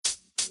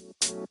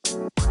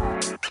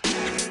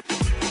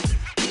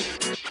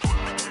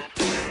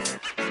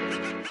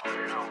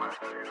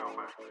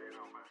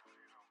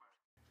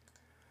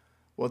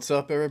What's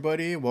up,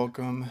 everybody?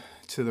 Welcome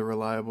to the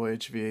Reliable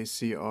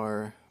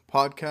HVACR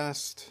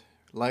podcast,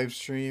 live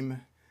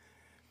stream,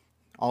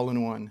 all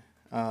in one.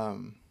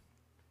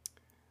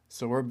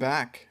 So we're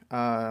back.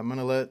 I'm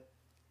gonna let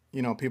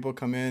people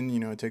come in.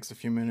 It takes a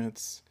few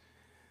minutes,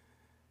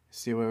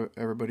 see what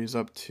everybody's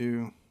up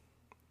to.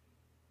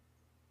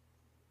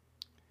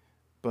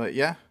 But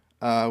yeah,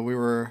 we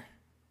were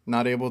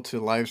not able to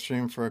live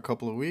stream for a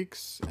couple of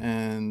weeks,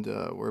 and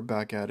we're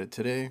back at it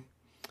today.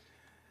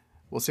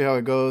 We'll see how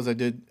it goes. I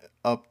did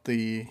up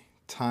the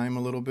time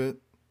a little bit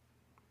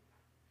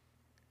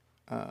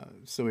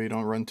so we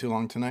don't run too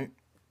long tonight.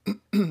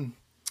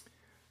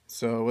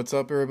 So what's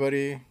up,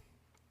 everybody?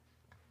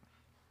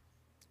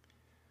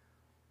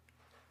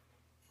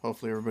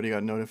 Hopefully everybody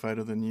got notified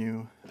of the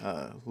new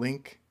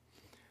link.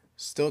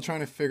 Still trying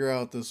to figure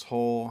out this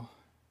whole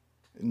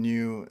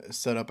new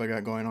setup I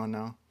got going on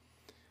now.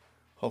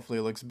 Hopefully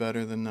it looks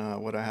better than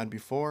what I had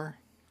before.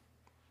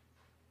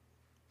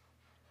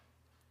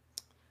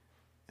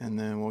 And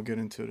then we'll get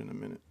into it in a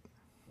minute.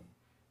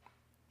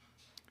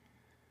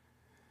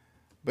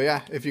 But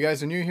yeah, if you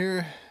guys are new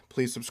here,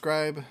 please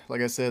subscribe. Like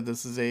I said,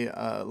 this is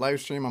a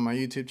live stream on my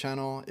YouTube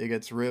channel. It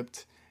gets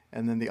ripped,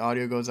 and then the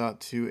audio goes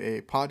out to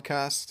a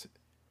podcast.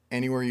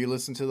 Anywhere you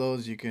listen to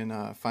those, you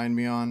can find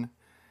me on.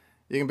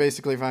 You can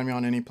basically find me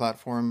on any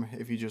platform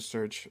if you just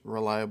search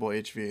Reliable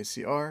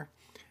HVACR,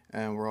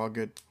 and we're all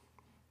good.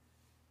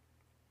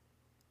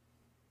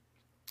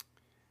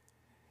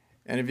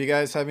 And if you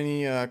guys have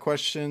any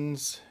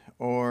questions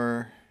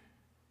or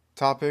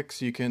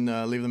topics, you can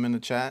leave them in the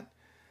chat.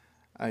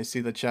 I see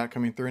the chat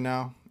coming through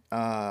now.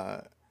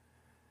 I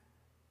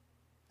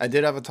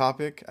did have a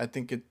topic. I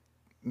think it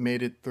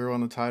made it through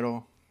on the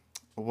title.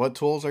 What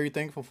tools are you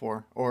thankful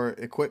for? Or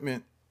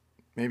equipment,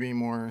 maybe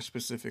more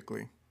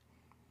specifically.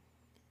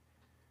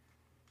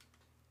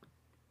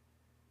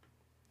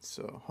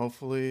 So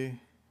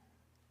hopefully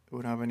we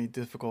won't have any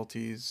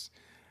difficulties.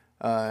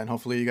 And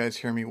hopefully you guys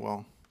hear me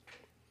well.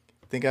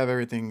 I think I have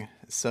everything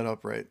set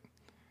up right.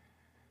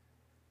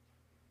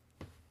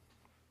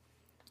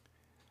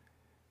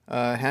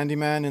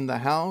 Handyman in the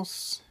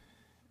house.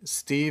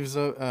 Steve's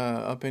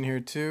up in here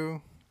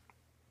too.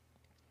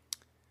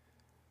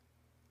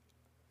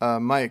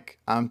 Mike,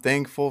 I'm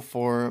thankful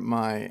for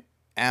my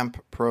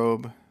amp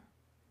probe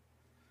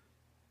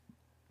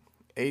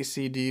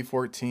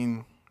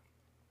ACD14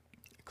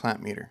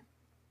 clamp meter.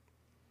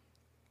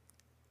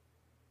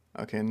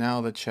 Okay, now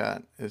the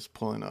chat is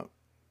pulling up.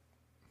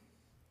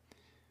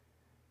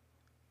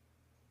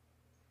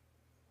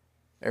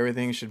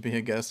 Everything should be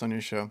a guest on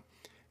your show.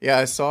 Yeah,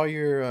 I saw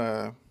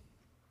your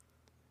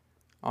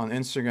on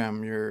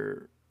Instagram,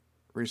 your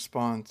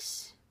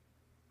response.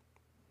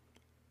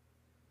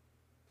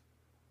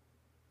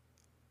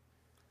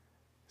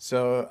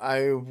 So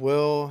I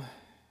will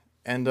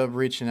end up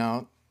reaching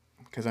out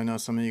because I know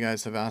some of you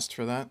guys have asked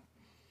for that.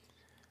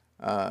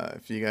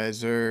 If you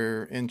guys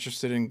are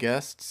interested in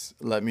guests,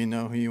 let me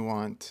know who you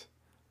want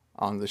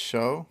on the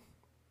show.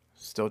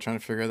 Still trying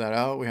to figure that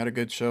out. We had a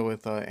good show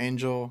with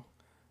Angel,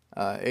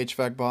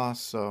 HVAC boss,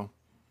 so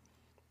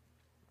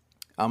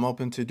I'm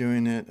open to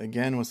doing it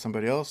again with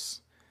somebody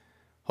else.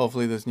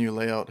 Hopefully this new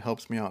layout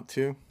helps me out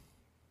too.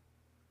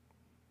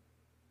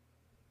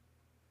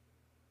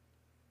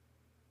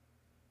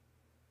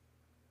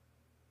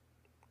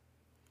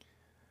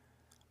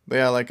 But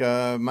yeah, like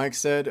Mike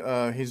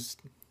said, he's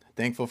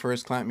thankful for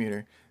his clamp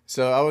meter.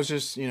 So I was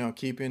just,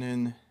 keeping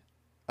in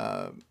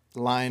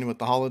line with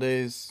the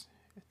holidays,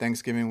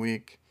 Thanksgiving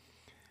week.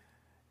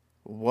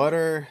 What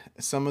are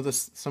some of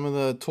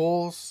the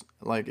tools?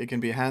 Like it can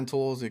be hand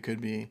tools, it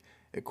could be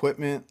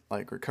equipment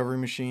like recovery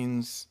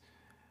machines,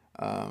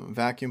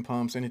 vacuum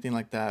pumps, anything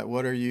like that.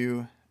 What are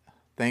you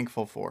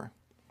thankful for?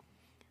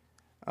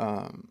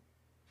 I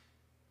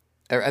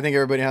think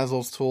everybody has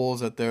those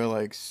tools that they're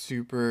like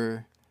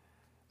super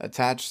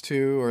attached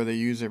to or they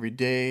use every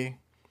day,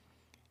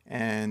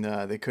 and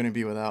they couldn't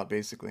be without,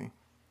 basically.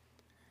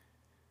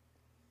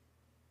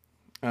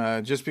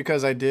 Just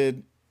because I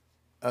did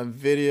a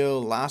video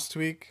last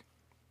week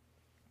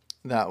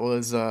that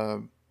was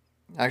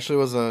actually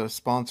was a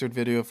sponsored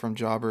video from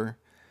Jobber.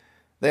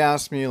 They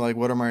asked me like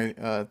what are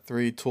my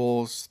 3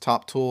 tools,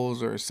 top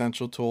tools or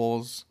essential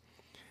tools,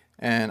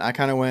 and I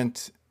kind of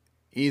went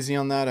easy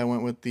on that. I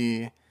went with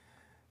the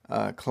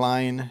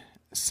Klein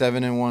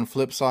 7-in-1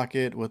 flip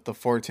socket with the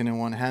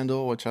 14-in-1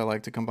 handle, which I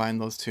like to combine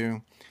those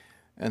two.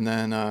 And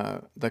then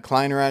the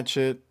Klein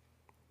ratchet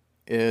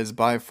is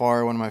by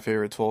far one of my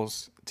favorite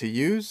tools to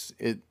use.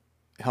 It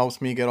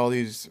helps me get all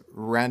these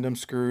random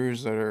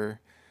screws that are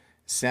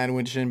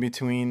sandwiched in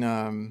between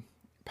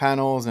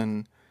panels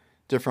and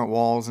different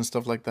walls and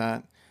stuff like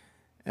that.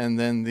 And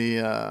then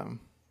the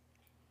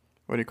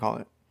what do you call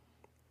it?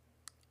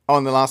 Oh,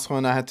 and the last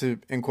one I had to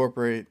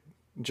incorporate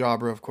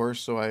Jabra, of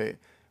course, so I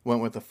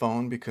went with the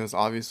phone because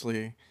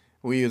obviously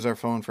we use our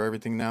phone for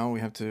everything now. We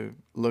have to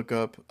look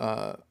up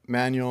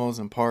manuals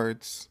and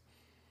parts,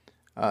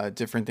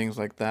 different things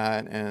like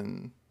that,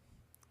 and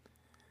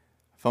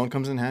phone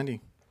comes in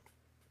handy.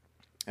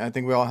 I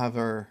think we all have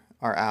our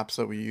apps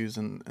that we use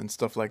and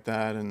stuff like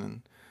that, and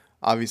then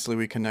obviously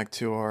we connect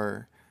to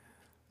our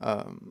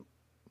um,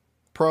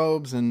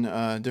 probes and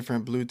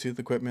different Bluetooth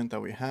equipment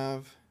that we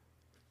have.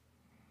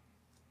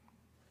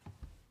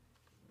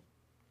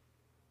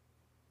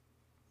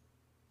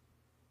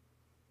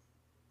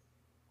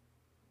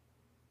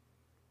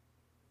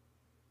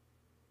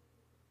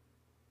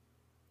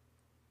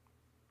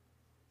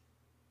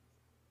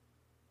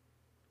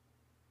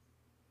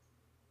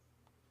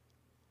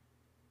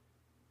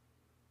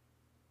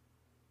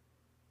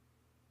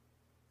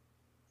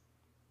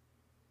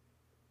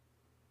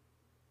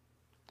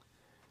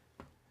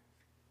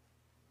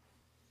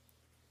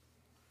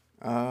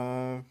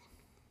 Uh,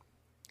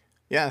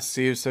 yeah,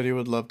 Steve said he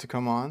would love to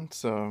come on,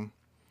 so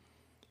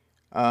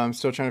I'm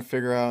still trying to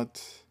figure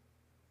out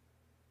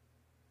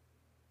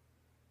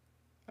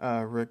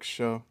Rick's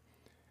show.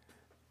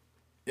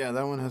 Yeah,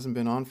 that one hasn't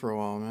been on for a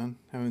while, man.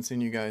 Haven't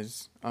seen you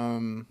guys.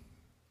 But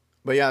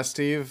yeah,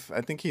 Steve,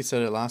 I think he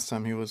said it last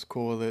time. He was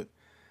cool with it.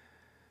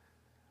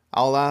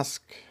 I'll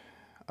ask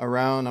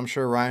around. I'm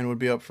sure Ryan would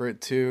be up for it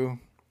too.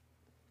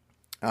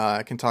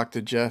 I can talk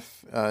to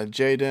Jeff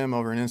JDim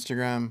over on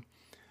Instagram.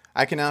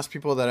 I can ask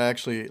people that I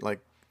actually like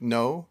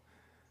know.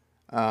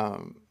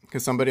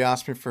 Because somebody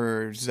asked me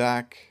for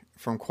Zach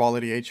from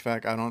Quality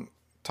HVAC. I don't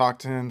talk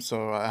to him,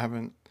 so I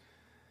haven't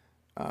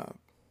uh,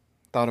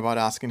 thought about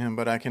asking him.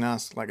 But I can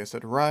ask, like I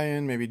said,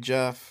 Ryan, maybe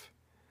Jeff.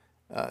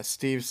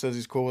 Steve says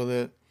he's cool with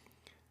it.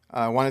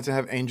 I wanted to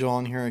have Angel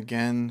on here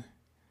again.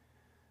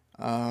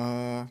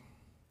 Uh,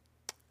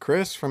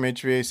 Chris from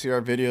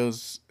HVACR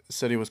videos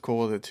said he was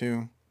cool with it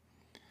too.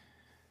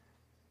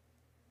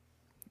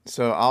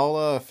 So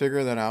I'll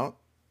figure that out.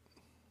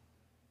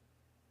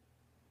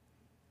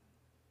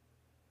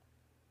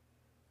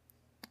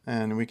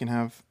 And we can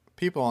have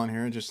people on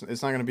here. Just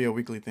it's not going to be a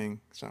weekly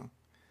thing, so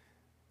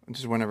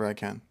just whenever I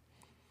can.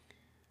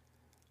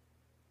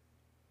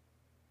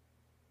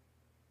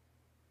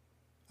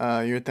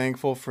 You're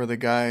thankful for the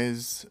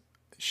guys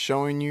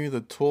showing you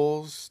the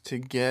tools to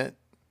get.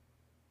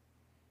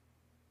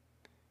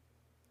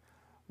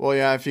 Well,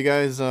 yeah, if you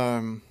guys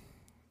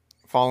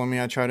follow me,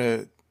 I try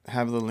to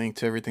have the link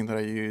to everything that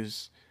I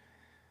use.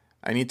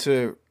 I need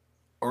to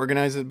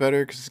organize it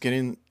better because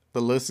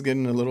the list is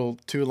getting a little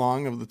too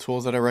long of the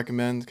tools that I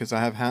recommend. Because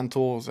I have hand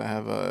tools, I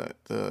have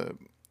the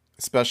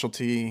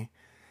specialty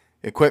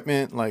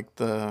equipment like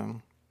the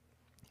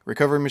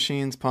recovery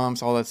machines,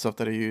 pumps, all that stuff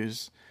that I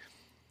use.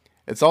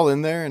 It's all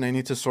in there, and I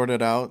need to sort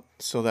it out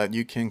so that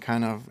you can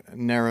kind of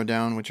narrow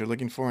down what you're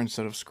looking for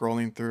instead of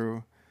scrolling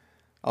through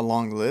a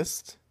long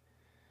list.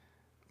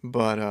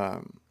 But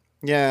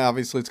yeah,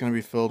 obviously it's going to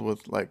be filled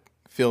with like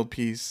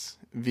Fieldpiece,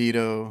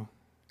 Vito,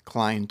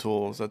 Klein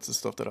tools. That's the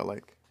stuff that I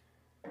like.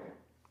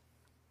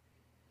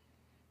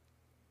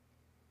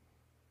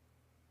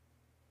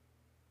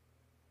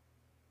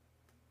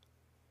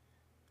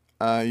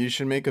 You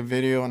should make a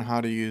video on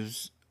how to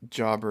use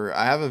Jobber.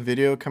 I have a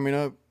video coming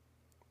up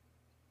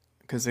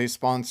because they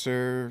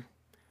sponsor,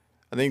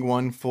 I think,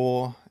 one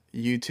full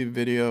YouTube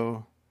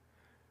video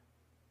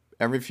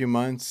every few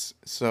months.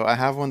 So I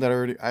have one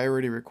that I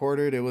already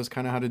recorded. It was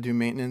kind of how to do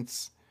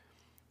maintenance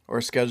or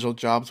schedule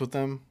jobs with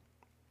them.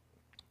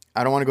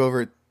 I don't want to go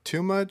over it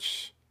too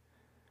much,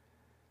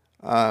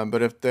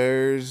 but if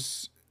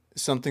there's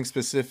something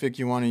specific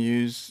you want to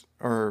use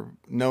or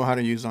know how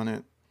to use on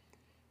it,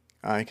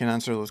 I can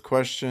answer those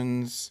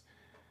questions.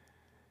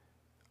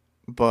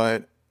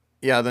 But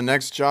yeah, the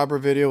next jobber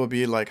video will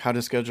be like how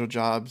to schedule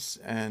jobs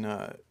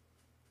and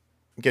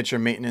get your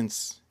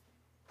maintenance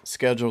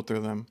scheduled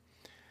through them,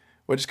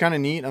 which is kind of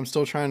neat. I'm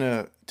still trying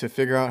to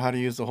figure out how to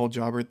use the whole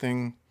jobber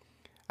thing.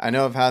 I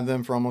know I've had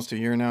them for almost a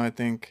year now, I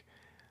think,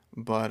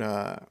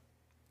 but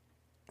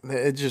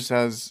it just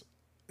has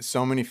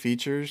so many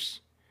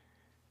features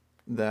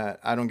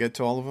that I don't get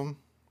to all of them.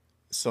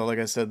 So, like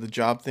I said, the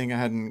job thing I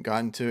hadn't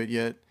gotten to it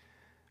yet,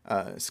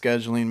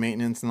 scheduling,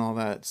 maintenance, and all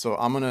that. So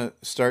I'm gonna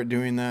start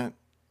doing that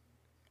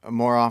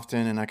more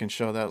often, and I can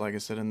show that, like I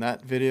said, in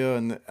that video.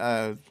 And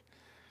to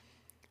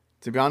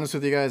be honest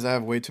with you guys, I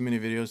have way too many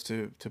videos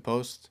to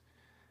post.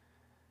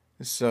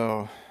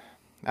 So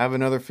I have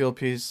another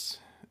Fieldpiece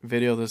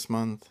video this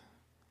month.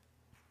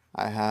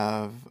 I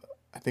have,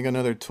 I think,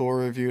 another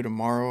tour review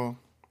tomorrow.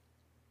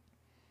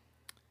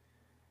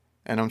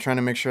 And I'm trying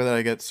to make sure that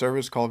I get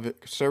service call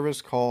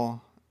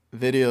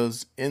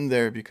videos in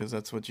there because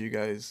that's what you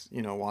guys,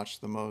 watch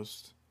the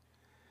most.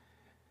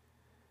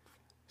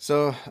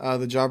 So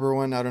the jobber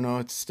one, I don't know.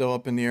 It's still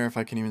up in the air if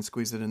I can even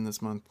squeeze it in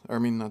this month. Or I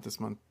mean, not this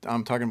month.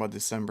 I'm talking about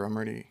December.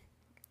 I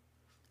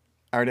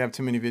already have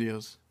too many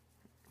videos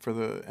for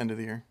the end of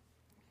the year.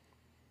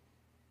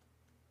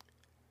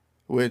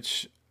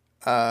 Which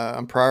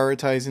I'm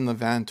prioritizing the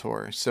van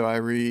tour. So I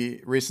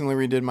recently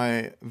redid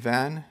my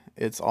van.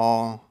 It's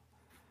all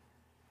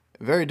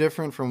very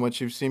different from what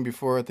you've seen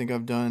before. I think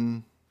I've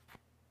done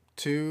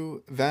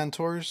 2 van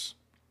tours.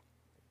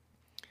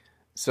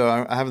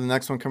 So I have the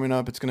next one coming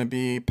up. It's going to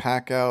be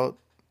pack out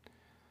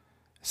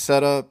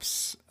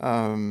setups.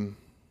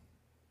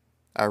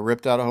 I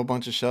ripped out a whole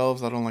bunch of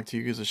shelves. I don't like to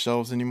use the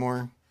shelves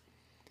anymore.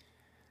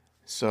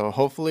 So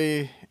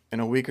hopefully in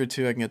a week or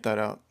two I can get that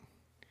out.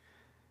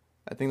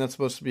 I think that's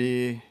supposed to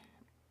be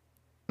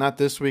not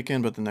this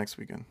weekend, but the next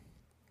weekend.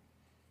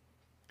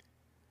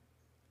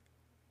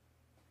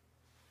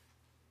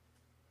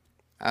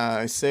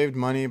 I saved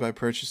money by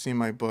purchasing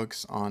my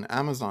books on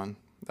Amazon.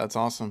 That's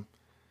awesome.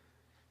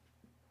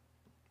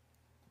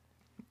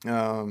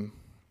 Um,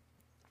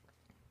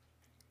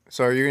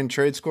 so are you in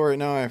trade school right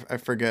now? I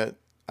forget.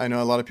 I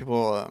know a lot of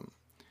people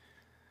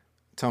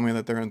tell me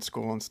that they're in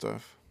school and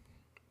stuff.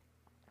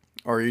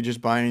 Or are you just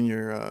buying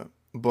your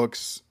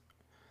books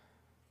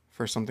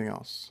for something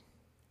else?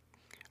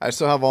 I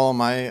still have all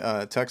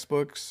my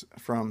textbooks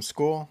from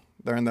school.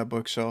 They're in that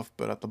bookshelf,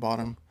 but at the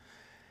bottom.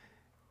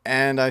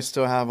 And I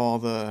still have all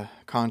the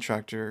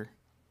contractor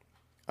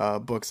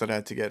books that I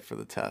had to get for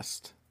the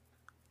test.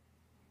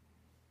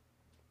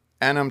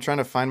 And I'm trying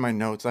to find my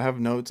notes. I have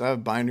notes. I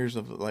have binders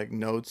of like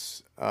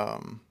notes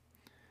from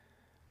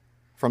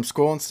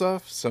school and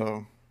stuff.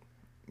 So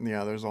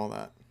yeah, there's all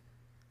that.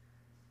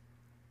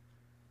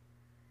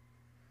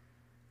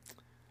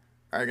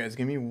 All right, guys,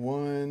 give me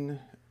one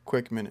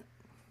quick minute.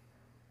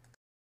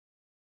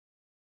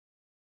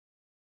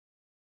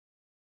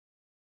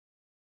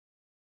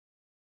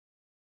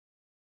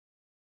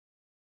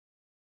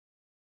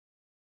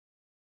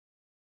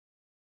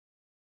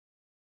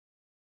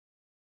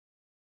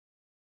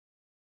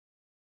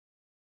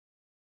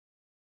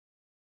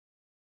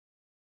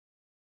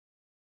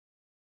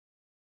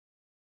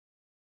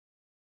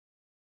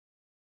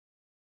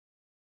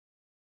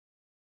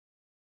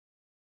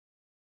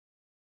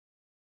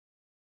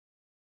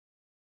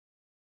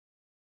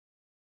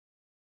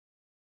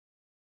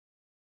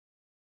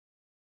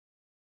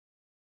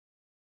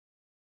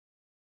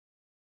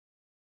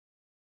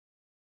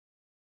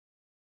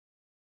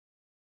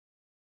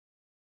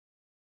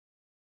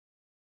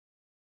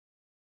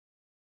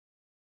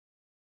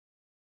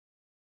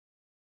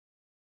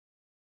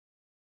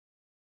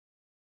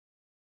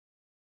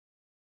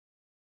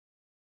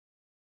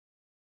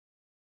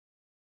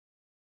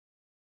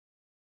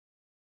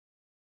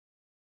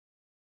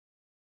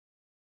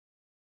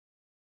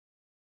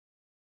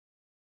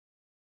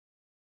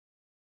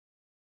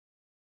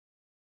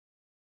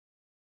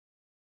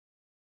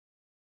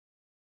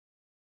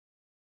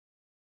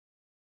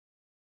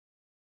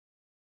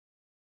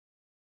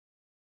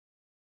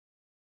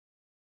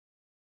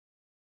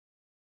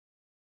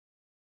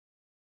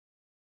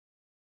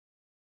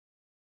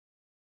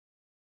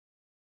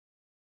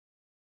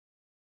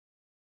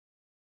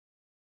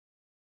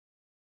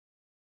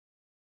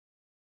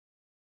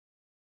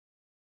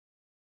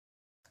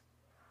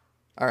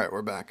 All right,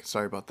 we're back.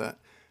 Sorry about that.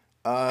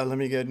 Let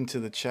me get into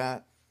the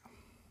chat.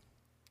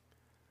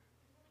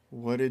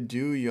 What it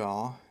do,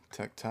 y'all?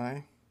 Tech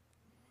tie.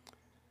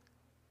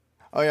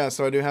 Oh yeah,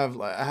 so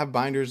I have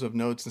binders of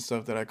notes and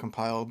stuff that I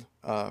compiled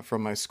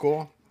from my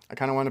school. I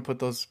kind of want to put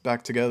those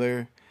back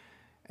together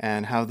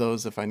and have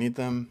those if I need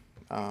them.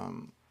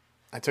 Um,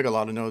 I took a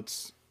lot of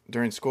notes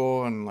during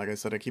school, and like I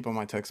said, I keep all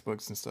my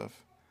textbooks and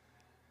stuff.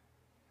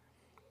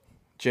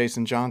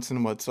 Jason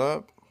Johnson, what's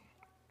up?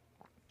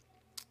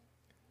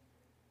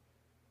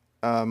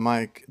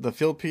 Mike, the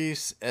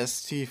Fieldpiece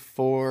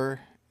ST4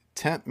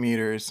 temp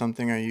meter is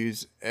something I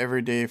use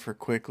every day for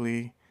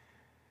quickly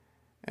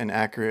and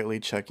accurately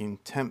checking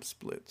temp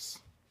splits.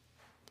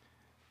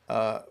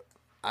 Uh,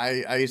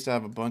 I used to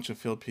have a bunch of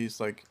Fieldpiece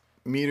like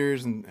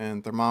meters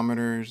and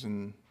thermometers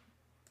and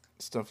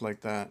stuff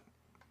like that.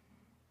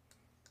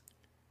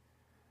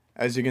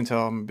 As you can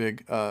tell, I'm a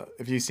big.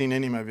 If you've seen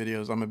any of my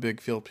videos, I'm a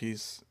big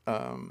Fieldpiece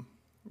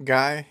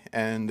guy,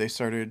 and they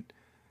started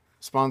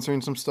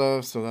sponsoring some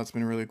stuff, so that's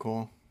been really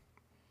cool.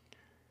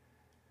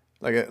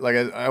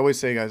 I always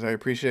say, guys, I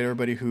appreciate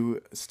everybody who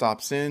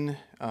stops in,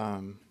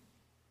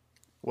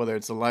 whether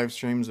it's the live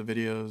streams, the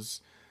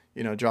videos,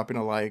 dropping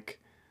a like,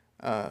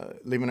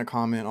 leaving a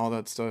comment, all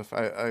that stuff.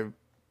 I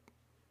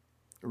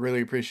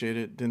really appreciate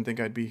it. Didn't think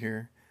I'd be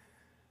here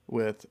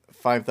with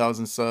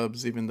 5,000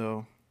 subs, even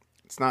though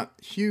it's not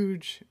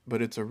huge,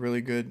 but it's a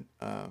really good,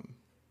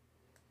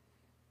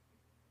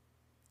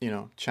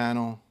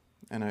 channel,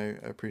 and I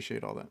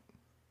appreciate all that.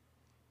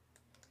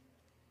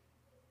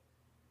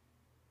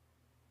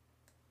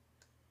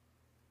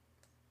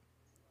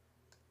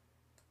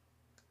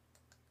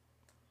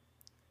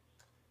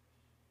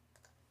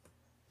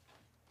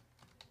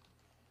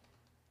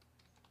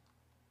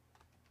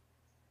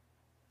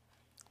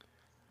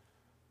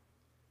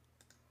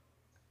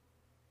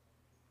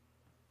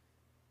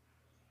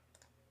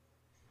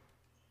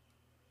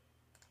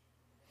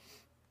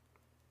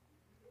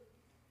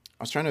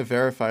 I was trying to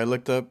verify. I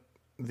looked up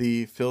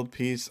the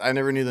Fieldpiece. I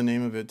never knew the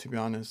name of it, to be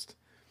honest.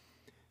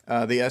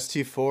 The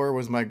ST4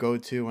 was my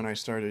go-to when I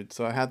started,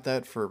 so I had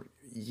that for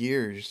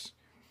years.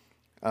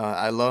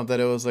 I love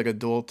that it was like a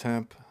dual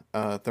temp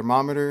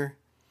thermometer,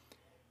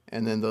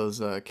 and then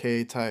those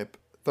K type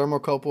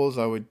thermocouples.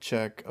 I would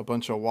check a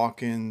bunch of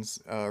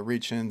walk-ins,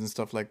 reach-ins, and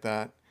stuff like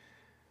that.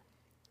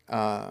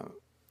 Uh,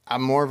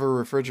 I'm more of a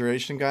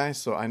refrigeration guy,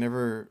 so I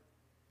didn't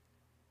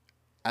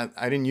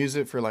use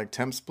it for like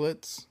temp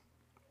splits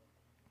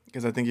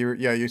because I think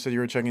you said you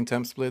were checking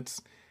temp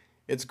splits.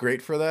 It's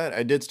great for that.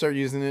 I did start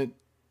using it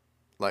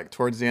like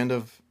towards the end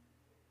of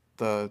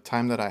the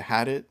time that I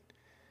had it,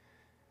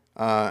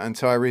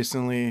 until I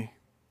recently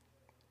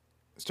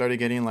started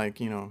getting like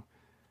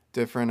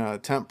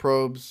different temp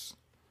probes,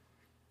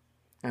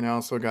 and I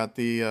also got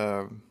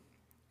the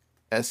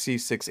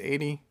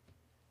SC680,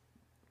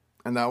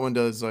 and that one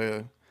does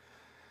a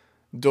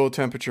dual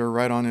temperature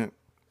right on it.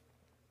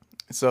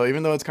 So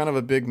even though it's kind of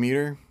a big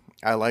meter,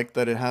 I like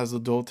that it has the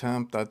dual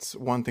temp. That's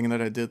one thing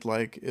that I did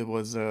like. It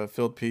was a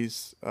field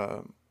piece,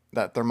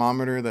 that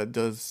thermometer that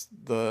does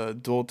the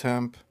dual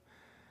temp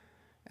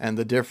and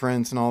the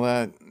difference and all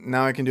that.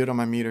 Now I can do it on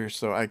my meter,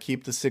 so I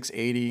keep the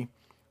 680,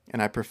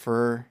 and I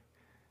prefer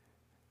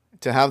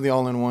to have the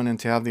all-in-one and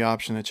to have the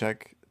option to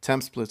check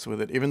temp splits with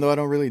it. Even though I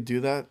don't really do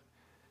that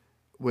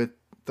with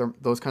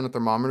those kind of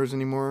thermometers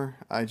anymore,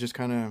 I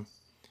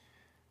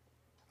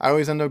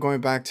always end up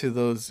going back to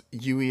those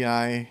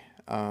UEI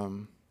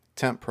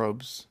temp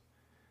probes,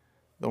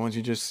 the ones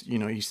you just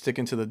you stick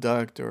into the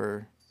duct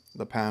or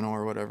the panel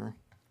or whatever.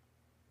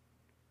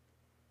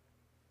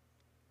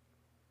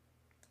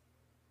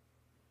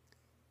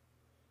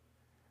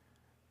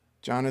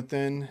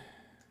 Jonathan,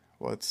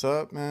 what's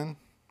up, man?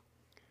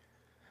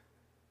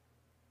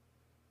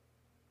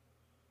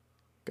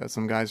 Got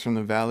some guys from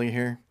the valley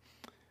here.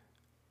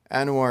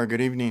 Anwar,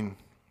 good evening.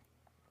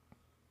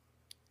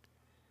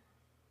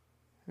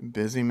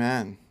 Busy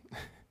man.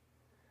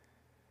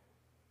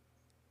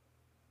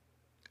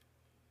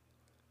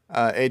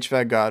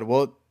 HVAC God,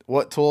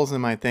 what tools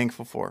am I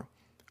thankful for?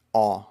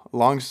 All.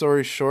 Long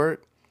story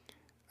short,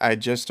 I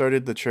just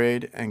started the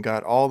trade and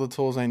got all the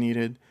tools I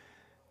needed,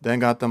 then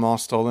got them all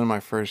stolen my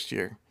first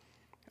year.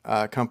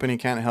 Company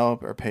can't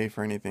help or pay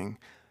for anything.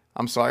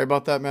 I'm sorry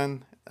about that,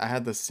 man. I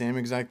had the same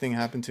exact thing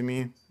happen to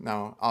me.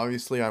 Now,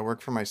 obviously, I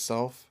work for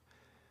myself,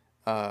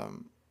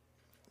 um,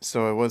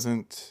 so it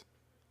wasn't.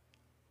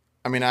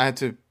 I mean, I had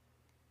to.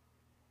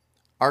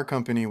 Our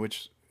company,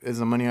 which is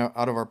the money out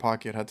of our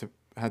pocket, had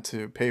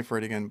to pay for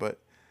it again. But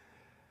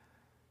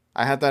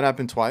I had that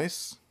happen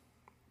twice.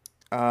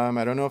 I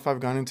don't know if I've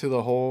gone into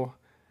the whole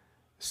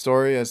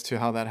story as to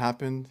how that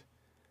happened,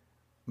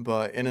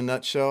 but in a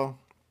nutshell,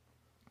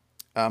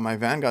 my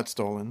van got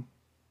stolen.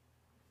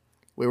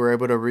 We were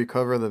able to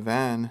recover the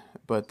van,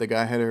 but the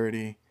guy had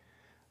already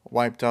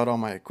wiped out all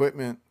my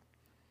equipment.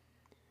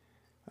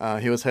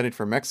 He was headed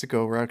for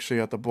Mexico. We're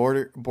actually at the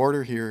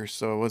border here,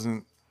 so it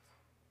wasn't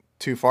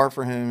too far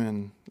for him,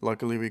 and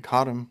luckily we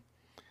caught him.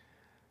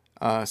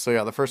 So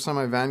yeah, the first time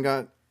my van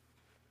got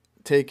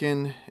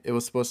taken, it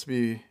was supposed to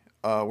be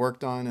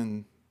worked on,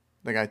 and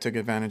the guy took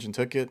advantage and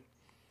took it.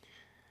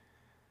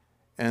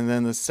 And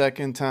then the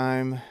second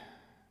time,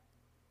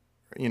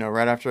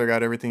 right after I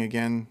got everything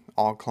again,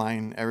 all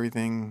Klein,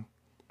 everything,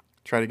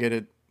 try to get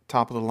it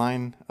top of the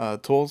line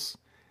tools.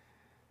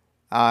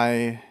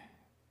 We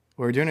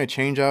were doing a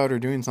change out or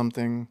doing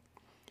something,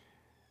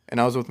 and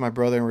I was with my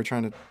brother, and we're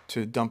trying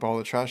to dump all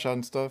the trash out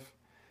and stuff.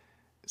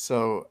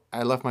 So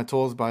I left my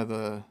tools by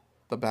the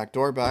back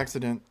door by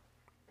accident,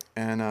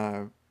 and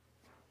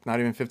not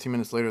even 15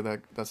 minutes later,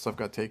 that stuff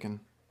got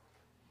taken.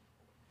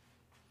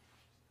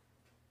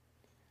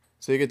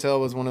 So you could tell it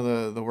was one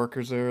of the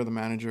workers there, the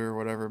manager or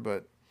whatever,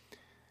 but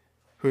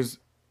who's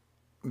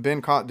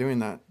been caught doing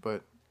that,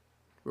 but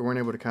we weren't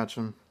able to catch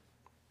him.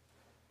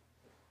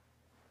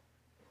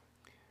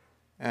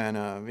 And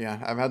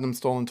yeah, I've had them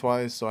stolen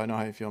twice, so I know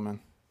how you feel, man.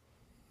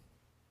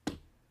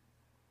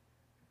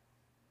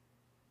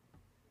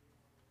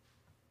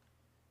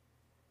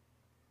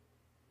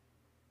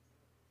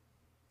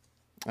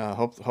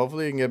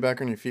 Hopefully you can get back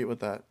on your feet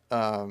with that.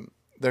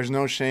 There's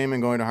no shame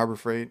in going to Harbor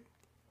Freight,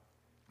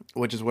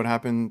 which is what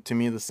happened to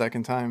me the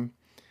second time.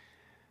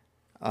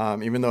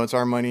 Even though it's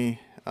our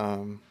money,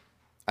 I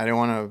didn't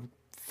want to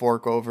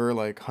fork over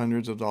like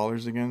hundreds of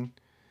dollars again.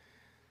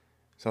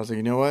 So I was like,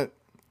 you know what?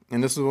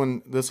 And this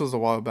was a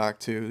while back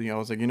too. I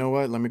was like, you know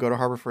what? Let me go to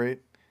Harbor Freight,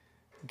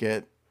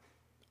 get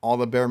all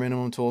the bare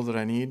minimum tools that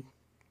I need.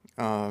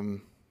 The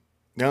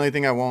only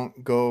thing I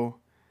won't go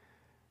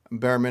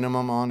bare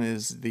minimum on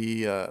is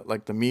the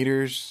like the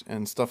meters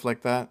and stuff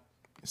like that.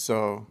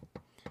 So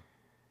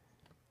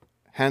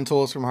hand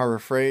tools from Harbor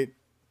Freight,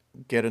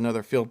 get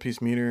another field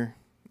piece meter,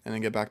 and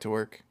then get back to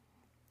work.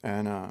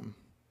 And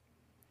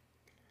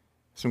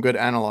some good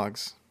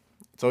analogs.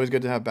 It's always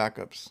good to have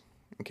backups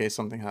in case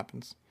something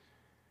happens.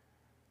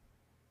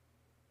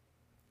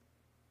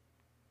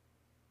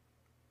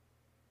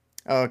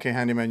 Oh, okay,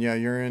 handyman. Yeah,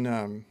 you're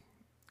in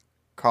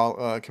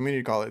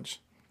community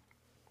college,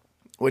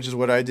 which is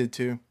what I did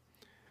too.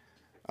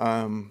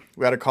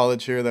 We had a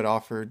college here that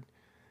offered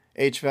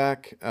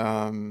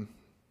HVAC.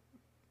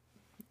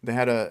 They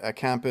had a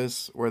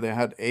campus where they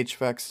had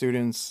HVAC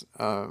students,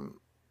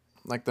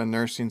 like the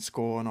nursing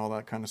school and all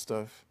that kind of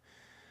stuff.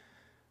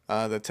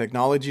 The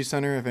technology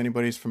center, if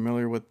anybody's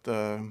familiar with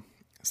the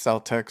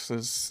South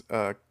Texas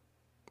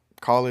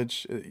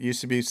college, it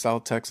used to be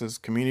South Texas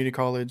Community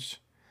College.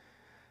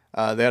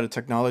 They had a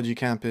technology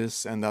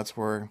campus, and that's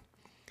where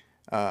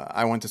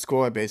I went to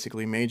school. I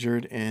basically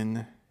majored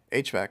in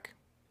HVAC.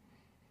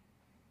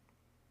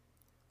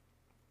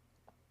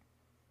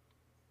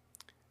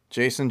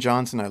 Jason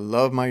Johnson, I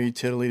love my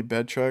utility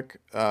bed truck.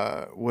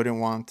 Wouldn't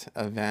want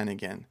a van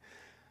again.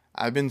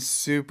 I've been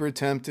super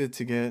tempted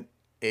to get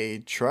a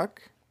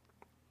truck.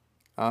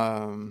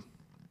 Um,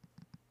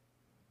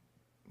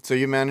 so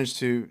you managed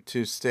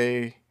to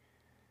stay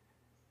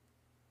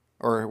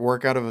or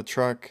work out of a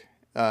truck,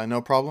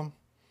 no problem.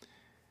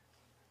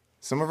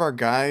 Some of our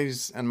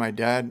guys and my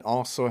dad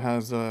also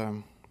has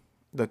the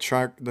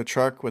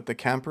truck with the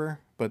camper,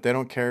 but they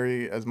don't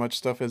carry as much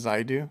stuff as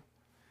I do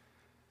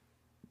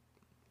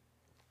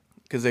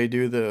because they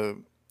do the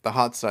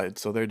hot side.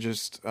 So they're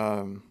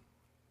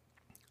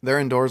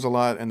indoors a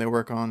lot and they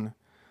work on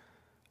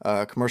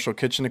commercial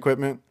kitchen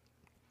equipment,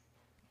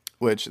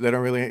 which they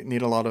don't really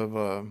need a lot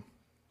of.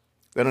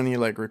 They don't need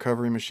like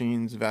recovery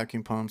machines,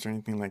 vacuum pumps, or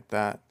anything like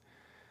that.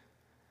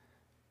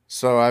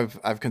 So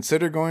I've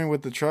considered going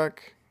with the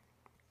truck.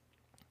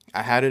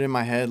 I had it in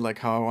my head like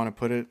how I want to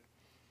put it,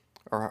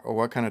 or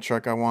what kind of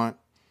truck I want.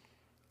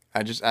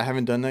 I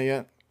haven't done that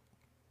yet,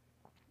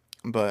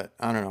 but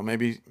I don't know.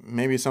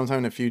 Maybe sometime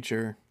in the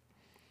future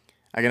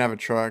I can have a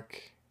truck,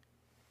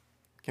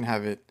 can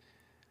have it,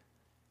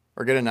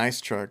 or get a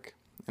nice truck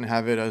and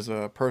have it as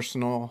a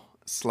personal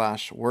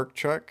slash work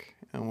truck,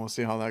 and we'll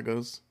see how that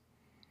goes.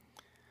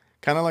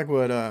 Kind of like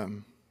what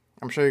I'm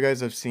sure you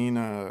guys have seen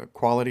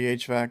Quality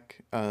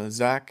HVAC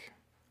Zach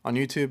on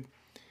YouTube,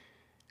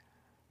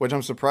 which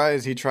I'm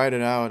surprised he tried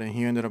it out and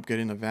he ended up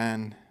getting a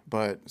van.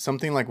 But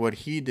something like what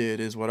he did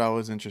is what I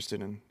was interested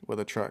in with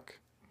a truck.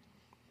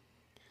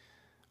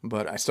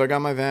 But I still got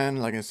my van.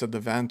 Like I said,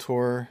 the van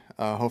tour,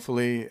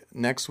 hopefully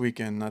next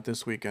weekend, not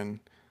this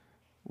weekend,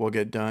 will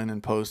get done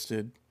and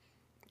posted.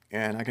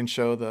 And I can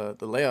show the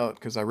layout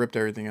because I ripped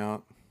everything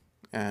out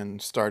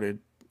and started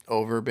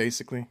over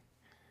basically.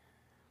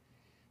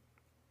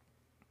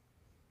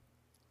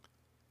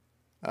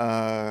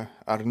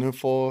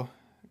 Arnulfo,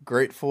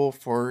 grateful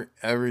for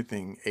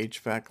everything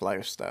HVAC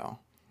lifestyle.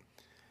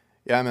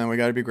 Yeah, man, we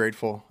got to be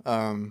grateful.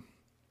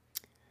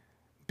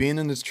 Being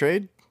in this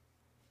trade,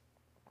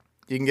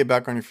 you can get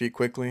back on your feet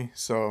quickly.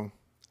 So,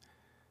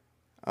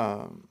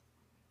 um,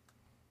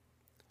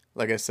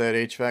 like I said,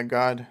 HVAC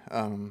God,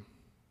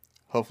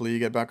 hopefully you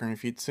get back on your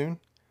feet soon.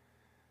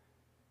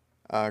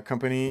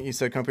 You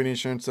said company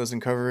insurance doesn't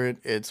cover it.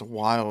 It's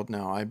wild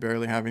now. I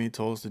barely have any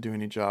tools to do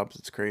any jobs.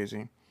 It's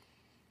crazy.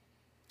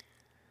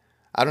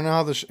 I don't know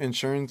how the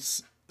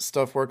insurance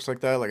stuff works like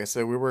that. Like I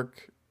said,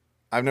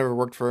 I've never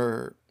worked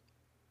for,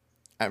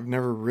 I've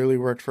never really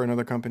worked for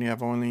another company.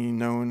 I've only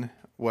known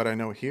what I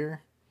know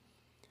here.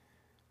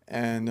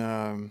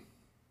 And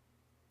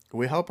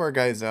we help our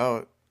guys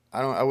out.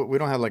 We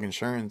don't have like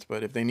insurance,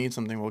 but if they need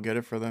something, we'll get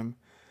it for them.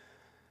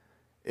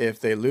 If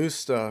they lose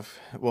stuff,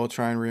 we'll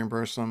try and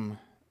reimburse them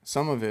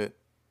some of it.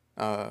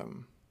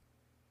 Um,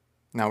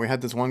 Now we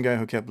had this one guy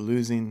who kept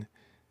losing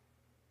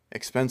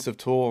expensive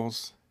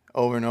tools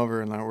over and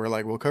over, and we're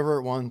like, we'll cover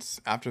it once.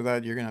 After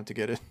that, you're gonna have to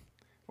get it,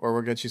 or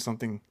we'll get you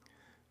something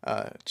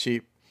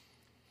cheap.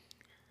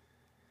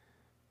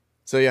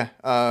 So yeah,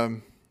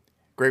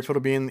 grateful to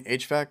be in the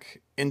HVAC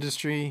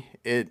industry.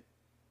 It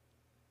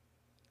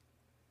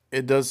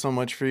does so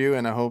much for you,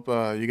 and I hope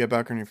you get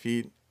back on your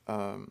feet.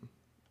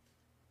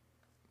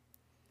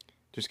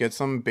 Just get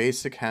some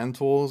basic hand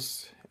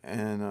tools,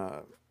 and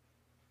I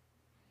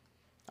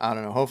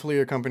don't know. Hopefully,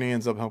 your company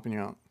ends up helping you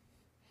out.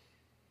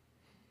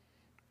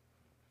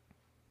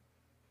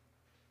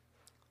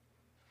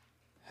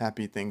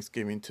 Happy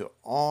Thanksgiving to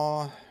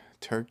all.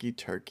 Turkey,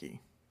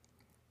 turkey.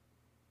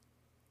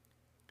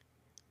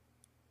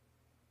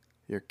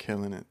 You're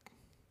killing it.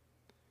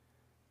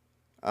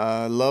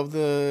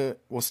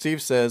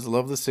 Steve says,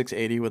 love the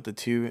 680 with the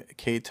two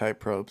K type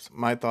probes.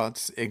 My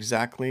thoughts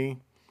exactly.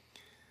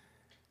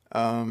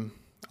 A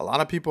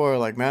lot of people are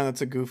like, man,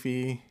 that's a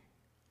goofy.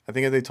 I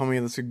think they told me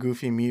that's a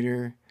goofy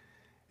meter.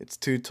 It's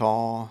too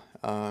tall.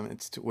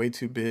 Way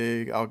too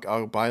big.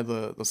 I'll buy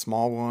the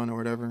small one or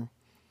whatever.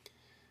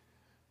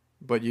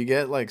 But you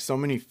get like so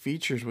many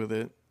features with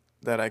it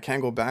that I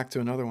can't go back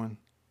to another one.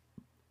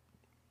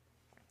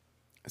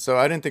 So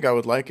I didn't think I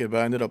would like it,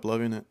 but I ended up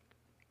loving it.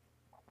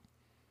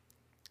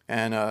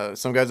 And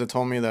some guys have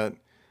told me that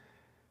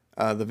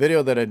the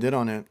video that I did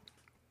on it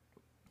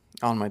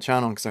on my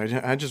channel, because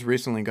I just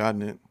recently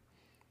gotten it,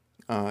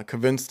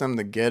 convinced them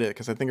to get it,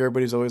 because I think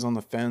everybody's always on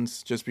the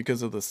fence just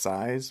because of the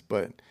size.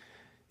 But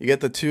you get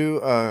the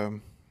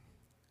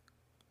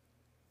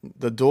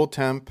dual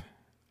temp,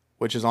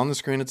 which is on the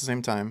screen at the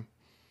same time.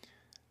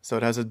 So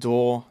it has a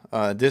dual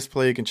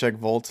display. You can check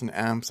volts and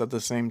amps at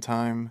the same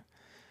time.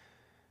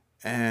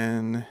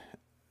 And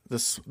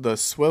the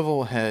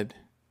swivel head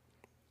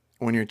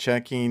when you're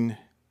checking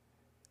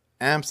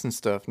amps and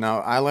stuff.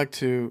 Now, I like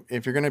to,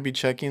 if you're going to be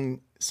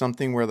checking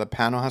something where the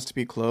panel has to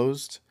be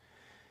closed,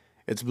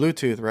 it's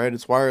Bluetooth, right?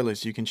 It's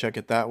wireless. You can check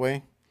it that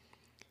way,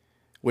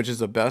 which is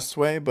the best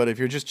way. But if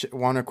you're just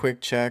want a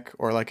quick check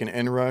or like an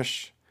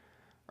inrush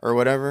or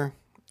whatever,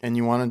 and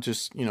you want to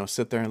just,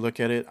 sit there and look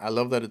at it. I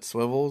love that it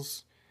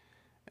swivels,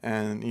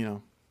 and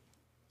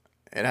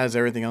it has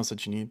everything else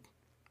that you need.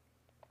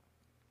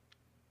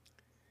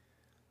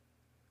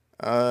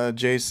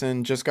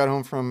 Jason, just got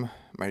home from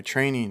my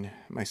training.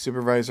 My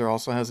supervisor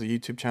also has a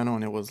YouTube channel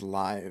and it was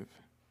live.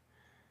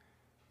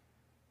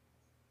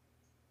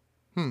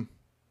 Hmm.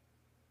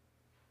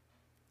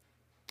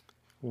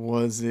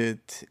 Was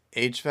it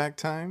HVAC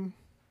time?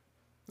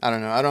 I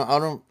don't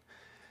know.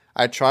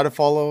 I try to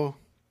follow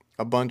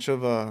a bunch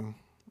of HVAC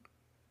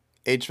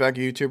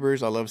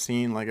YouTubers. I love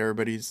seeing like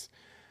everybody's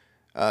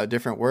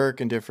different work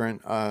and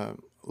different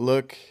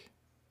look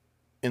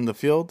in the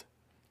field.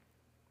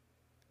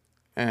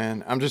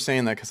 And I'm just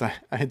saying that because I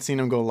had seen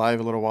him go live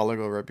a little while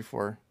ago, right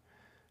before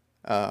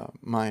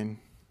mine.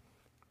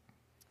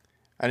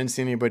 I didn't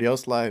see anybody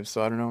else live,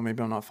 so I don't know.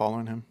 Maybe I'm not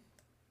following him.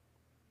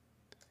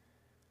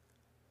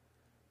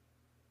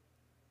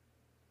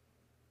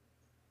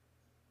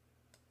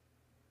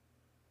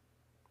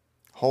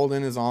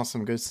 Holden is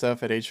awesome. Good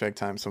stuff at HVAC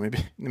time. So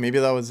maybe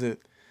that was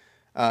it.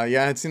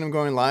 Yeah, I had seen him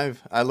going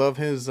live. I love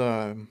his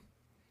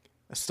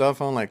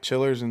stuff on like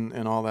chillers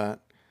and all that.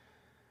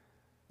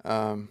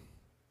 Um,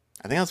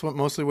 I think that's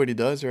mostly what he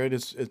does, right?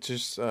 It's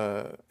just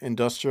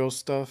industrial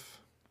stuff.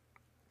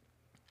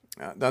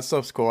 That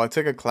stuff's cool. I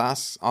took a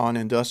class on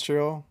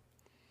industrial,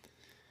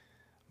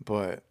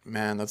 but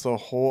man, that's a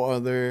whole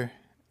other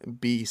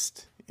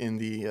beast in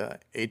the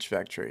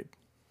HVAC trade.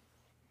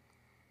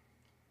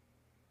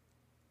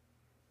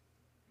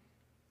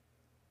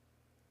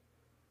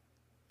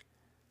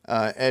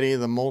 Eddie,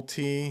 the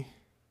multi-bit,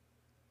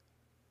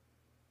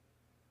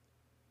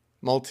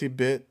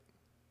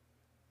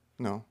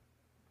 no,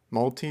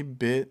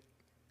 multi-bit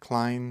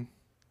Klein.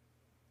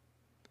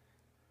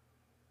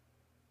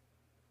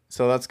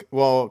 So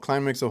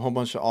Klein makes a whole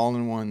bunch of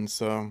all-in-ones.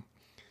 So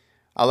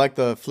I like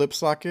the flip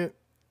socket,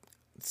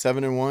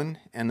 7-in-1,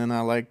 and then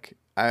I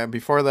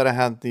before that I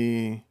had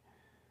the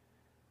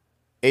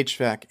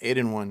HVAC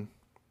 8-in-1.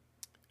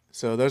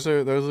 So those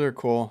are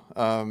cool.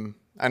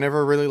 I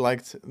never really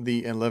liked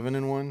the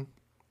 11-in-1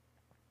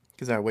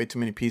 because I had way too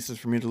many pieces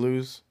for me to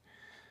lose.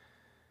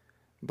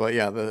 But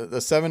yeah, the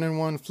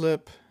 7-in-1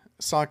 flip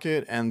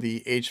socket and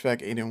the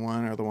HVAC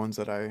 8-in-1 are the ones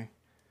that I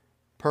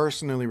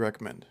personally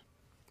recommend.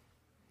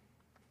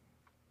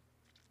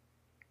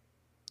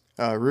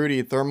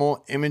 Rudy,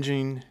 thermal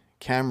imaging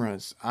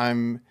cameras.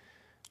 I'm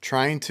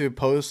trying to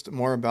post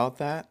more about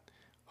that.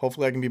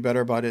 Hopefully I can be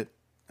better about it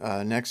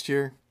next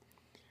year.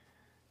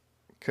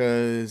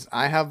 Because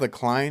I have the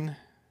Klein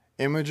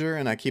Imager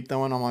and I keep that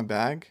one on my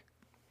bag.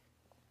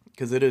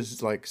 Because it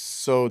is like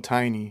so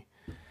tiny.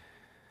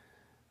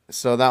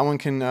 So that one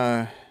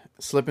can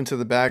slip into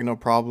the bag no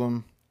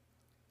problem.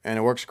 And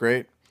it works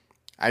great.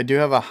 I do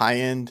have a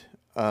high-end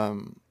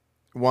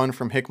one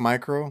from Hick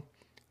Micro.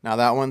 Now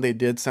that one they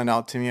did send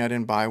out to me. I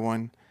didn't buy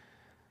one.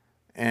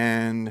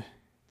 And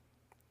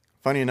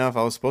funny enough,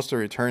 I was supposed to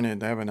return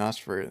it. I haven't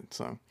asked for it.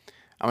 So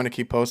I'm going to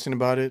keep posting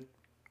about it.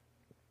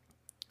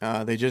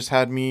 They just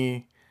had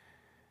me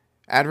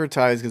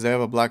advertise because they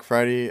have a Black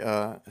Friday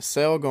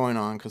sale going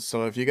on.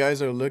 So if you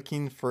guys are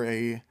looking for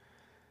a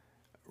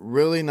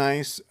really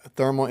nice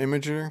thermal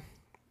imager,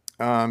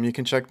 you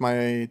can check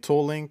my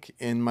tool link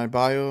in my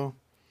bio.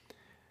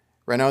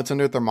 Right now it's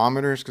under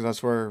thermometers because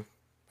that's where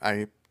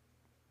the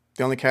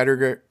only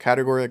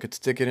category I could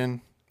stick it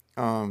in.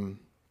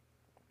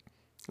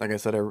 Like I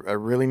said, I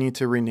really need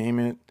to rename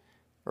it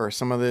or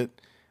some of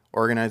it,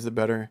 organize it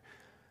better.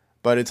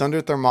 But it's under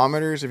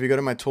thermometers. If you go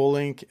to my tool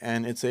link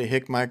and it's a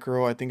Hick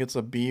Micro, I think it's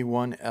a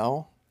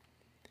B1L.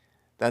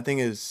 That thing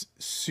is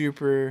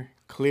super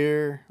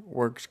clear,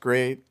 works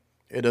great.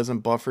 It doesn't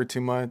buffer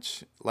too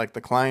much. Like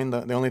the Klein,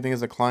 the only thing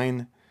is the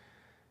Klein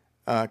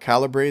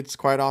calibrates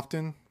quite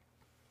often.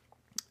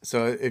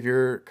 So if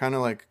you're kind of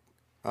like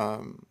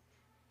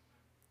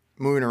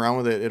moving around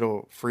with it,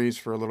 it'll freeze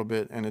for a little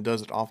bit, and it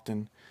does it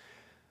often.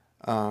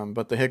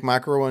 But the Hick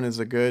Micro one is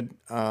a good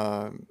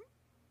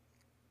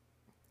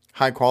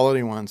high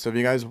quality one. So if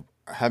you guys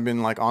have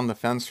been like on the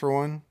fence for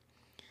one,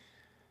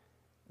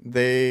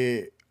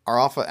 they are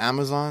off of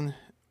Amazon,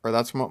 or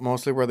that's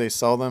mostly where they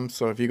sell them.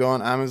 So if you go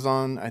on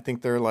Amazon, I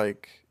think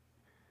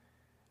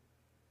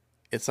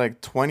it's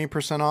like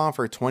 20% off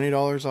or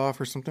 $20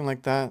 off or something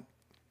like that.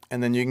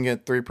 And then you can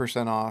get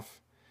 3% off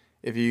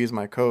if you use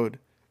my code.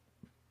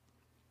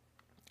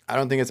 I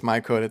don't think it's my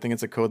code. I think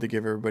it's a code they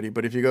give everybody.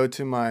 But if you go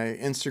to my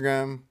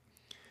Instagram,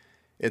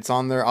 it's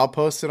on there. I'll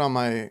post it on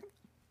my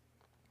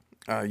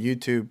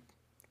YouTube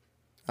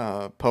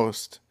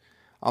post.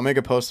 I'll make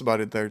a post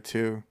about it there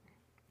too.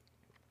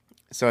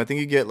 So I think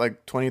you get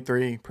like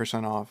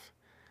 23% off.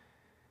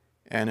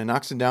 And it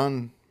knocks it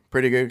down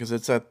pretty good because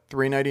it's at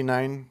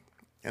 $3.99.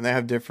 And they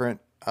have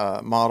different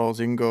models.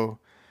 You can go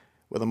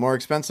with a more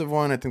expensive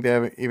one. I think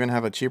they even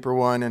have a cheaper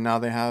one. And now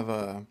they have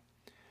a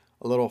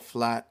little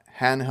flat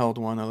handheld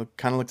one that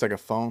kind of looks like a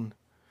phone.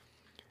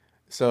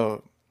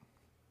 So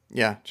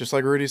yeah, just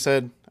like Rudy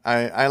said,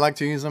 I like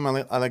to use them.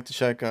 I like to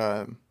check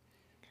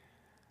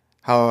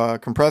how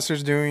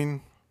compressor's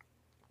doing,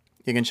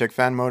 You can check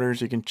fan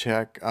motors. You can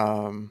check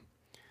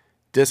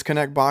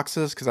disconnect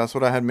boxes, because that's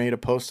what I had made a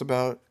post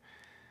about.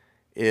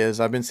 Is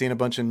I've been seeing a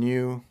bunch of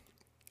new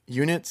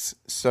units.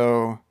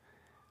 So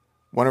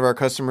one of our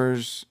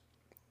customers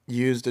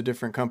used a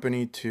different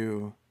company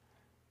to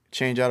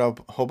change out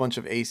a whole bunch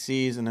of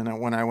ACs, and then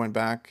when I went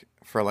back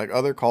for like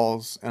other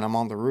calls and I'm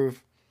on the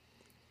roof,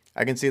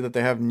 I can see that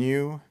they have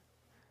new,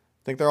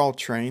 I think they're all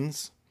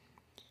trains,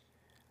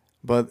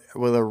 but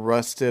with a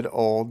rusted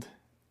old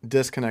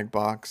disconnect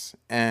box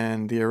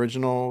and the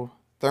original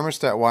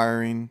thermostat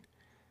wiring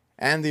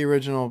and the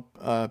original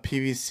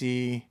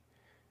PVC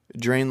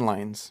drain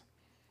lines.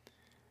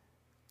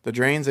 The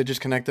drains, they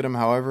just connected them.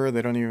 However,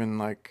 they don't even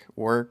like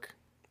work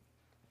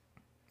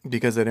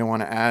because they didn't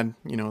want to add,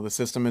 the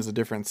system is a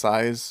different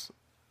size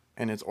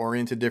and it's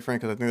oriented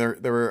different, because I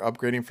think they were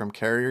upgrading from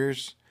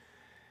carriers.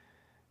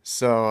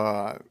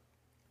 So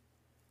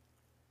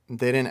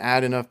they didn't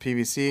add enough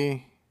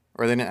PVC,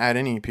 or they didn't add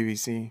any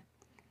PVC.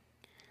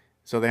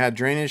 So they had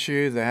drain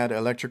issues, they had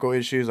electrical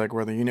issues, like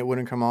where the unit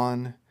wouldn't come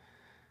on.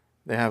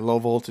 They have low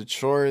voltage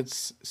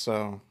shorts.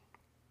 So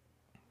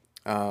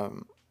I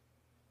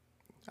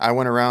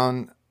went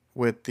around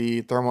with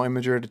the thermal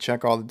imager to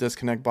check all the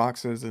disconnect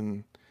boxes,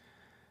 and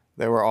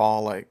they were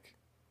all like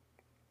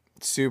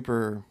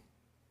super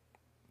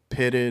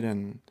pitted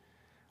and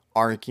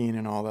arcing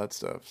and all that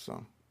stuff.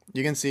 So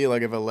you can see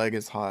like if a leg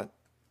is hot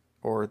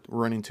or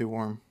running too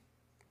warm.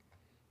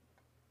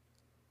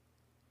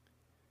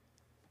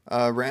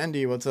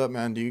 Randy, what's up,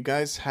 man? Do you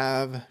guys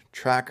have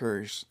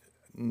trackers?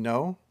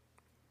 No.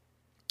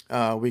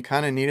 We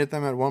kind of needed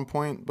them at one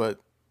point, but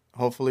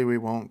hopefully we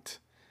won't.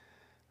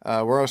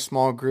 We're a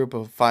small group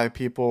of 5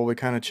 people. We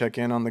kind of check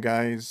in on the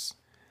guys.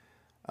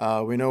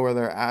 We know where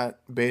they're at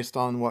based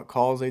on what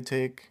calls they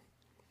take.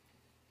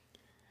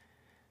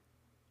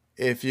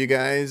 If you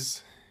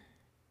guys,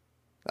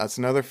 that's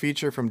another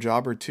feature from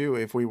Jobber too.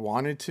 If we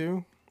wanted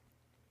to,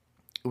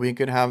 we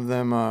could have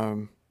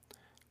them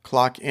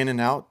clock in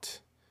and out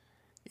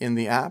in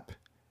the app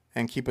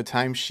and keep a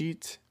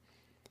timesheet.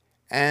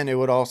 And it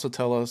would also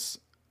tell us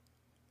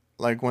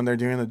like when they're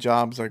doing the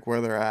jobs, like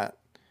where they're at.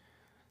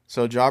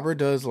 So Jobber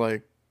does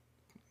like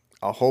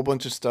a whole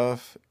bunch of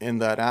stuff in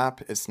that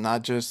app. It's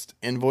not just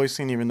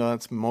invoicing, even though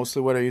that's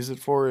mostly what I use it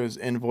for, is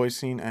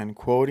invoicing and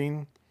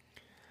quoting.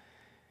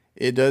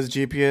 It does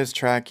GPS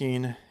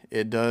tracking.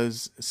 It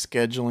does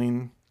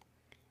scheduling.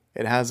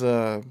 It has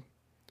a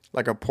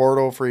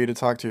portal for you to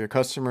talk to your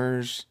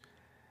customers,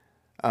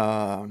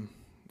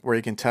 where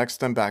you can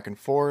text them back and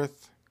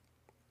forth.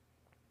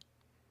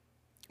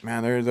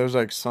 Man, there's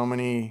like so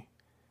many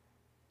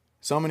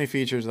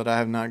features that I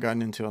have not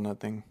gotten into on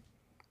that thing.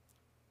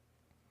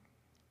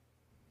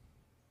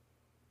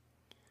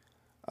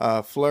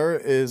 Fleur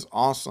is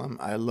awesome.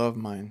 I love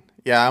mine.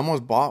 Yeah, I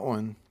almost bought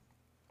one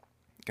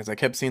because I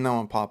kept seeing that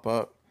one pop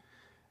up.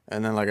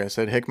 And then, like I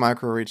said, Hick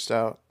Micro reached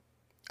out.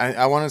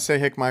 I want to say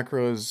Hick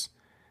Micro is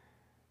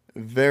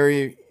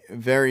very,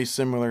 very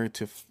similar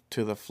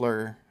to the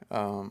Fleur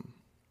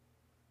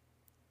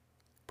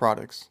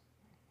products.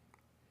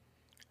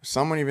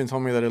 Someone even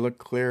told me that it looked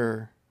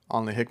clearer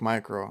on the Hick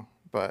Micro,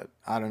 but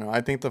I don't know.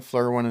 I think the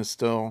Fleur one is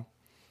still,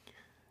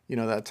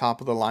 that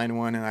top of the line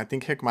one, and I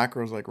think Hick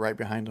Micro is like right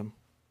behind them.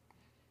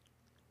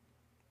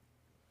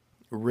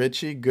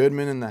 Richie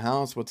Goodman in the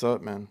house. What's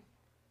up, man?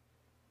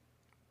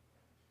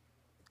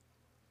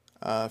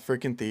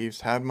 Freaking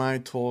thieves. Had my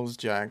tools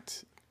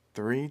jacked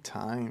 3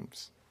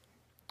 times.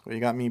 Well,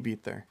 you got me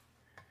beat there.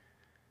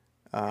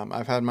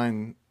 I've had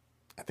mine,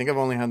 I think I've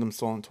only had them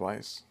stolen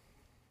twice.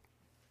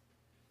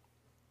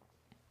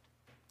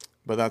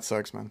 But that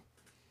sucks, man.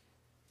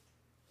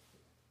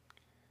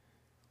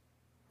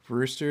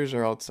 Roosters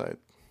are outside.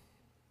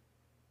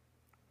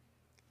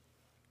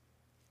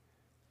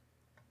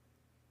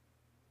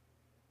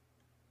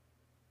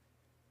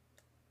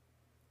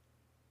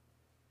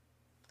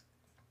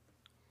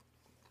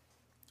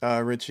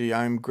 Richie,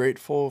 I'm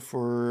grateful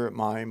for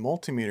my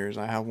multimeters.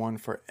 I have one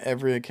for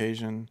every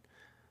occasion,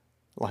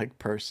 like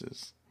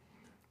purses.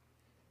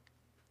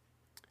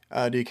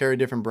 Do you carry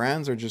different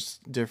brands or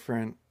just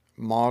different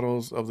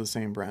models of the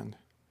same brand?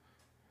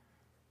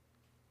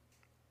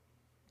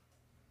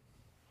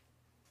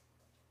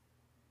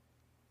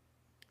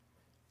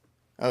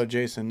 Oh,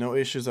 Jason, no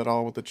issues at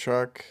all with the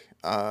truck.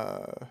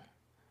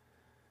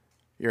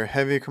 You're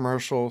heavy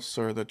commercial,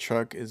 so the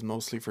truck is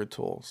mostly for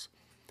tools.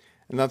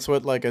 And that's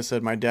what, like I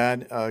said, my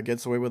dad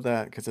gets away with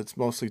that because it's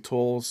mostly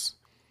tools,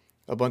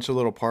 a bunch of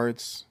little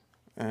parts,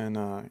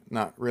 and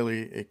not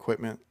really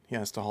equipment he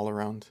has to haul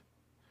around.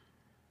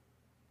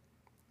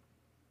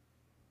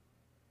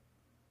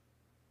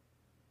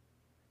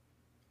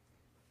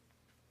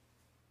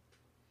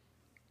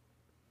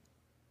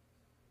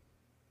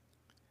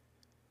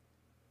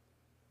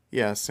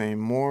 Yeah, same.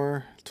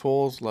 More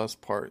tools, less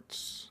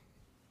parts.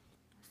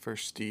 For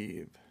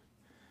Steve.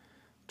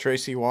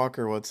 Tracy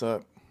Walker, what's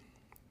up?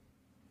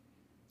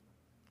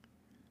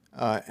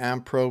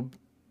 Amp probe,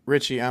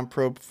 Richie, amp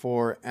probe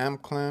for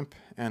amp clamp,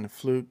 and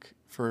Fluke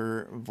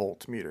for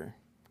voltmeter.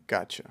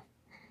 Gotcha.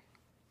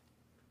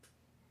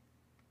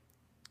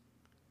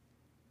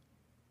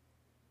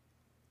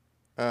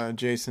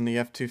 Jason, the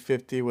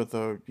F250 with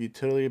a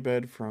utility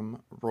bed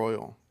from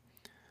Royal.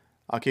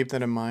 I'll keep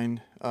that in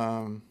mind.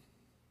 I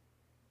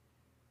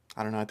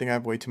don't know. I think I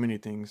have way too many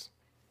things.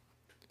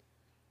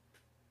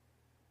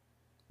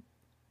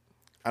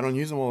 I don't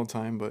use them all the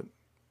time, but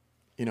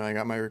I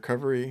got my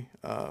recovery,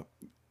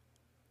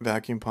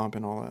 vacuum pump,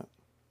 and all that.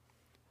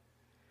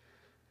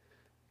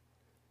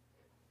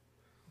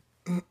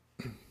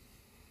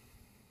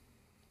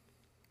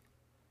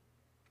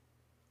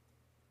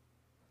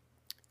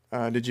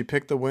 Did you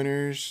pick the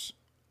winners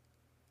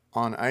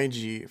on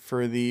IG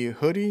for the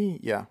hoodie?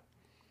 Yeah,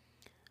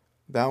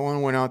 that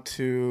one went out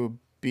to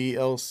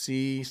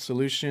BLC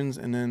Solutions,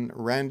 and then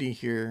Randy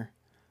here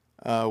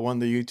won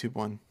the YouTube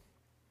one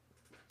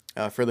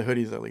for the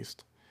hoodies at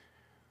least.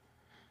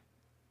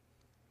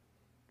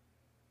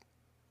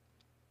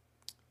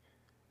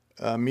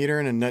 A meter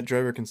and a net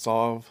driver can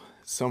solve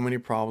so many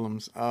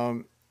problems.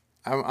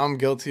 I'm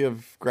guilty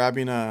of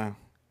grabbing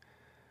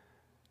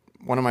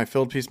one of my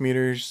field piece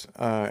meters,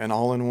 an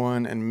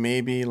all-in-one, and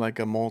maybe like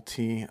a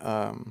multi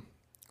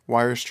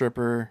wire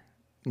stripper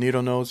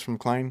needle nose from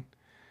Klein.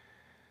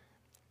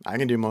 I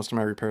can do most of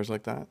my repairs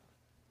like that.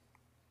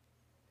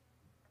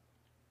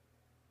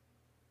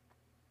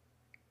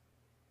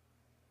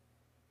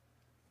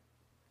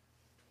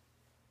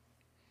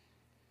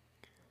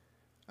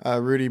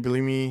 Rudy,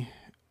 believe me,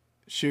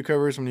 shoe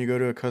covers, when you go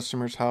to a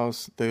customer's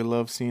house, they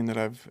love seeing that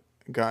I've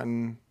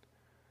gotten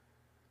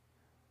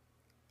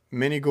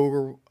many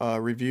Google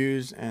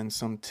reviews and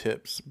some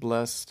tips.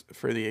 Blessed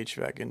for the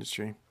HVAC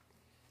industry.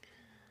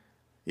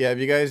 Yeah, if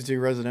you guys do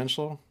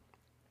residential,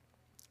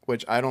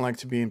 which I don't like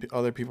to be in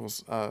other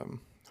people's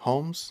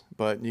homes,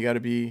 but you got to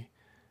be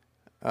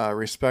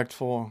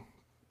respectful.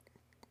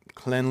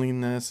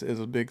 Cleanliness is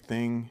a big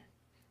thing,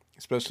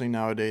 especially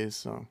nowadays.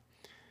 So,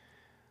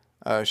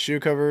 shoe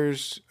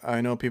covers,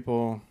 I know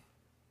people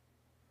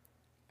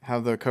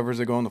have the covers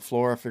that go on the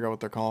floor. I forgot what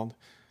they're called.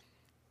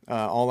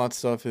 All that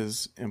stuff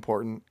is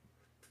important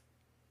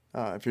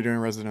if you're doing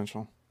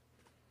residential.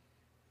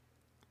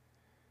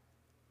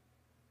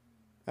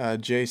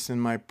 Jason,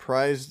 my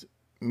prized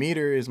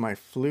meter is my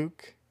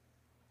Fluke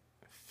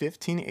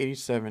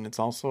 1587. It's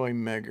also a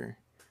Megger.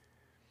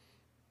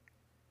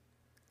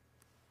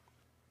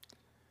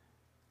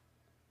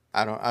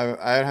 I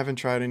haven't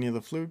tried any of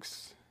the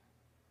Flukes.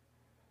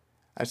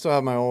 I still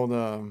have my old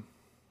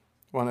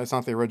one. It's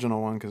not the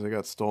original one because it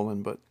got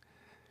stolen, but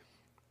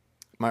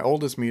my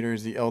oldest meter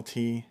is the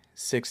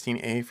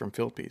LT16A from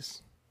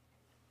Fieldpiece.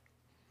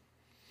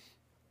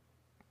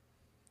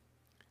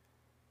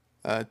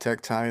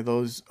 Tech Tie,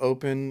 those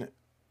open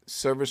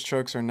service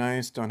trucks are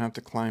nice. Don't have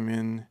to climb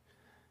in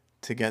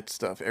to get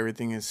stuff.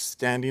 Everything is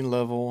standing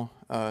level.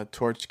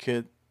 Torch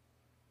kit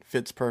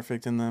fits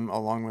perfect in them,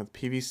 along with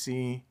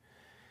PVC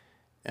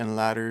and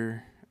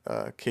ladder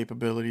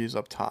capabilities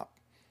up top.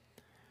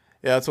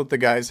 Yeah, that's what the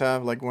guys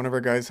have. Like, one of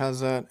our guys has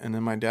that, and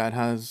then my dad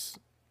has,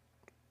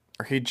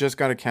 or he just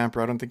got a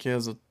camper. I don't think he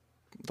has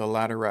the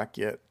ladder rack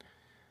yet.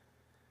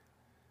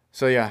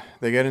 So yeah,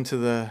 they get into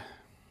the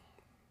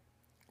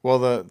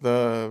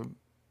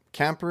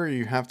camper,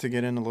 you have to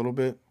get in a little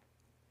bit,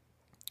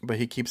 but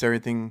he keeps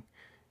everything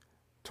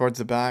towards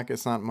the back.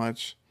 It's not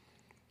much.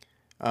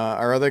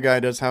 Our other guy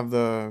does have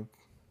the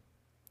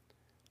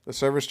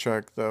service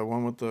truck, the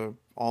one with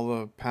all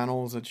the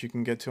panels that you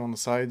can get to on the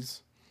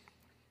sides,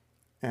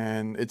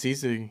 and it's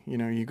easy.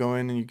 You go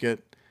in and you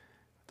get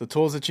the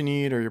tools that you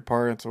need or your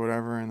parts or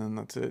whatever, and then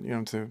that's it. You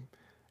don't have to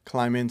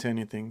climb into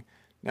anything.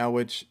 Now,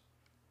 which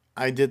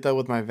I did that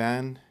with my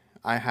van.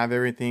 I have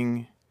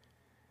everything,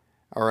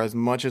 or as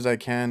much as I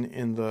can,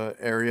 in the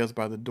areas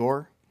by the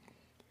door.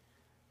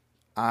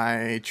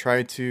 I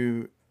try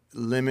to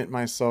limit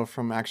myself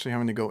from actually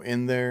having to go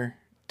in there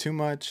too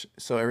much.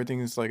 So everything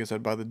is, like I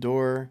said, by the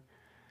door.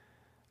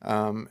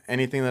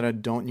 Anything that I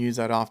don't use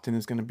that often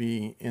is going to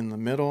be in the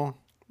middle.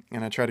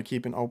 And I try to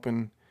keep an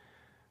open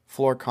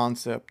floor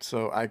concept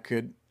so I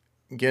could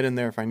get in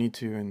there if I need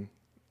to and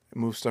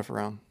move stuff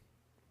around.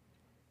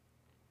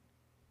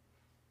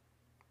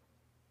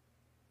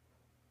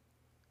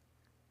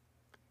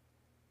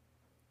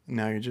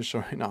 Now you're just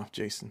showing off,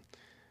 Jason.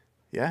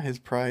 Yeah, his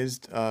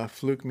prized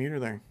Fluke meter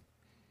there.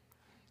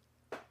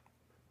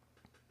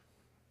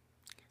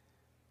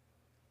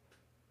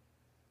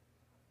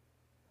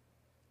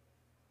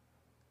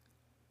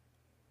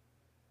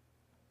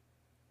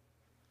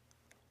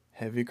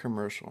 Heavy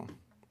commercial.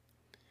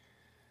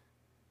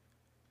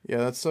 Yeah,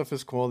 that stuff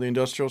is cool. The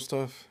industrial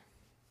stuff.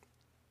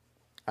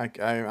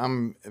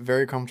 I'm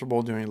very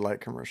comfortable doing light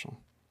commercial.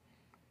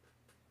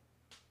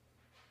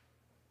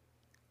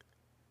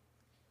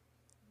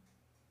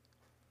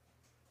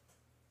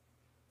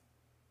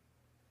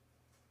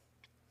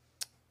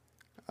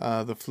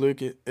 The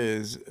Fluke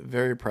is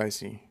very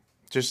pricey.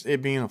 Just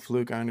it being a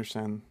Fluke, I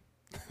understand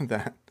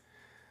that.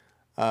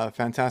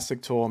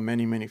 Fantastic tool,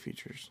 many, many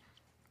features.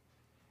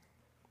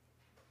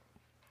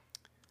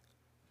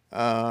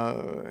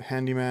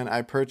 Handyman,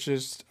 I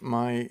purchased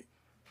my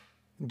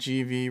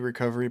GV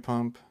recovery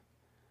pump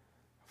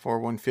for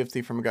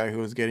 $150 from a guy who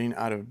was getting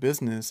out of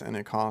business, and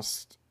it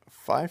cost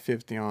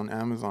 $5.50 on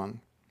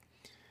Amazon.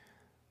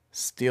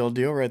 Steal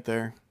deal right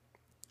there.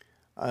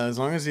 As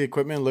long as the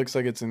equipment looks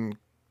like it's in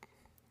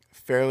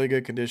fairly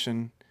good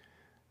condition,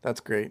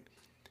 that's great.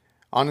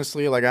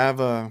 Honestly, like I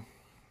have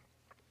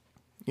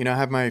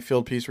my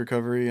field piece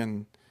recovery,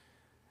 and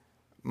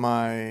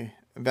my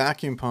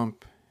vacuum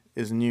pump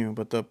is new,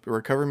 but the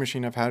recovery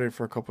machine, I've had it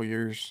for a couple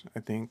years,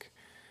 I think.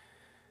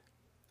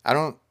 I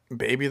don't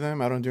baby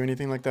them. I don't do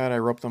anything like that. I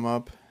rope them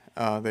up.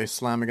 They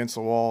slam against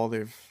the wall.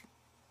 They've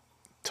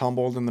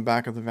tumbled in the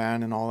back of the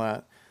van and all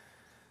that.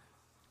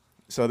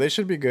 So they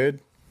should be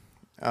good.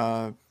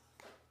 Uh,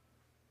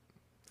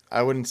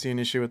 I wouldn't see an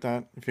issue with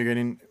that. If you're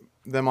getting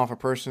them off a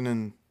person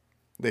and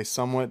they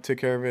somewhat took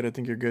care of it, I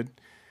think you're good.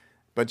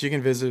 But you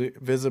can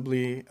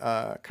visibly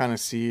kind of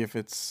see if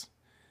it's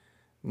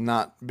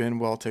not been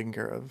well taken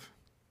care of.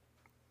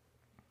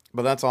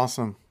 But that's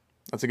awesome.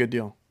 That's a good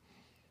deal.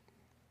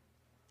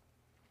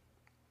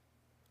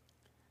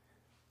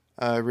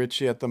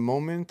 Richie, at the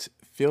moment,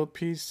 Field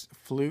Piece,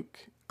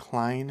 Fluke,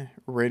 Klein,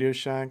 Radio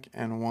Shack,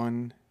 and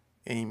one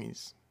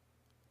Amy's.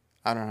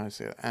 I don't know how to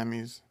say it.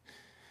 Amy's.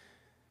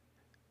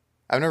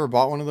 I've never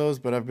bought one of those,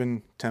 but I've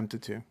been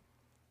tempted to.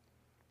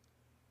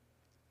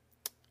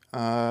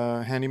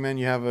 Handyman,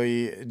 you have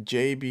a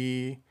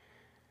JB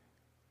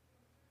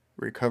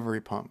recovery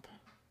pump.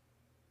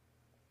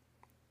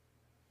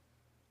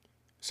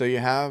 So you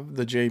have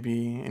the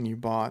JB and you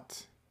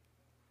bought,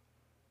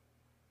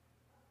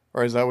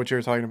 or is that what you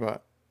were talking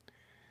about?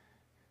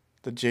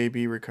 The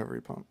JB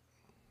recovery pump.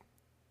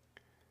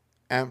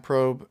 Amp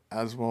probe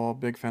as well.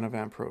 Big fan of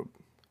amp probe.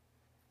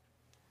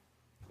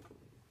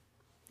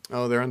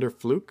 Oh, they're under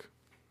Fluke.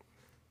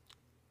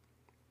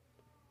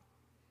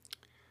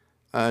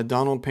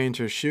 Donald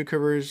Painter shoe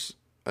covers,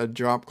 a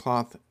drop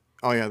cloth.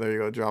 Oh yeah, there you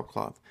go, drop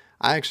cloth.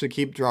 I actually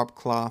keep drop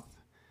cloth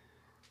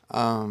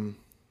on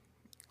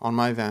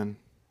my van.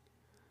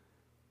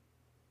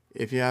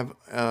 If you have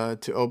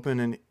to open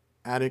an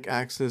attic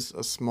access,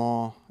 a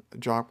small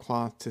drop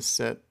cloth to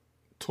set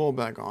tool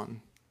bag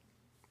on.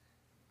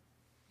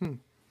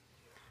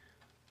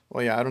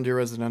 Well, yeah, I don't do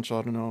residential.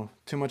 I don't know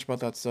too much about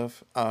that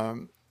stuff.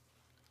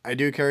 I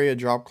do carry a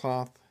drop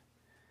cloth,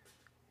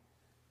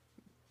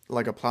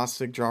 like a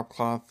plastic drop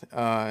cloth,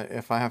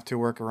 if I have to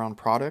work around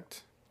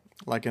product,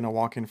 like in a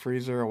walk-in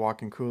freezer, a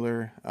walk-in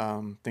cooler,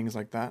 things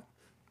like that.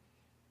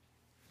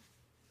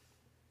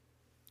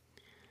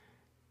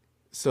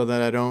 So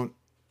that I don't,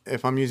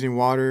 if I'm using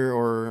water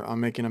or I'm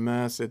making a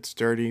mess, it's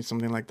dirty,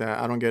 something like that,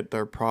 I don't get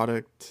their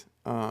product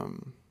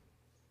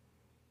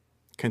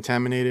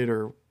contaminated,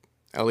 or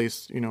at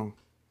least,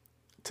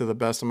 to the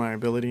best of my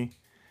ability.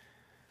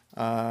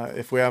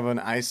 If we have an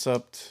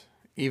ice-upped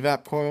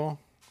evap coil,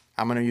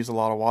 I'm going to use a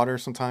lot of water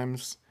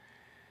sometimes,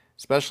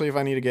 especially if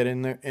I need to get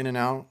in there, in and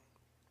out,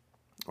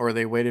 or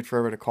they waited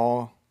forever to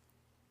call.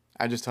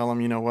 I just tell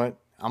them, you know what,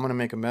 I'm going to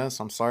make a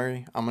mess. I'm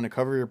sorry. I'm going to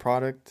cover your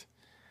product.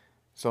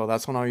 So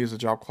that's when I'll use a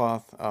drop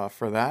cloth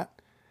for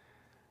that.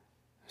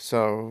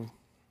 So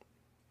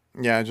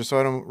yeah, just so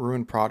I don't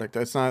ruin product.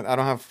 It's not, I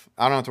don't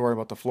have to worry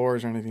about the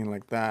floors or anything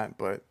like that,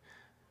 but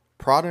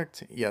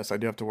product, yes, I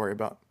do have to worry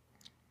about.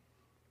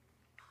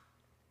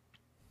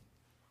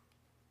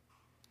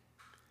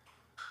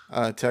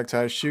 Tech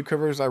Ties shoe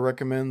covers, I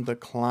recommend the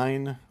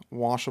Klein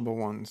washable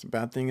ones.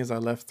 Bad thing is I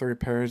left 3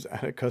 pairs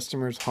at a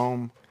customer's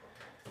home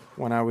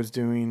when I was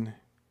doing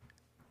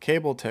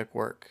cable tech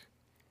work.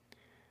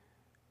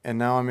 And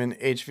now I'm in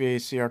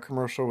HVACR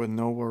commercial with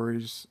no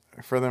worries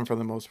for them for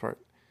the most part.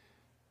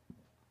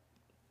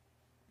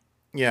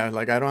 Yeah,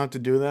 like I don't have to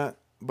do that,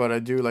 but I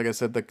do, like I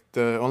said,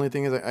 the only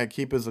thing is I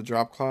keep is a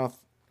drop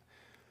cloth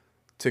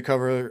to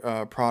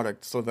cover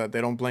product so that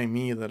they don't blame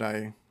me that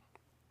I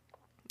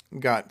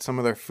got some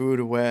of their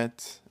food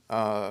wet,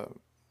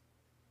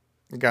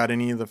 got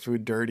any of the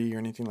food dirty or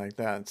anything like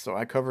that. So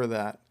I cover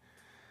that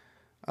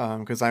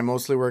because I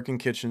mostly work in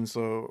kitchen,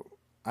 so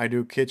I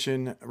do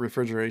kitchen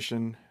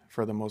refrigeration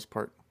for the most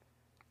part.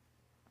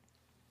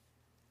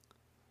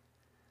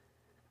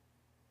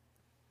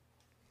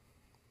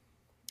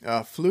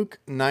 Fluke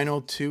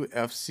 902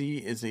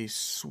 FC is a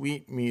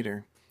sweet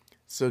meter.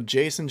 So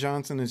Jason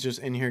Johnson is just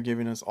in here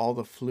giving us all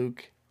the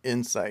Fluke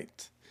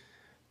insight.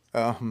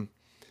 Um,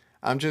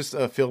 I'm just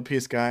a field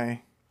piece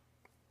guy,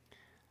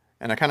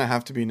 and I kind of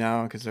have to be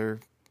now because they're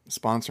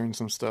sponsoring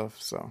some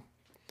stuff. So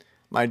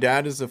my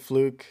dad is a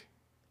Fluke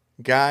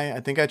guy.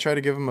 I think I tried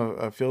to give him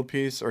a field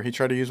piece, or he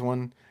tried to use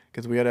one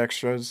because we had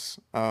extras.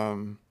 I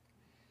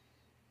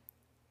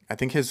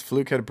think his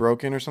Fluke had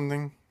broken or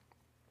something,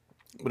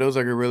 but it was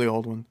like a really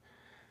old one.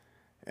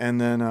 And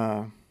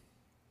then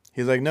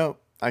he's like, "No,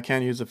 I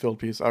can't use the field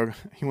piece."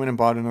 He went and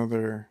bought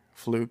another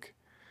Fluke.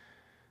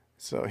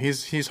 So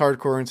he's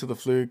hardcore into the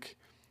Fluke.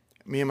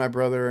 Me and my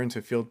brother are into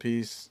field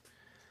piece.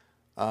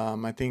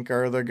 I think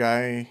our other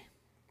guy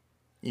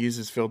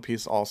uses field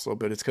piece also,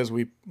 but it's because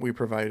we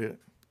provide it.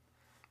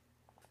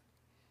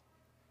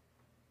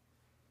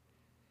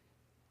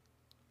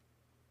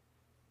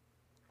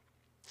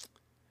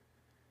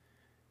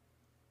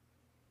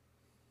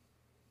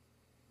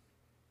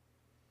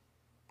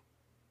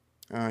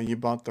 You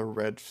bought the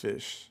red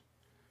fish.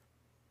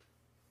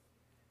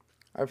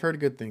 I've heard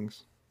good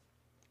things.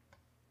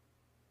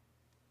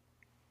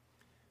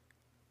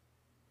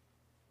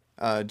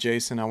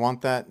 Jason, I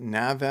want that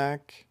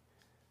Navac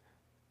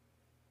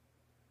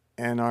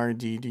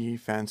NRDD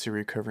fancy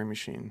recovery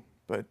machine.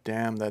 But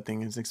damn, that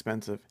thing is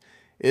expensive.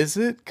 Is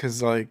it?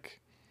 Because, like,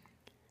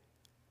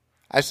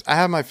 I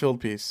have my field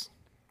piece.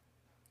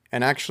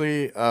 And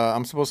actually,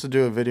 I'm supposed to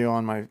do a video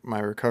on my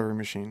recovery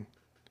machine.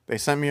 They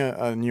sent me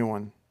a new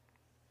one.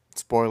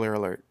 Spoiler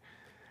alert.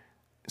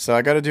 So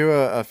I got to do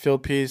a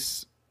field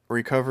piece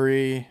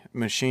recovery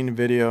machine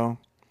video.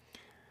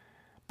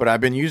 But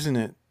I've been using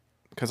it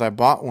because I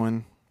bought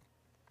one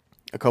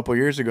a couple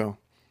years ago.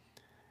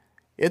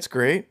 It's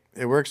great.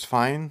 It works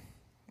fine.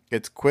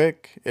 It's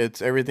quick.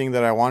 It's everything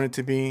that I want it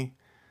to be.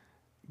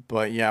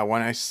 But yeah,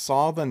 when I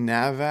saw the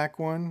Navac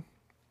one,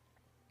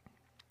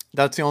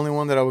 that's the only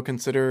one that I would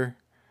consider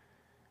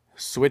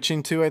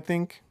switching to, I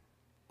think.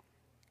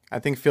 I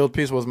think Field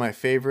Piece was my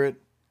favorite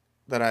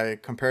that I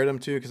compared them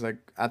to because, like,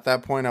 at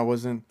that point I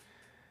wasn't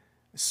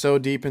so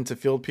deep into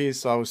Field Piece,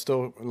 so I was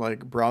still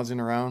like browsing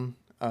around.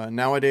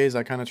 Nowadays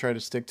I kind of try to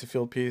stick to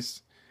Field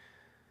Piece.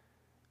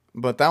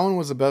 But that one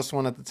was the best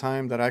one at the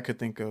time that I could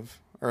think of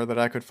or that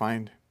I could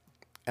find.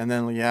 And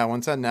then yeah,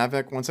 once I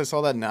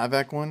saw that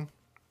Navac one,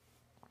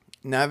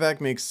 Navac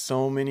makes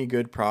so many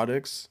good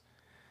products.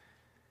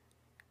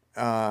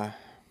 Uh,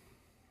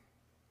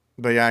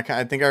 but yeah,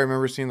 I think I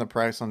remember seeing the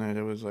price on it.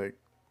 It was like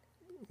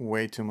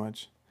way too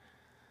much.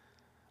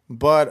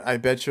 But I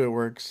bet you it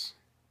works.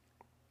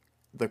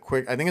 I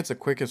think it's the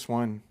quickest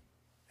one,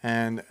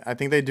 and I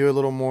think they do a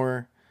little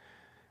more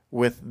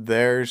with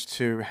theirs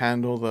to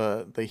handle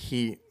the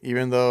heat.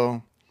 Even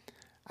though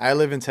I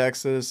live in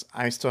Texas,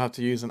 I still have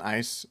to use an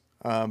ice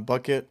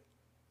bucket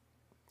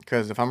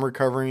because if I'm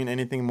recovering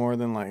anything more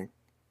than like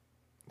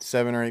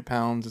 7 or 8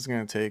 pounds, it's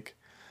gonna take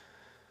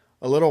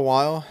a little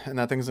while, and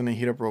that thing's gonna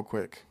heat up real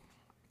quick.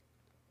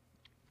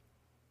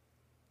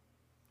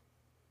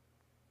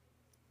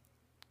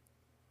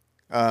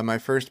 My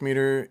first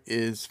meter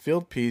is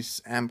Field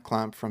Piece amp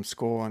clamp from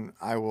school, and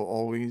I will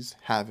always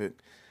have it.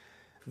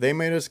 They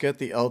made us get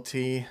the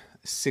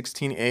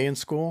LT16A in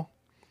school,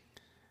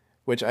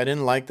 which I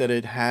didn't like that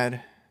it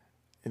had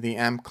the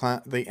amp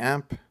clamp, the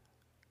amp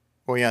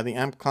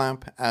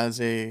clamp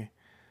as a,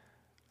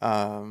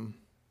 what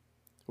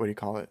do you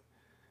call it?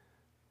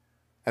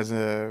 As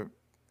a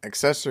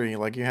accessory.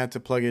 Like you had to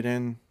plug it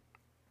in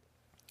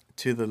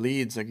to the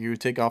leads. Like you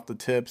would take off the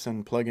tips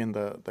and plug in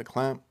the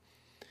clamp.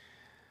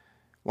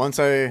 Once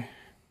I,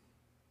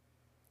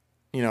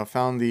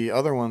 found the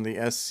other one, the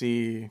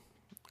SC,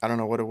 I don't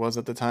know what it was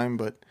at the time,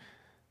 but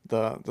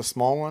the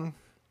small one,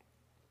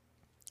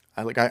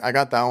 I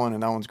got that one,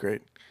 and that one's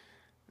great.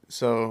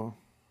 So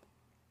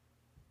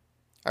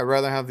I'd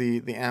rather have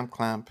the amp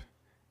clamp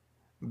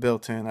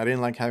built in. I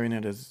didn't like having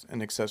it as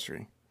an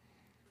accessory.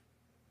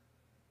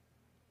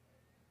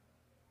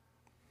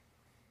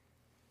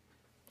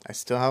 I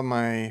still have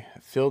my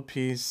Field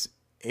Piece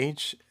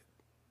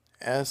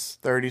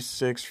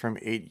HS36 from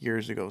 8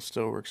 years ago.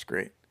 Still works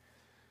great.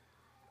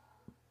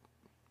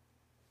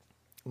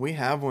 We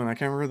have one. I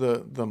can't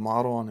remember the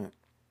model on it.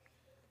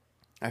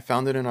 I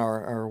found it in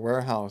our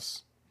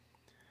warehouse.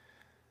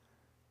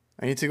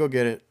 I need to go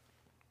get it.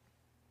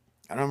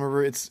 I don't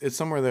remember. It's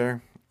somewhere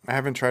there. I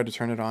haven't tried to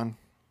turn it on.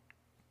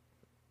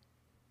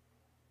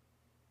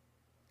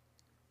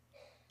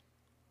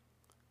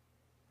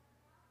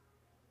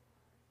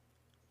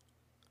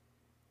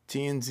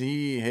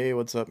 TNZ, hey,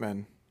 what's up,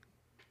 man?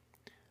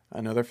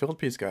 Another Field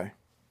Piece guy.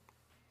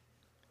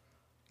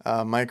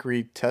 Mike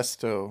Reed,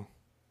 Testo.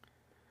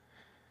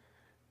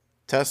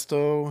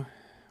 Testo,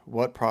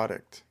 what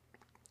product?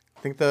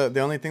 I think the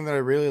only thing that I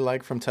really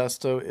like from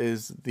Testo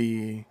is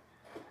the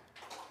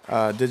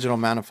digital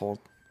manifold.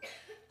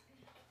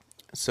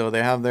 So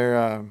they have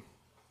their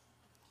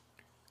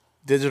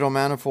digital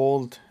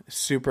manifold,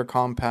 super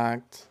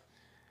compact.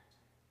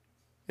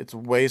 It's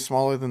way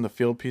smaller than the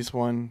Field Piece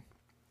one.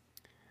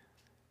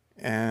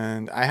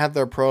 And I had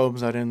their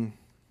probes. I didn't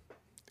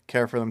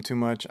care for them too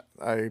much.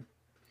 I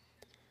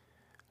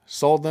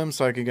sold them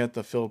so I could get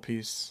the Field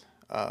Piece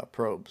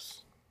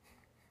probes.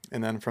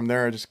 And then from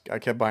there, I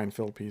kept buying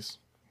Field Piece.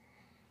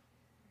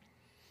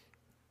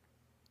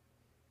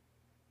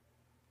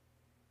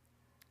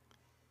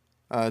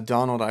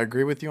 Donald, I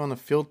agree with you on the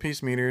Field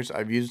Piece meters.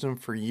 I've used them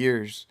for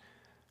years.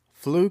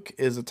 Fluke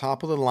is the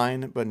top of the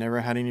line, but never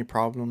had any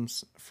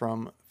problems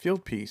from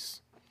Field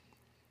Piece.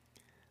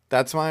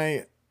 That's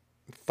my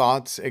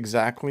thoughts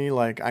exactly.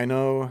 Like, I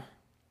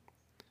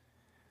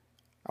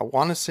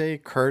want to say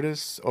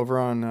Curtis over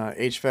on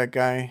HVAC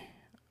Guy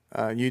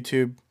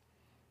YouTube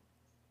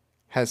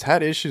has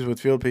had issues with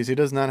Field Piece. He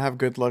does not have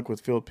good luck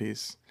with Field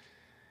Piece.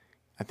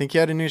 I think he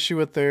had an issue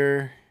with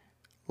their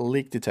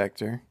leak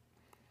detector.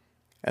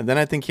 And then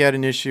I think he had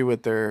an issue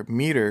with their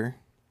meter.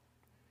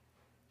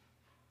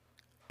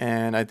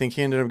 And I think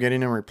he ended up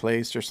getting them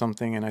replaced or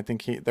something. And I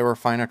think they were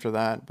fine after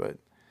that. But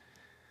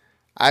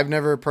I've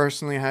never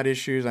personally had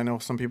issues. I know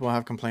some people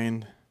have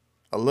complained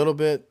a little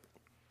bit.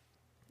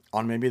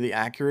 on maybe the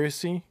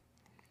accuracy,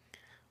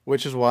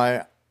 which is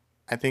why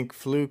I think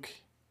Fluke,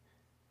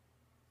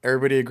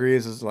 everybody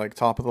agrees, is like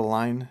top of the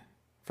line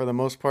for the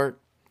most part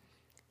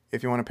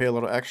if you want to pay a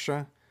little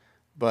extra.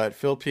 But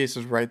Fieldpiece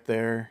is right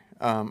there.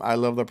 I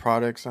love the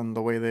products and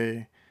the way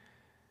they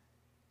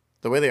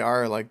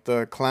are. Like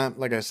the clamp,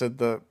 like I said,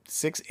 the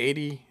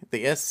 680,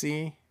 the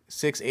SC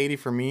 680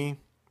 for me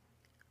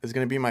is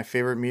gonna be my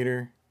favorite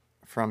meter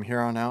from here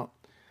on out.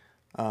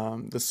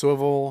 The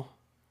swivel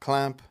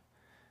clamp,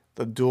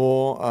 the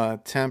dual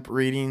temp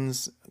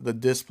readings, the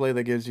display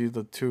that gives you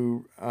the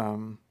two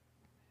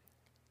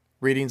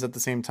readings at the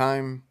same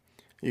time.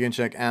 You can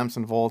check amps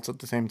and volts at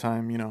the same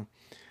time.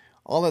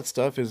 All that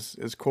stuff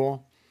is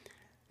cool.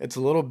 It's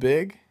a little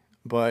big,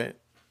 but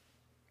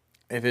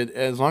if it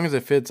as long as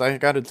it fits, I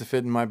got it to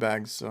fit in my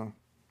bags, so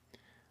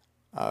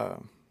uh,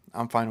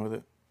 I'm fine with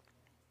it.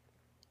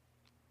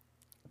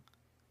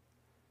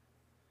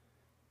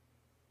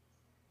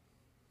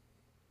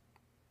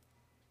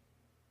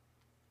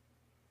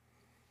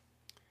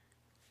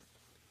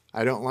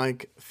 I don't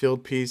like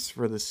field piece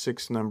for the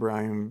six number.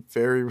 I am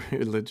very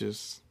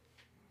religious.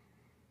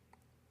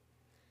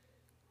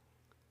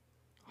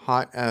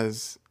 Hot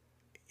as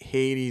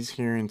Hades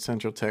here in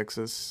Central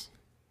Texas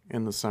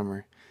in the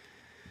summer.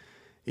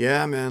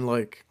 Yeah, man,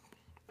 like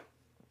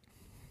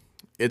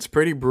it's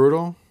pretty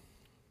brutal.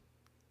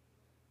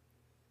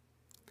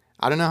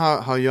 I don't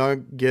know how y'all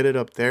get it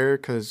up there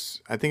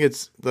because I think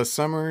it's the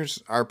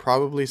summers are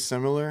probably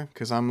similar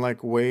because I'm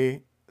like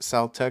way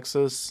South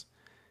Texas,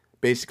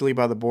 basically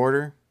by the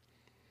border,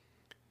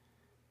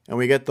 and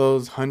we get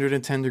those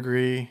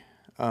 110-degree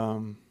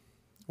um,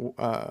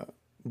 uh,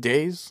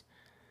 days.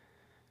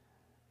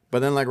 But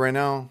then, like right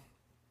now,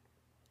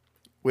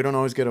 we don't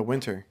always get a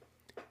winter.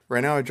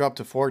 Right now, it dropped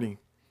to 40.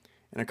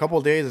 In a couple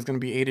of days, it's gonna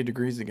be 80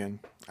 degrees again.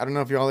 I don't know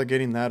if y'all are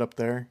getting that up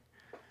there,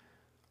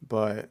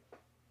 but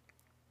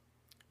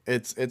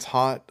it's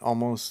hot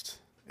almost.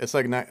 It's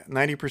like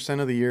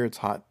 90% of the year it's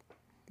hot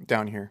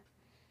down here.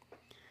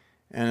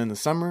 And in the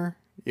summer,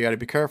 you got to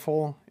be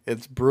careful.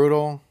 It's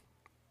brutal.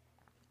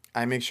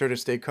 I make sure to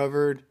stay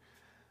covered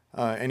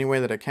any way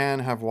that I can.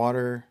 Have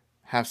water.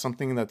 Have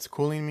something that's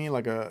cooling me,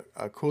 like a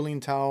cooling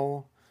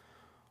towel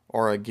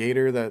or a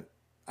gator that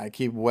I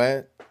keep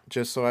wet,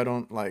 just so I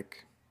don't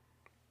like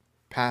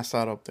pass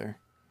out up there.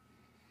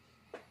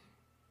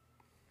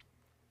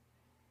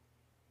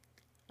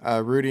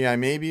 Rudy, I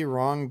may be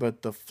wrong,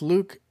 but the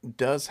Fluke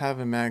does have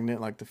a magnet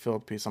like the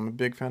field piece. I'm a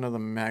big fan of the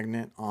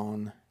magnet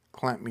on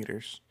clamp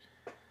meters.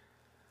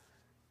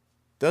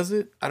 Does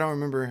it? I don't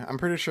remember. I'm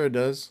pretty sure it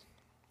does,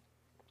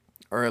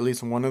 or at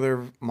least one of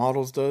their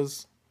models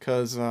does,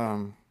 because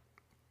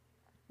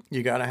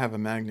you gotta have a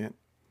magnet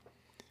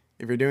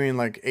if you're doing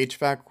like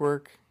HVAC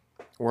work,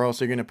 where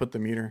else are you gonna put the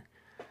meter?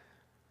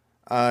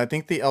 I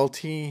think the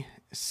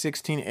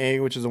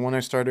LT16A, which is the one I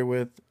started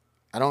with,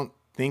 I don't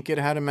think it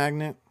had a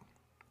magnet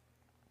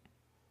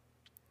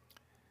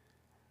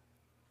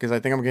because I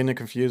think I'm getting it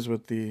confused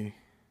with the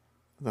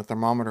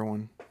thermometer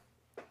one.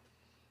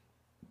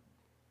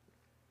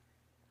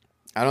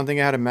 I don't think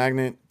it had a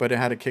magnet, but it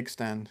had a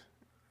kickstand,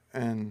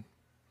 and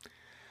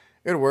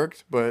it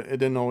worked, but it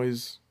didn't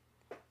always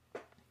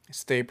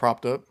stay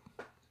propped up.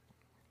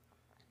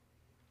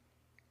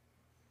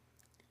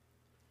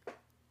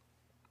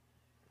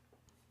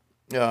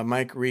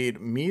 Mike Reed,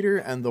 meter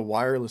and the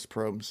wireless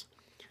probes.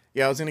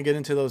 Yeah, I was gonna get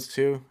into those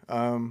too.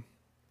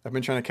 I've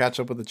been trying to catch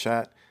up with the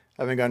chat.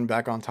 I haven't gotten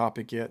back on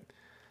topic yet.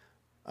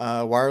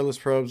 Wireless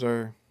probes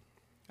are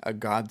a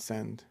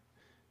godsend.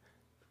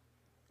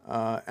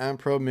 Amp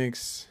probe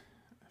makes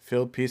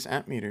field piece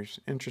amp meters.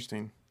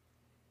 Interesting.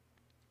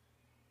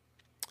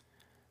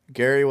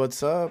 Gary,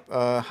 what's up?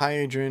 Hi,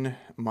 Adrian.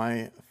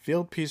 My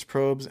field piece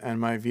probes and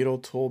my Vito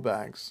tool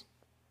bags.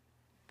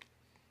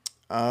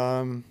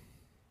 Um,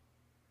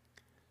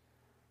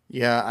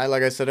 yeah,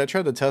 like I said, I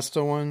tried the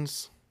Testo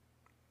ones.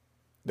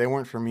 They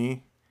weren't for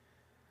me,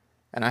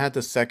 and I had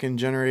the second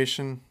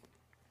generation,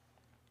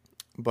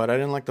 but I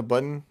didn't like the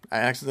button. I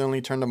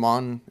accidentally turned them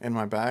on in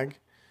my bag,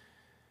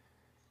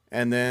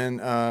 and then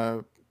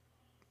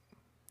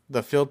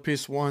the field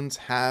piece ones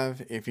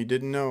have, if you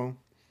didn't know,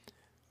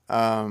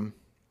 um,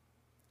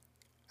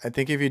 I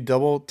think if you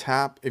double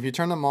tap, if you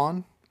turn them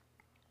on,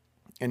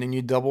 and then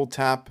you double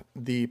tap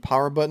the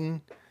power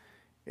button,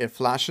 it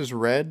flashes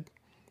red,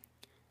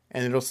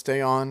 and it'll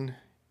stay on,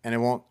 and it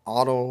won't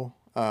auto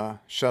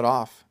shut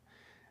off.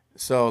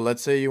 So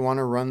let's say you want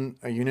to run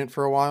a unit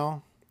for a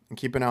while and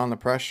keep an eye on the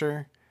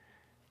pressure,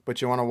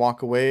 but you want to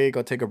walk away,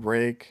 go take a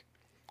break,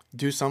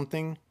 do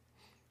something.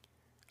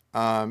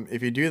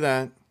 If you do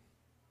that,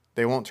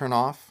 they won't turn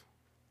off.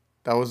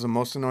 That was the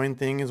most annoying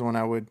thing, is when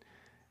I would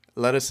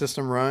let a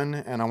system run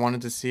and I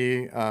wanted to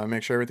see,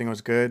 make sure everything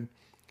was good.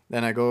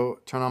 Then I go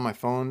turn on my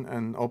phone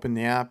and open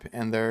the app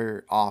and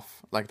they're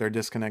off, like they're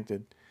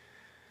disconnected.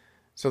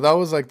 So that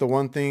was like the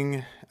one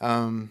thing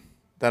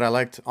that I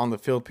liked on the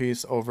field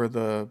piece over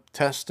the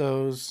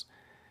Testos.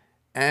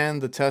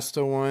 And the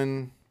Testo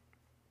one,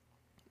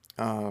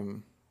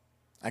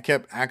 I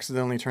kept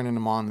accidentally turning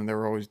them on and they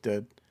were always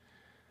dead.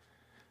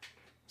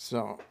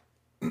 So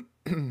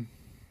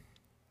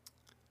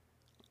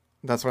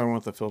that's why I went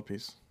with the field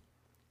piece.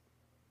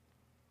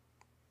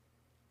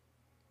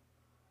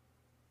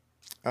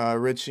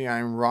 Richie,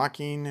 I'm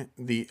rocking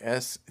the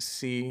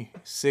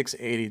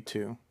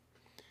SC682.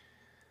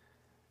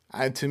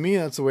 To me,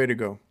 that's the way to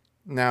go.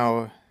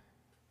 Now,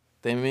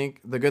 the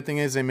good thing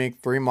is they make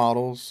 3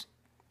 models.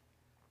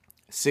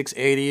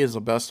 680 is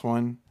the best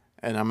one,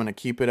 and I'm going to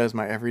keep it as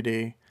my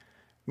everyday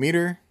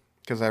meter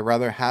because I'd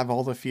rather have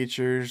all the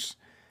features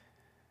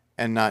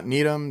and not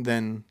need them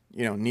than,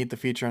 need the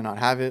feature and not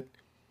have it.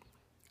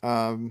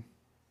 So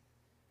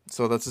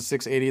that's a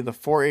 680. The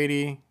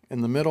 480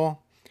 in the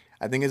middle,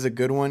 I think is a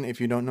good one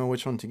if you don't know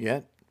which one to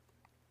get.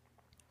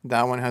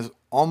 That one has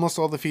almost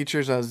all the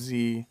features as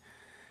the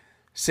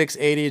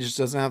 680. It just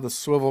doesn't have the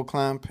swivel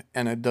clamp,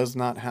 and it does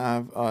not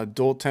have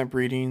dual temp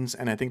readings,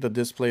 and I think the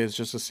display is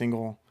just a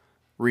single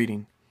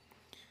reading.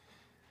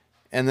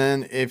 And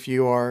then if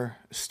you are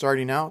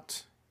starting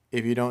out,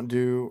 if you don't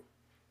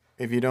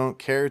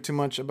care too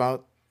much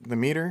about the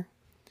meter,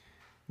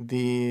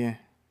 I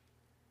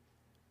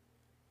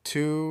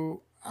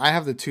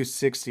have the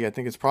 260. I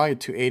think it's probably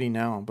 280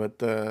 now, but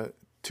the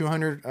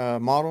 200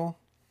 model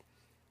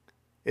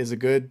is a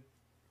good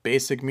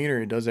basic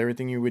meter. It does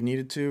everything you would need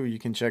it to. You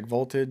can check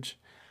voltage,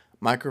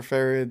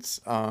 microfarads.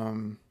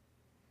 I'm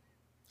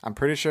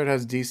pretty sure it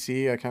has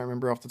DC. I can't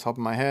remember off the top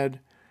of my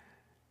head.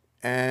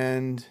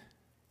 And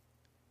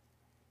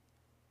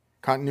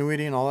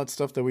continuity and all that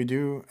stuff that we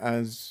do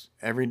as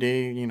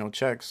everyday,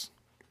 checks.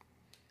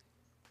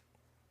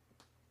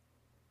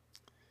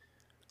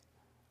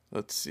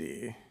 Let's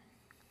see.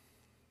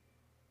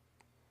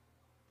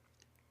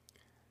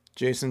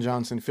 Jason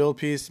Johnson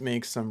Fieldpiece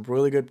makes some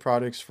really good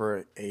products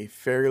for a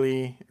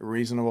fairly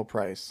reasonable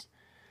price.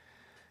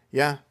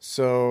 Yeah,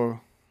 so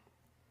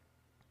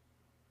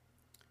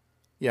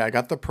yeah, I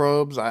got the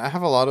probes. I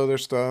have a lot of other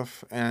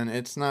stuff, and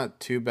it's not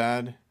too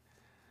bad.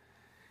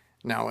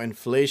 Now,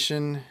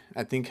 inflation,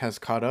 I think, has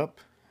caught up.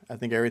 I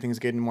think everything's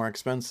getting more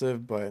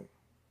expensive, but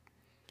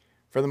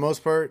for the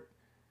most part,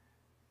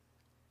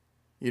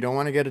 you don't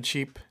want to get a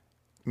cheap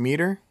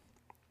meter.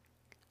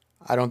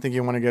 I don't think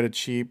you want to get a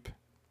cheap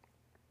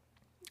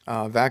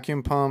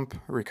vacuum pump,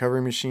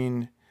 recovery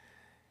machine,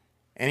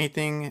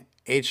 anything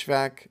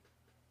HVAC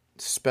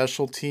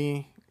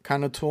specialty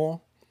kind of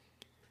tool,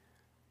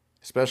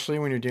 especially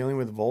when you're dealing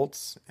with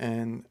volts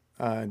and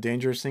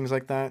dangerous things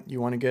like that.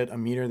 You want to get a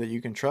meter that you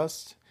can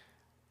trust.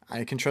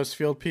 I can trust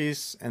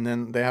Fieldpiece, and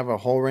then they have a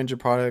whole range of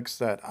products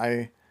that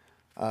I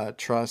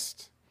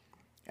trust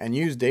and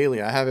use daily.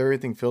 I have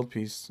everything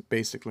Fieldpiece,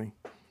 basically.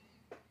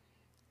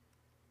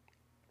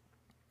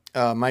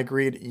 Mike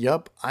Reed,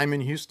 yup, I'm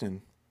in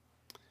Houston.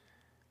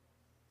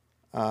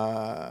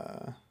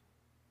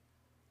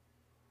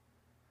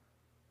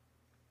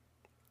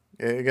 It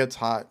gets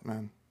hot,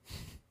 man.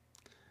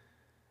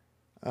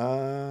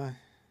 I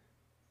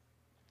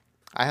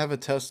have a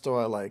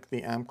Testo I like,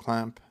 the amp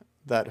clamp.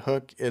 That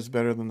hook is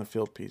better than the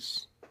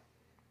Fieldpiece.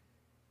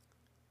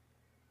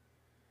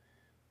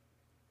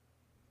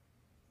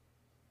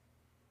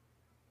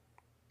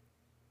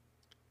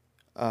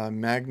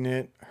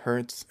 Magnet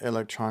hurts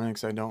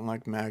electronics. I don't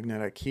like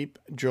magnet. I keep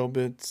drill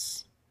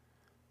bits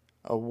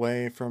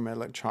away from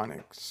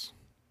electronics.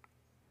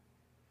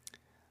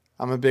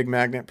 I'm a big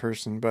magnet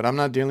person, but I'm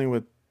not dealing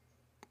with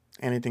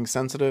anything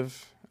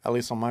sensitive, at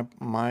least on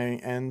my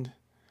end.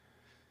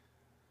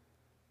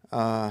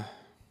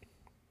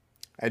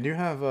 I do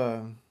have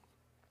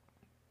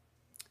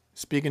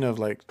speaking of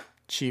like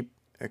cheap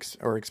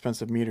or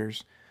expensive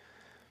meters,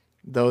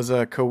 those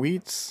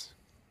Coweets.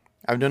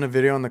 I've done a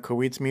video on the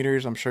Coweets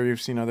meters. I'm sure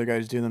you've seen other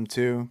guys do them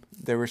too.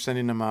 They were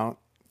sending them out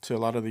to a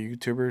lot of the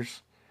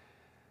YouTubers.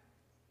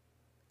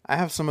 I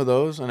have some of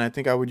those, and I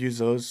think I would use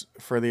those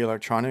for the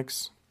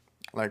electronics,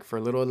 like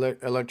for little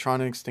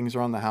electronics, things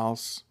around the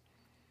house.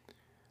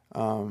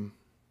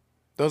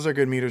 Those are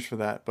good meters for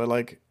that. But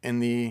like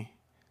if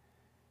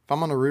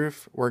I'm on a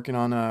roof working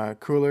on a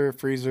cooler,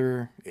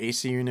 freezer,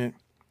 AC unit,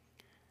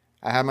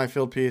 I have my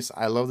Fieldpiece.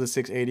 I love the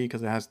 680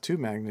 because it has 2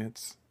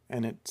 magnets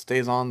and it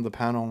stays on the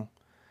panel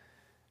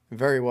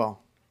very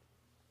well.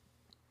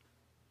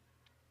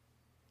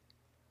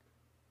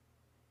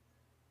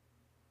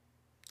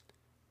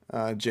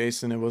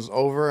 Jason, it was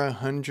over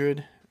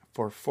 100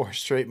 for 4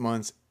 straight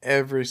months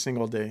every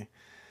single day.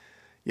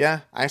 Yeah,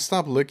 I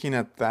stopped looking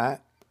at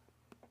that.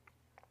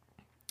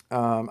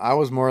 I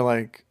was more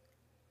like,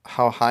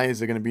 how high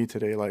is it going to be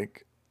today?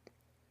 Like,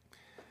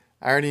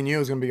 I already knew it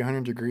was going to be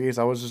 100 degrees.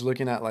 I was just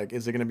looking at, like,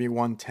 is it going to be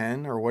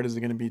 110 or what is it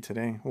going to be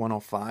today?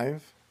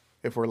 105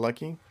 if we're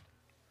lucky.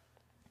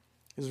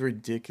 It's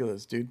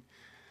ridiculous, dude.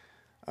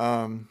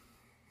 But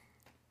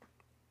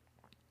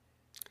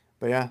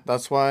yeah,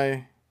 that's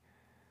why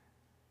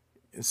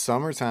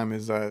summertime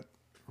is that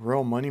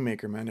real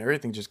moneymaker, man.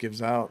 Everything just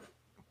gives out.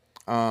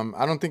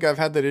 I don't think I've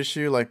had that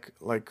issue like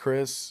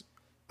Chris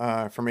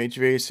from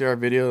HVACR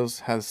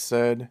videos has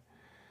said.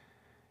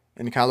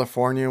 In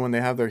California, when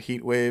they have their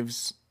heat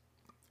waves,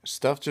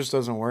 stuff just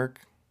doesn't work.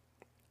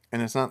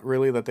 And it's not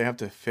really that they have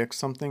to fix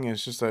something.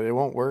 It's just that it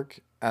won't work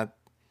at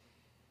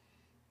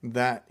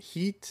that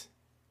heat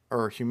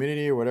or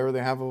humidity or whatever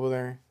they have over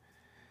there.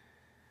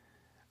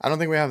 I don't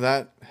think we have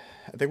that.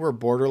 I think we're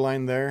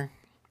borderline there.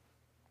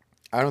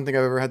 I don't think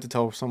I've ever had to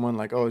tell someone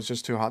like, "Oh, it's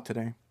just too hot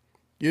today."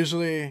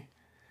 Usually,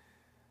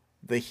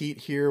 the heat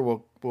here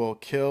will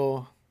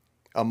kill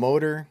a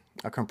motor,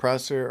 a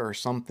compressor, or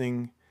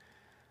something,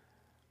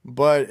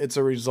 but it's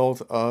a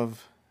result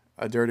of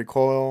a dirty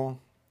coil,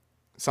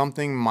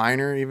 something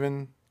minor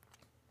even,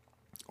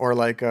 or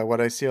like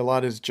what I see a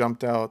lot is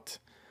jumped out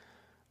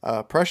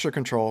pressure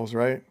controls,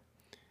 right?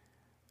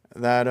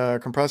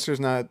 That compressor is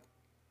not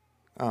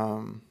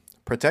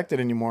protected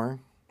anymore.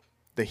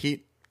 The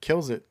heat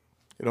kills it.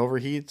 It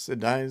overheats. It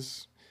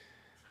dies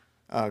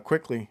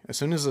quickly. As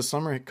soon as the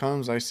summer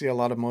comes, I see a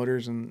lot of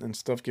motors and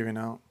stuff giving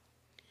out.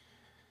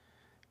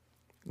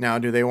 Now,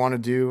 do they want to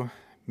do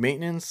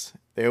maintenance?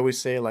 They always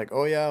say like,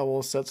 "Oh yeah,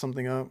 we'll set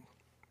something up,"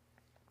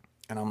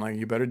 and I'm like,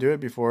 "You better do it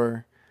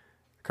before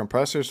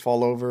compressors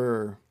fall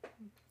over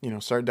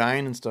or start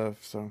dying and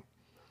stuff." So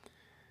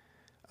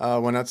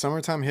when that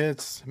summertime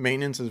hits,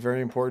 maintenance is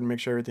very important. Make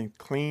sure everything's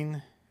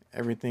clean,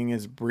 everything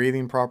is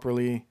breathing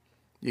properly.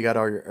 You got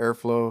all your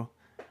airflow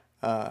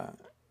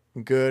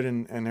good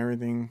and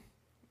everything.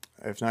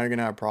 If not, you're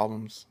gonna have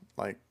problems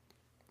like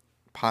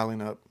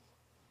piling up.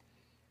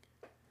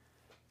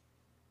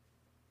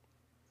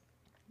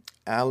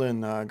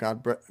 Alan,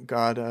 God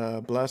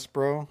bless,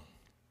 bro.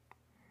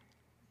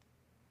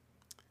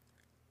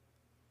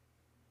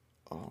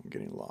 Oh, I'm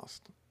getting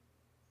lost.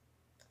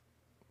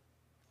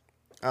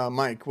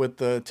 Mike, with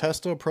the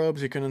Testo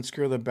probes, you can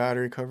unscrew the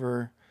battery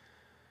cover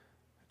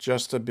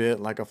just a bit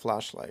like a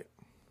flashlight.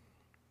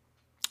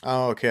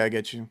 Oh, okay, I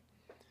get you.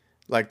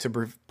 Like to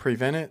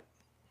prevent it?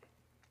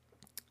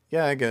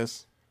 Yeah, I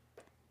guess.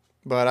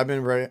 But I've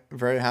been very,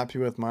 very happy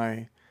with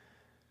my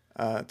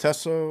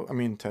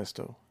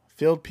Testo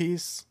field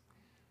piece.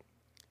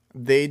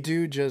 They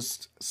do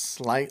just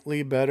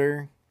slightly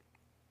better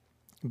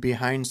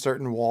behind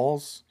certain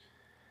walls.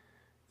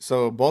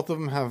 So both of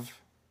them have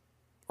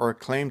or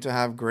claim to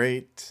have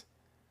great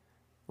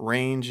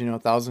range,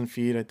 1,000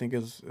 feet, I think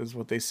is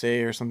what they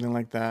say, or something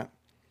like that.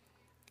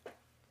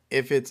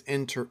 If it's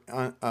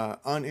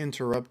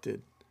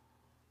uninterrupted.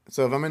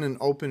 So if I'm in an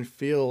open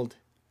field,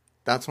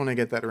 that's when I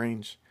get that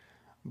range.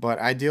 But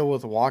I deal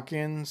with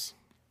walk-ins,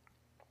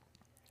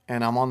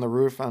 and I'm on the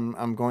roof.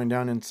 I'm going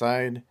down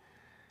inside.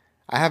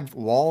 I have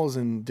walls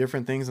and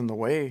different things in the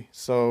way,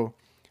 so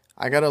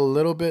I got a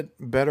little bit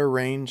better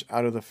range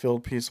out of the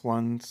field piece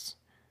ones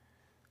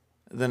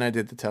than I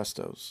did the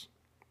Testos.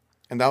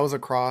 And that was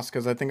across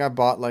because I think I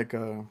bought like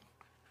I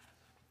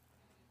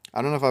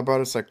don't know if I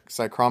bought a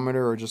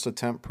psychrometer or just a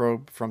temp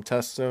probe from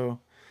Testo.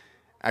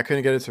 I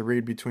couldn't get it to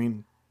read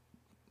between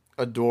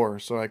a door,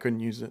 so I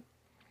couldn't use it.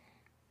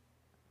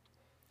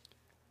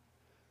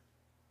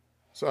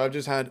 So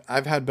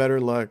I've had better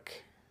luck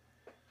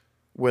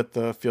with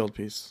the field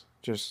piece,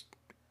 just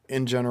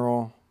in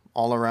general,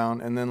 all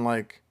around. And then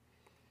like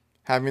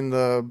having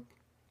the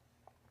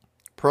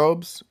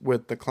probes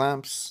with the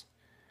clamps,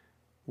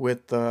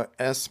 with the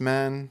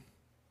S-Man,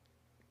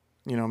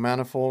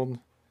 manifold.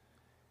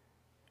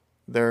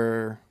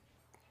 They're,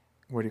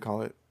 what do you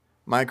call it?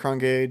 Micron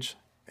gauge.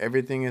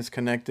 Everything is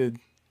connected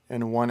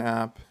in one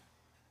app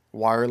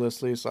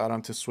wirelessly, so I don't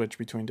have to switch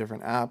between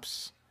different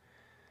apps.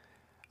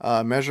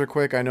 Measure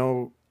Quick, I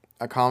know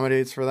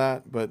accommodates for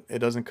that, but it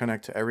doesn't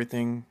connect to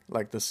everything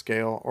like the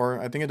scale, or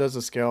I think it does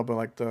the scale, but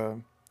like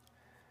I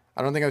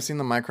don't think I've seen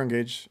the Micron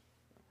gauge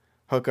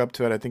hook up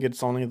to it. I think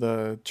it's only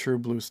the True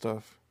Blue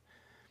stuff.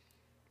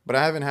 But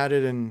I haven't had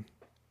it in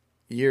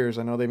years.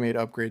 I know they made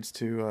upgrades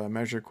to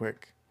Measure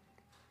Quick.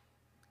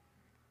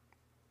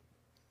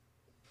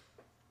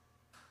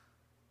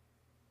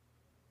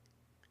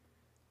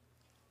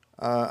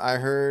 I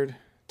heard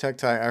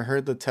I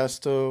heard the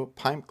Testo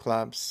pipe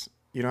clamps.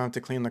 You don't have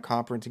to clean the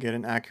copper to get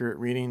an accurate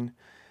reading.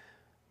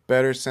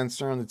 Better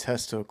sensor on the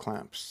Testo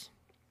clamps.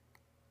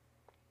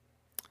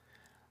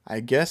 I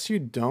guess you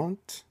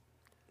don't.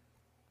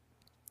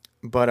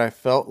 But I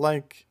felt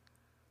like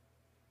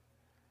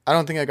I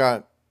don't think I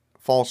got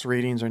false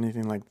readings or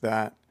anything like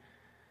that.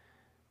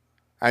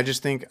 I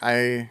just think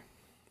I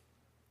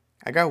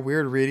got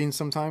weird readings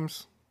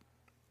sometimes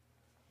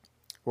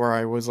where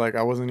I was like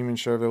I wasn't even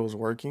sure if it was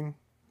working.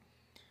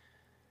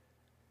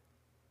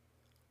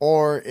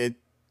 Or it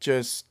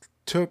just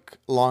took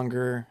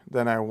longer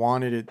than I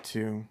wanted it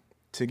to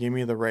give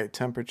me the right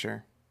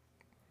temperature.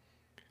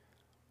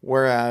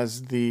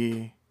 Whereas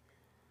the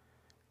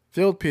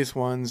field piece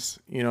ones,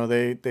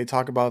 they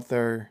talk about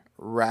their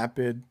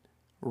rapid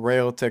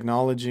rail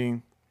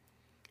technology.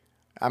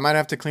 I might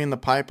have to clean the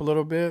pipe a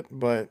little bit,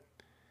 but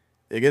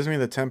it gives me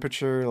the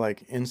temperature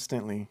like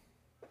instantly.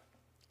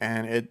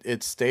 And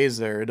it stays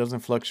there. It doesn't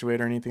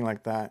fluctuate or anything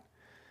like that.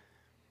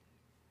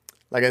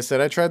 Like I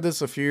said, I tried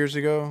this a few years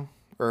ago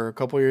or a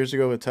couple years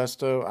ago with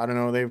Testo. I don't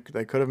know,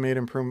 they could have made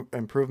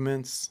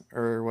improvements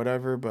or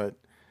whatever, but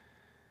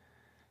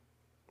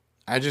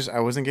I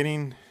wasn't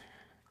getting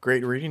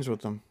great readings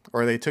with them,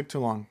 or they took too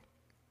long.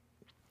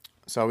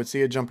 So I would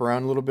see it jump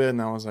around a little bit,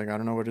 and I was like, I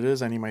don't know what it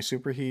is. I need my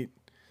superheat.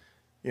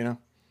 you know?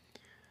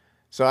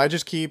 So I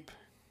just keep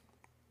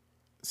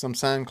some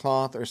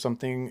sandcloth or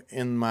something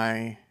in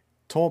my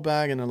tool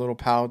bag in a little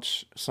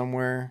pouch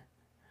somewhere.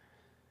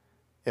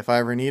 If I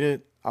ever need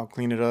it, I'll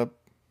clean it up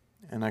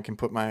and I can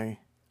put my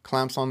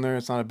clamps on there.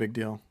 It's not a big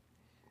deal.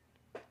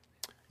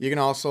 You can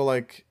also,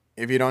 like,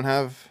 if you don't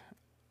have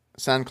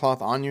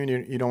sandcloth on you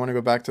and you don't want to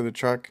go back to the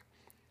truck,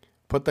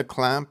 put the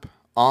clamp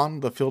on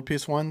the field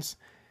piece ones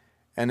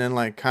and then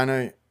like kind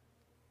of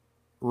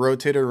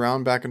rotate it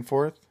around back and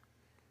forth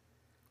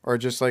or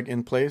just like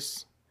in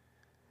place.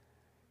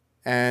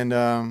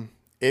 And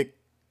it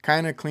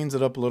kind of cleans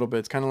it up a little bit.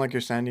 It's kind of like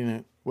you're sanding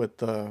it with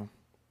the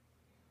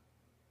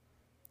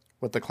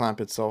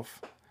clamp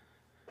itself.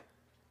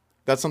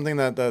 That's something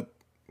that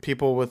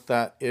people with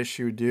that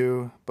issue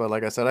do. But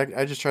like I said,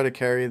 I just try to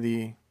carry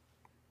the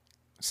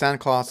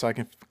sandcloth so I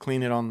can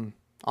clean it on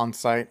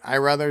site. I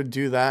rather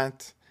do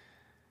that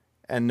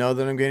and know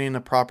that I'm getting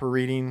a proper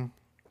reading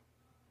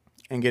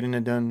and getting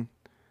it done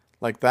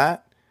like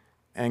that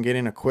and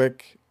getting a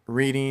quick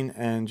reading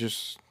and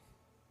just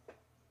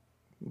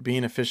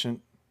being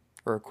efficient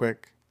or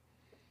quick.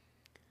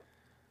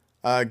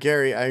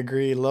 Gary, I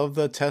agree. Love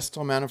the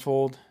Testo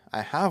manifold.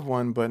 I have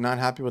one, but not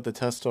happy with the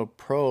Testo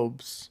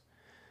probes.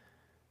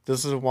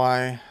 This is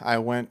why I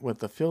went with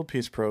the field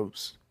piece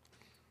probes.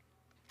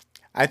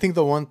 I think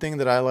the one thing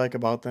that I like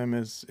about them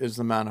is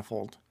the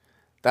manifold.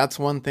 That's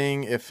one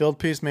thing. If field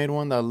piece made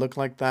one that looked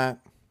like that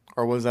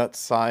or was that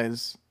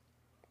size,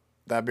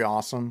 that'd be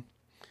awesome.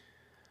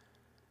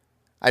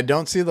 I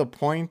don't see the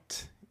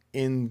point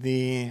in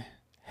the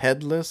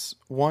headless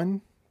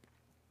one.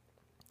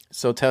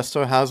 So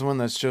Testo has one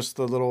that's just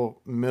the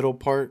little middle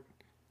part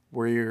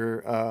where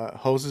your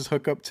hoses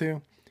hook up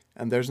to,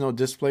 and there's no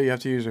display. You have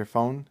to use your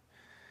phone.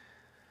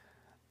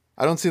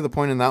 I don't see the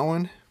point in that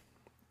one,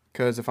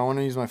 because if I want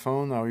to use my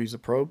phone, I'll use the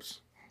probes,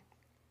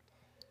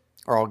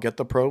 or I'll get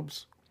the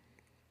probes.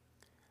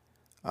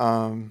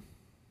 But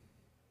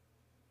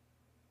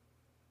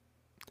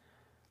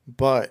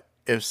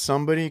if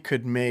somebody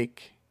could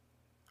make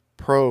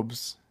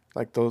probes,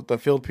 like the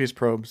field piece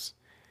probes,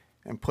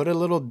 and put a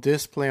little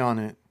display on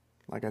it,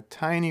 like a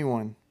tiny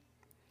one.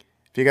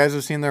 If you guys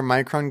have seen their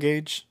micron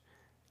gauge,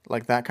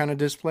 like that kind of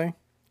display,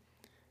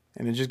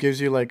 and it just gives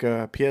you like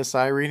a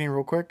PSI reading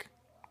real quick.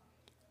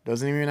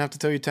 Doesn't even have to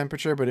tell you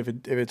temperature, but if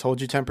it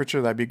told you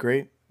temperature, that'd be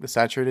great. The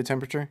saturated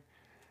temperature.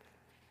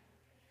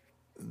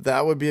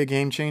 That would be a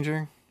game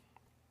changer.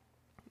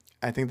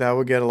 I think that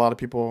would get a lot of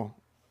people,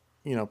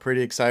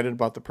 pretty excited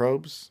about the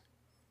probes.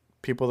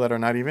 People that are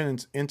not even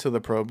into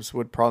the probes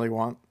would probably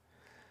want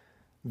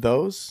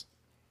those.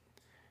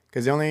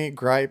 Because the only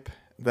gripe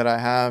that I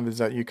have is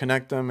that you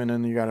connect them and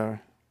then you got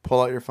to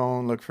pull out your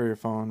phone, look for your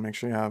phone, make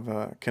sure you have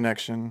a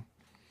connection.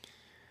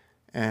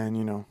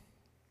 And,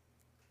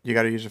 you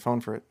got to use your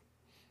phone for it.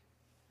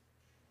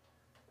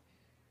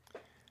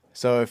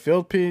 So if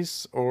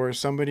Fieldpiece or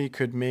somebody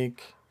could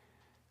make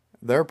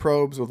their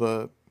probes with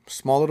a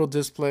small little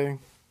display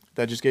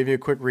that just gave you a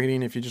quick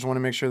reading, if you just want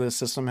to make sure the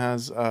system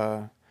has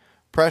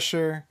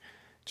pressure,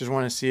 just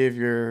want to see if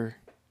your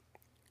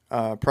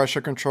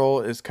pressure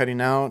control is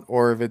cutting out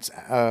or if it's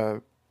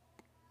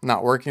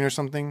not working or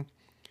something,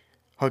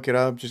 hook it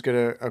up, just get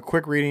a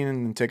quick reading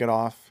and then take it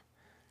off.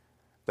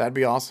 That'd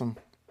be awesome.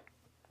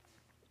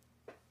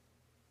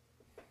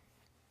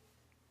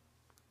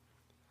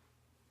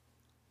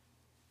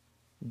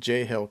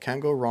 J Hill,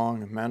 can't go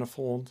wrong,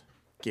 manifold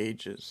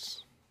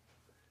gauges.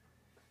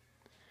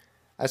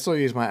 I still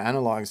use my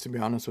analogs, to be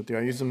honest with you.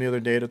 I used them the other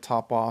day to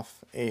top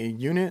off a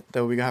unit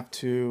that we have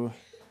to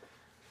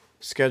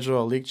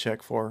schedule a leak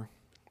check for.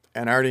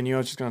 And I already knew I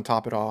was just going to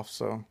top it off.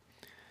 So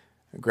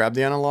I grabbed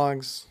the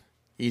analogs,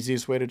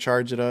 easiest way to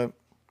charge it up.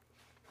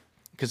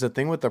 Because the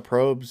thing with the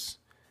probes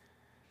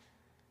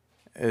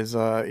is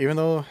even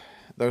though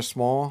they're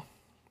small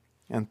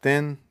and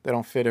thin, they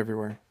don't fit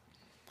everywhere.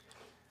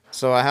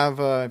 So I have,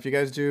 if you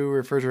guys do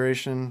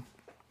refrigeration,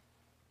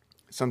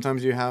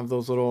 sometimes you have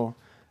those little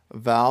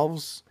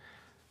valves.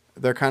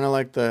 They're kind of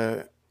like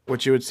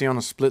what you would see on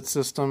a split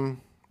system.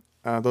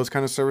 Those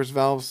kind of service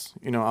valves,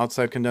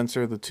 outside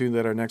condenser, the two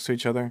that are next to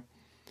each other.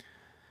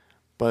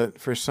 But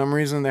for some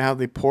reason, they have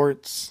the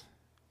ports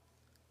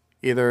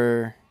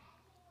either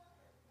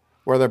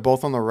where they're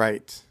both on the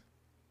right.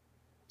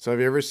 So if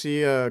you ever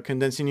see a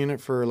condensing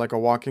unit for like a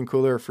walk-in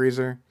cooler or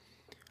freezer,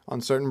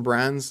 on certain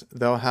brands,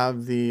 they'll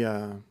have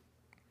the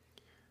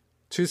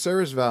two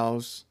service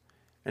valves,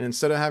 and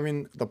instead of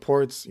having the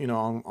ports,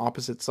 on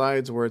opposite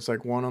sides where it's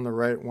like one on the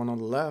right, one on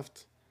the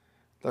left,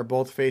 they're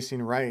both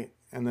facing right.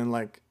 And then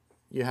like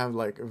you have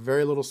like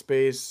very little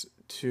space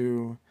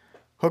to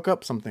hook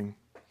up something,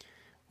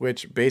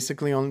 which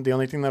basically the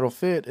only thing that'll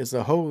fit is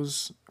a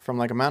hose from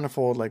like a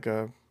manifold, like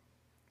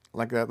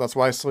that. That's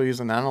why I still use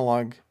an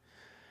analog.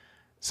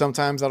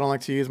 Sometimes I don't like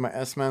to use my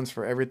S-Mans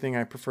for everything.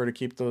 I prefer to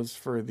keep those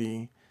for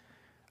the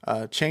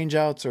change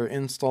outs or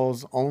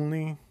installs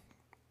only.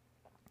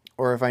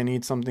 Or if I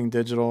need something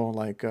digital,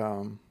 like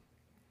I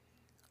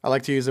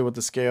like to use it with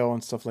the scale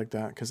and stuff like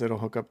that because it'll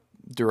hook up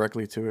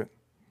directly to it.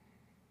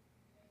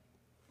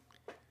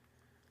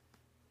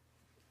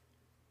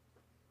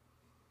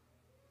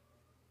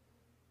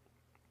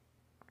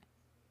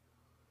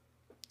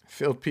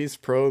 Field piece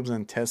probes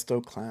and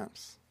testo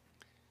clamps.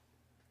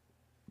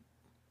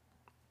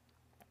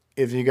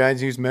 If you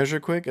guys use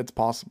MeasureQuick, it's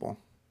possible.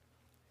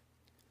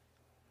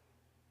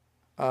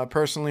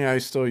 Personally, I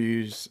still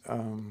use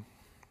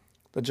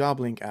the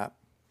JobLink app.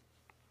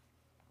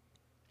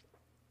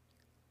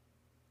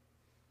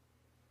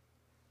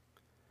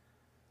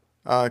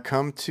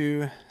 Come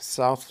to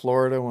South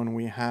Florida when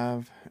we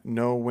have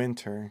no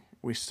winter.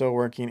 We still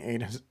working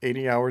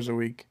 80 hours a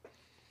week.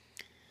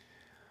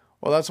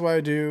 Well, that's why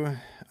I do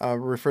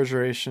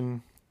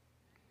refrigeration.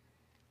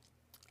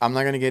 I'm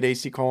not going to get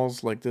AC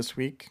calls like this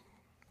week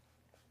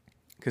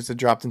because it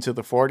dropped into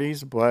the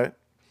 40s, but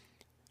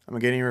I'm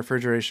getting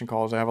refrigeration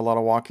calls. I have a lot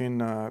of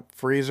walk-in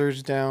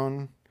freezers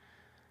down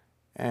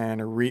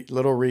and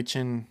little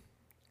reach-in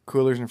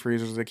coolers and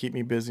freezers that keep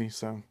me busy.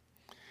 So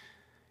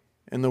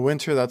in the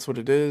winter, that's what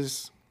it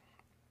is.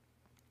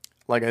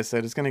 Like I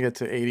said, it's going to get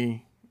to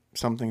 80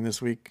 something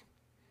this week.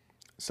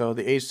 So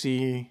the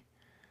AC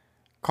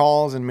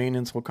calls and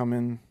maintenance will come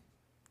in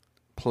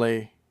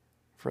play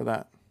for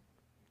that.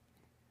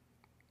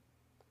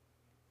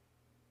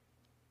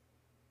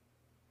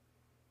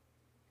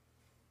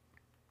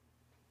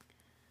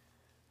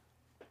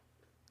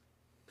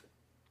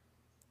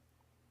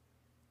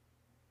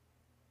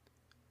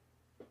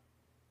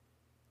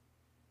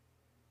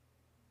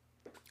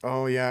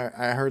 Oh yeah,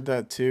 I heard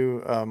that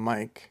too,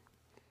 Mike.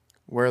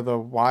 Where the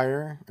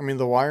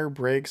wire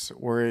breaks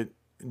where it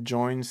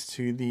joins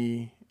to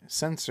the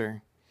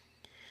sensor.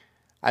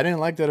 I didn't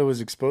like that it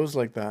was exposed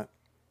like that.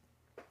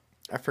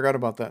 I forgot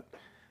about that,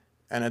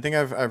 and I think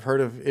I've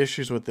heard of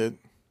issues with it.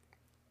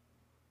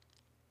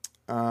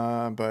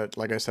 But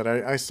like I said,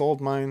 I sold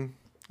mine.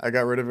 I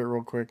got rid of it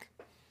real quick.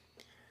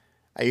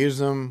 I used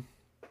them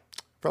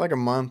for like a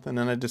month, and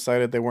then I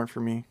decided they weren't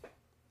for me.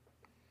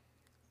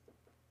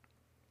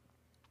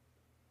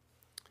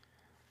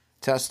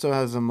 Testo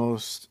has the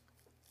most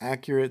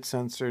accurate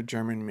sensor,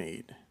 German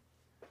made.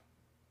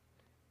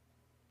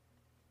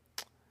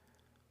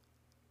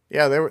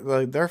 Yeah,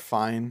 they're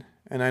fine,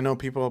 and I know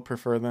people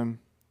prefer them,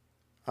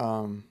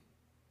 because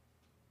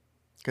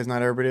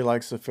not everybody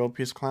likes the field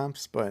piece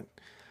clamps. But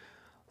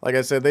like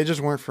I said, they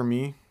just weren't for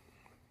me,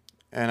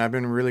 and I've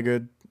been really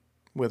good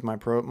with my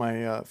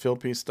field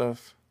piece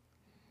stuff.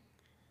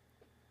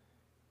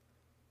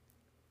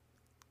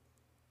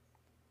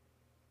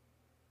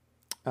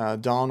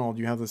 Donald,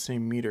 you have the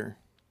same meter.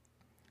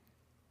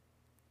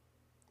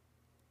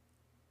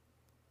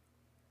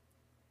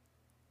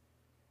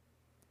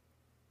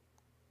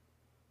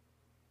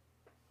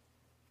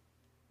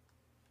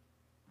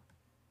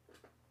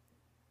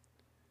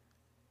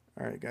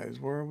 All right, guys,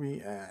 where are we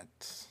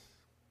at?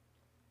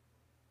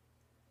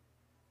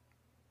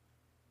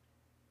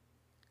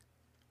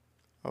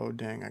 Oh,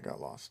 dang, I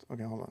got lost.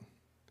 Okay, hold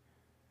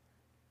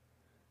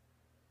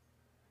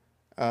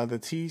on. The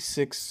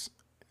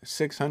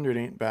T600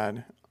 ain't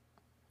bad.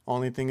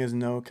 Only thing is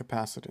no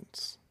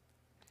capacitance.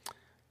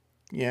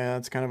 Yeah,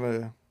 it's kind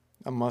of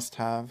a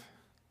must-have.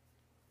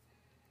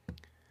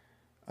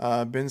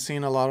 Been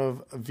seeing a lot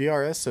of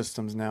VRS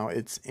systems now.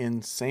 It's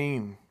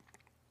insane.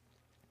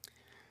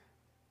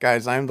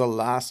 Guys, I'm the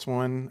last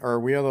one, or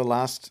we are the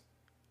last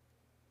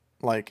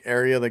like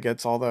area that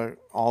gets all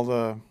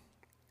the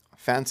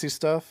fancy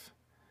stuff.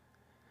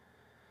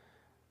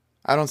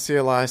 I don't see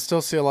a lot. I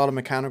still see a lot of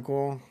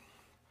mechanical.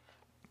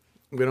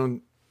 We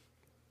don't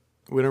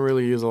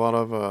really use a lot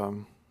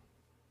of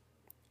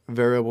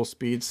variable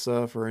speed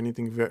stuff or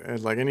anything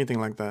like anything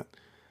like that.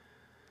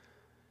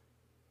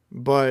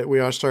 But we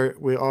are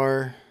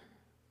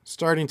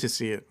starting to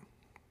see it.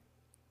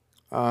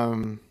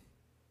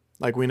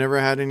 Like we never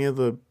had any of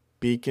the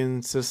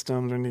beacon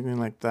systems or anything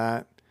like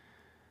that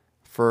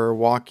for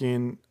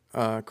walk-in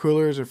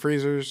coolers or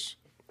freezers,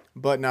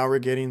 but now we're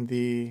getting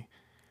the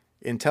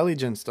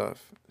intelligent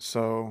stuff.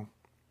 So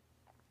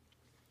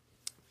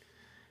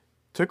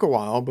took a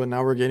while, but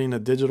now we're getting the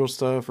digital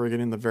stuff. We're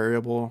getting the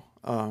variable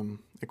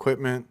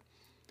equipment.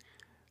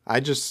 I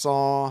just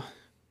saw,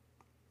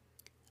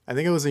 I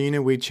think it was a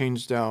unit we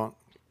changed out.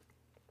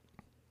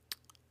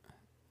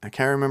 I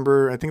can't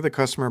remember. I think the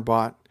customer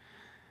bought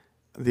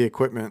the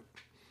equipment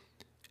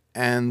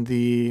and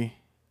the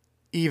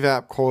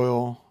evap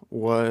coil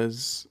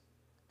was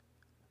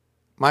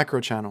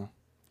microchannel.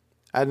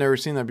 I'd never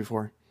seen that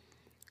before.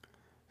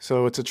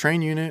 So it's a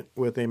train unit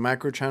with a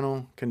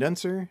microchannel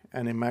condenser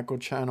and a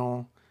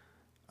microchannel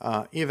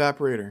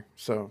evaporator.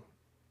 So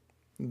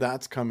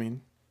that's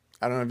coming.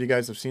 I don't know if you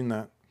guys have seen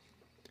that.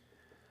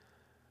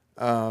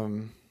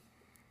 And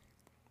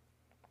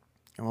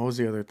what was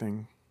the other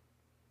thing?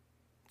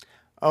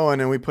 Oh,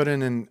 and then we put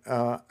in an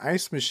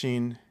ice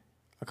machine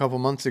a couple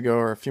months ago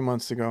or a few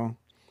months ago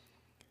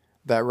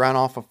that ran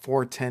off a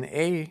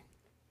 410A,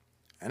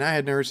 and I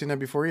had never seen that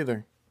before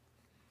either.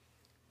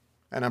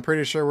 And I'm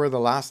pretty sure we're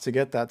the last to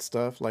get that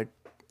stuff. Like,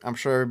 I'm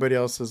sure everybody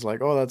else is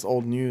like, oh, that's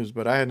old news,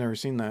 but I had never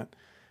seen that.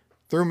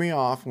 Threw me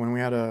off when we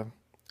had a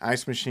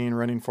ice machine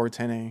running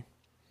 410A.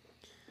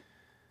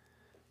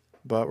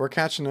 But we're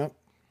catching up.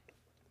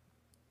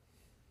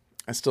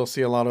 I still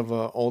see a lot of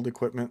old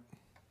equipment.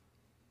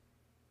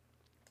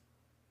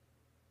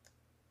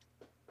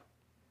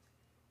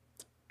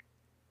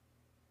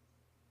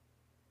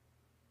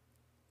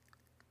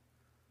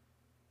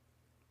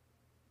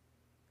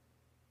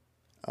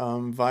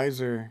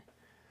 Visor,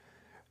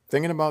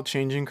 thinking about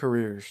changing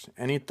careers.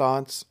 Any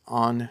thoughts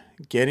on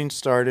getting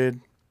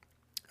started,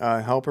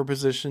 helper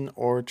position,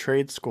 or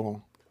trade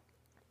school?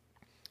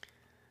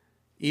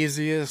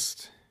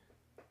 Easiest,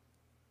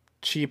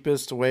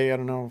 cheapest way, I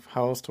don't know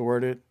how else to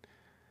word it,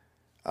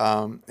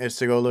 is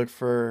to go look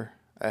for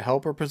a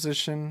helper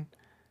position,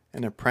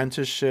 an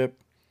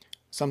apprenticeship,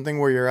 something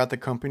where you're at the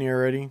company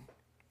already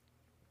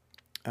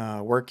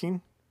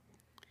working.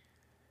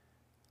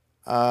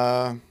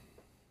 Uh,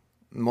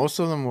 Most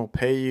of them will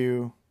pay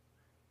you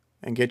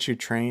and get you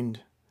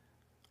trained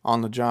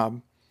on the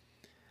job.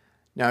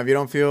 Now, if you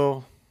don't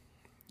feel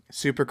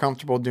super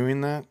comfortable doing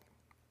that,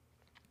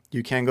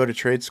 you can go to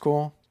trade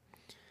school.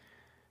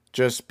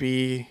 Just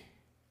be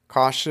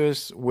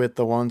cautious with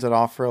the ones that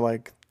offer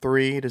like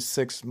 3 to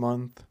 6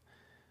 month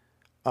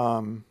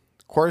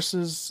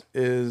courses,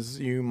 is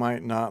you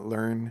might not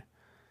learn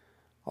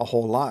a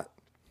whole lot.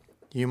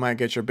 You might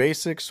get your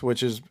basics,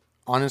 which is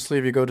honestly,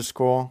 if you go to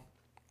school,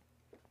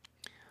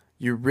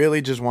 you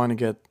really just want to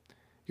get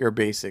your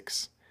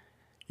basics.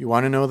 You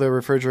want to know the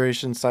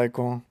refrigeration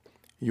cycle.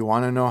 You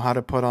want to know how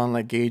to put on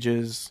like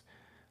gauges,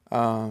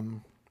 how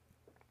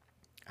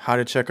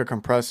to check a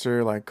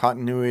compressor, like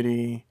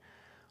continuity,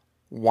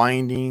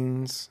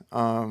 windings,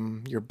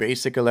 your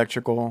basic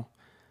electrical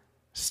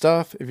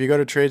stuff. If you go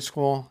to trade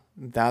school,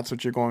 that's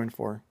what you're going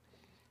for.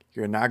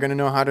 You're not going to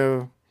know how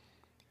to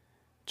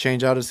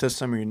change out a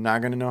system. You're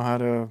not going to know how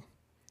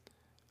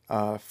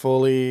to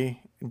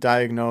fully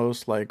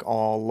diagnose like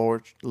all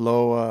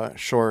low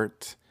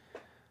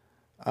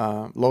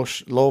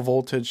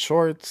voltage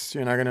shorts.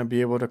 You're not going to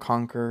be able to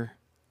conquer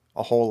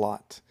a whole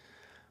lot.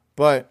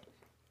 But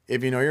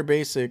if you know your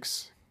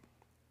basics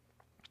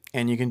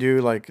and you can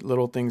do like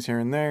little things here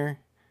and there,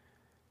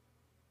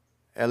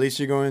 at least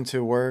you go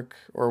into work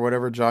or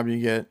whatever job you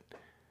get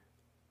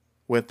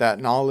with that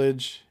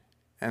knowledge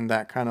and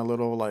that kind of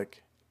little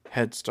like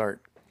head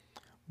start.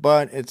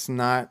 But it's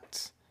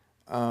not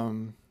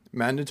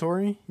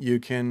mandatory. You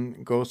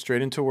can go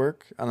straight into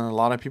work, and a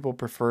lot of people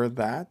prefer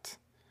that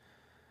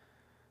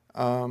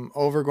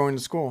over going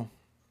to school.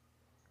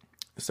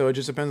 So it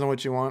just depends on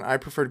what you want. I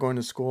preferred going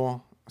to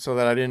school so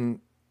that I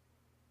didn't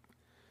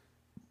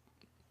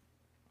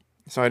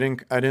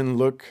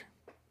look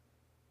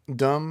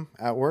dumb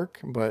at work,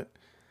 but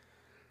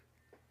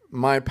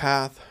my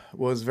path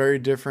was very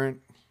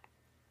different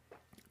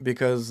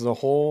because the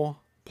whole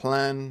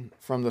plan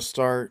from the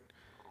start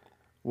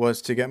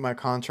was to get my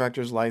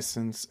contractor's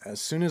license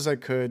as soon as I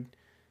could,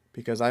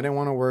 because I didn't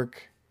want to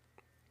work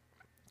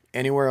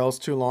anywhere else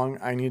too long.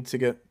 I need to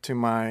get to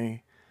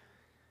my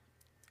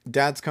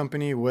dad's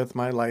company with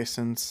my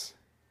license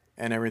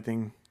and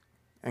everything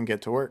and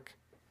get to work.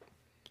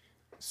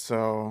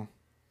 So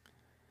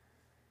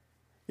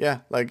yeah,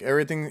 like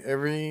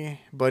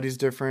everybody's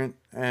different,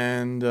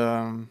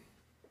 and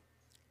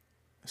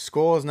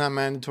school is not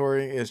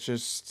mandatory. It's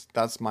just,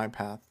 that's my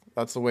path.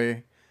 That's the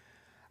way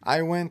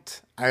I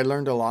went. I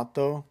learned a lot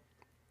though.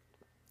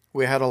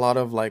 We had a lot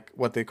of like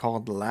what they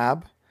called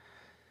lab.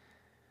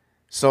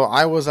 So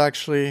I was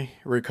actually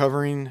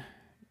recovering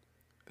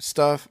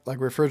stuff like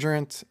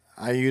refrigerant.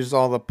 I used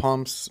all the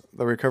pumps,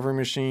 the recovery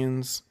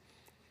machines.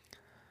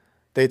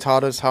 They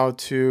taught us how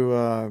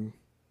to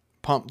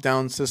pump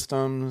down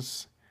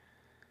systems,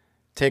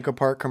 take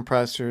apart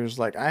compressors.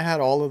 Like I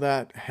had all of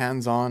that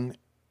hands-on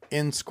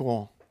in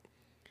school,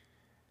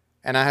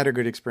 and I had a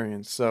good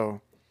experience.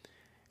 So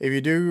if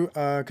you do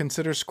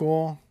consider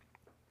school,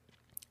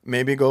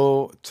 maybe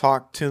go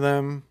talk to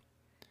them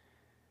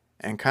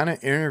and kind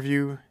of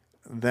interview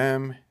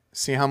them,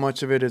 see how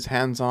much of it is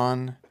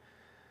hands-on.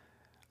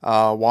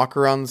 Walk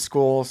around the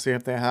school, see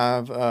if they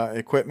have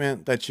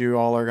equipment that you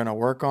all are going to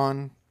work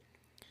on.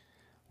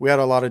 We had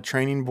a lot of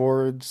training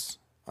boards.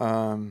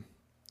 I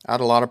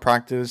had a lot of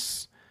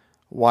practice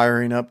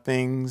wiring up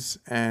things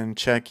and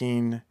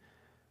checking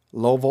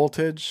low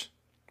voltage.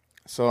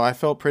 So I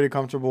felt pretty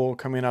comfortable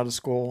coming out of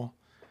school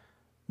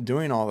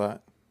doing all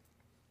that.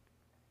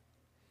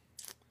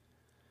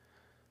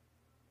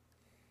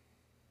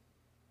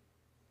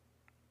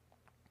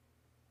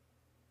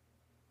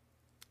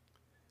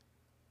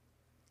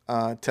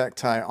 Tech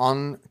Tie,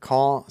 on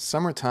call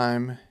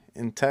summertime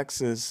in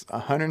Texas,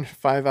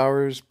 105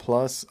 hours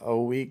plus a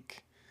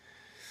week.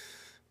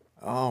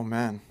 Oh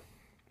man.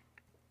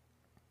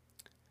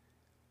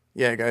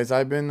 Yeah, guys,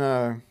 I've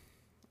been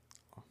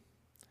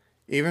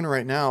even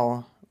right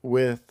now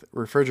with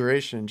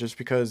refrigeration, just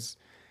because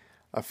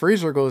a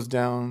freezer goes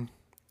down,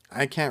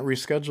 I can't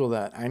reschedule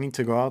that. I need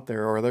to go out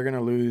there or they're going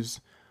to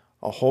lose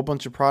a whole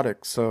bunch of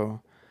products.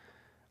 So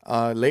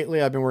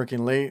lately I've been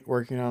working late,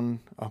 working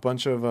on a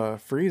bunch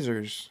of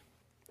freezers.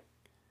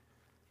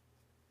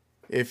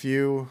 I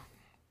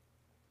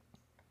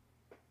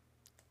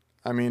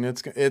mean,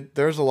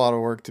 there's a lot of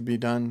work to be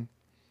done.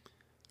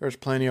 There's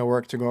plenty of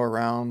work to go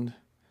around.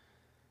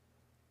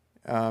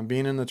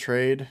 Being in the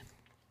trade,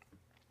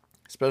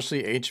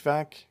 especially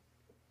HVAC,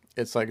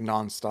 it's like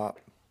nonstop.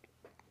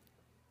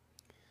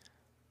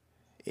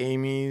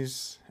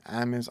 Amis,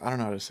 I don't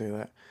know how to say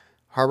that.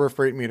 Harbor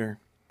Freight Meter.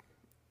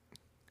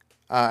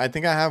 I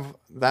think I have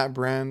that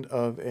brand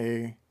of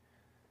a,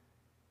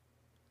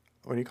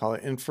 what do you call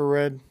it,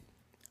 infrared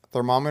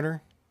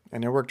thermometer,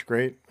 and it worked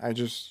great. I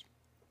just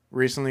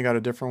recently got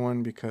a different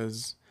one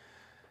because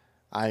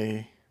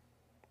I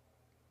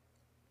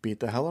beat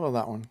the hell out of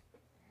that one.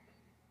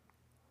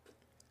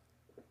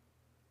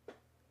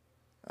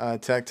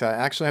 Tech, I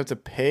actually have to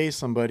pay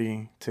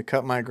somebody to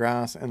cut my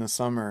grass in the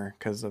summer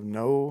because of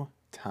no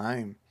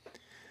time.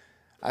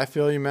 I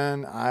feel you,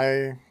 man.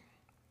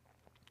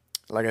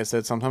 Like I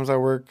said, sometimes I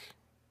work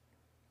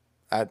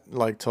at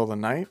like till the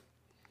night,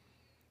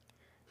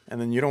 and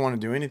then you don't want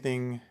to do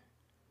anything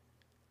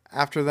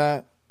after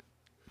that.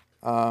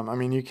 I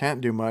mean, you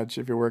can't do much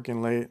if you're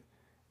working late.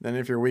 Then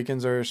if your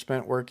weekends are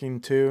spent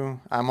working too,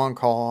 I'm on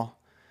call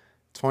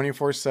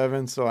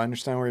 24/7, so I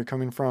understand where you're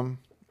coming from.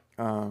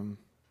 Um,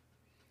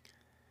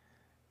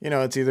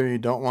 it's either you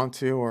don't want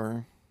to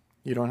or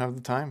you don't have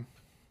the time.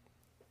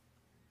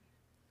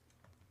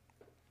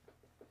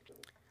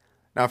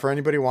 Now, for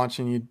anybody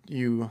watching,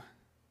 you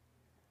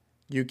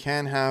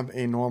can have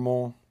a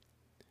normal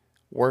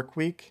work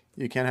week.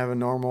 You can have a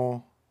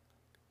normal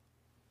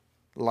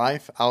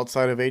life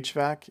outside of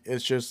HVAC.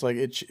 It's just like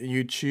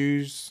you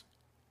choose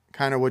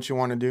kind of what you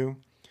want to do.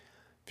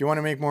 If you want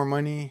to make more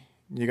money,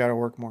 you got to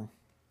work more.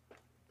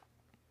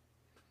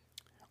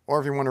 Or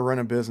if you want to run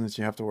a business,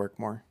 you have to work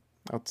more.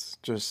 That's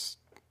just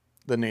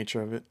the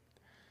nature of it.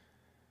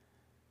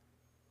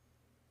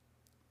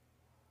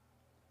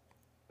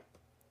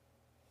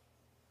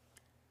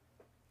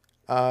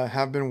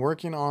 Have been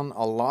working on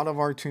a lot of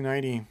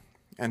R290,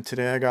 and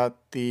today I got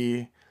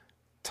the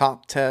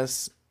top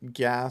test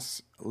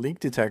gas leak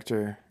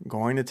detector,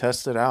 going to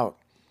test it out.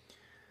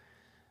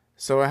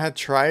 So I had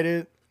tried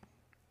it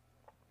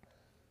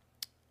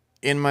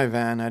in my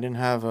van. I didn't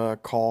have a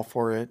call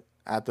for it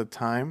at the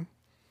time,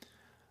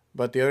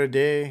 but the other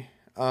day,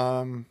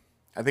 I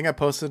think I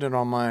posted it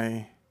on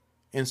my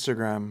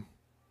Instagram,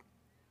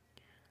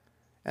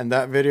 and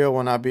that video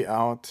will not be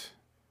out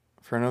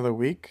for another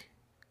week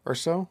or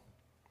so.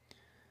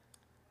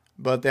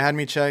 But they had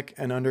me check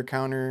an under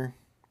counter.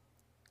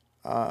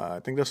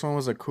 I think this one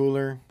was a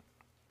cooler,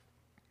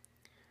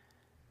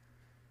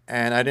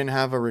 and I didn't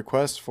have a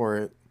request for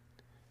it,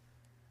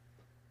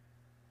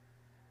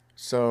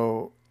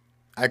 so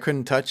I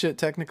couldn't touch it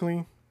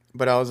technically.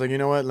 But I was like, you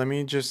know what? Let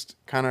me just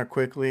kind of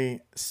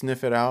quickly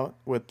sniff it out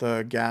with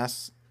the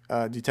gas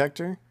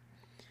detector.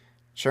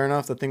 Sure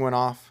enough, the thing went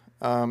off,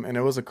 and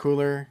it was a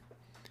cooler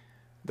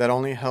that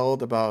only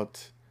held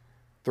about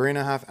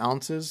 3.5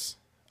 ounces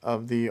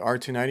of the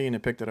R290, and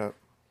it picked it up.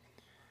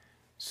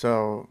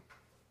 So,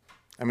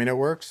 I mean, it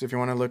works if you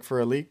want to look for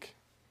a leak.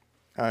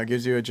 It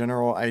gives you a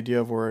general idea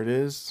of where it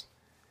is.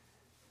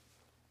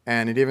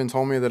 And it even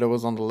told me that it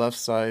was on the left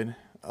side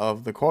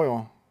of the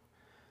coil.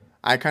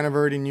 I kind of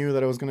already knew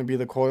that it was going to be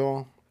the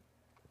coil,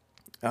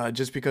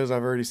 just because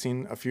I've already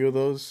seen a few of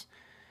those.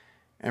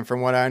 And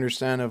from what I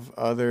understand of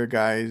other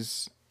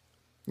guys,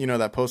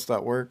 that post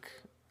that work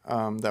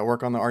on the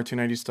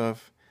R290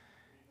 stuff,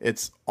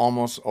 it's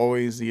almost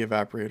always the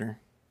evaporator.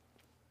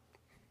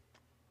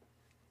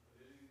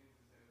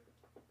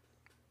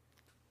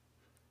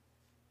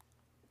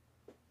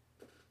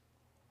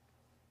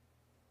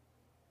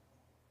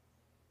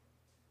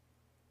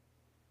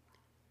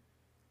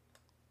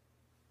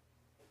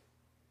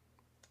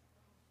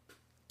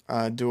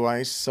 Do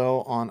I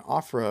sell on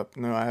OfferUp?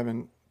 No, I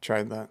haven't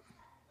tried that.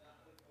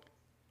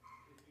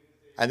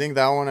 I think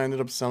that one I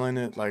ended up selling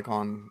it like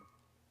on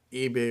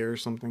eBay or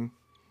something.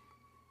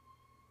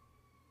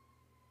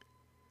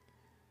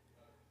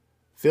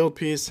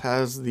 Fieldpiece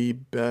has the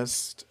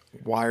best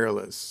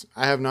wireless.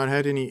 I have not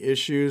had any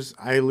issues.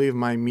 I leave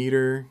my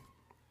meter,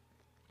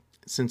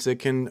 since it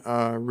can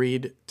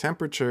read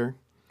temperature.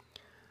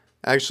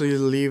 I actually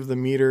leave the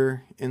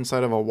meter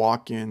inside of a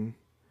walk-in,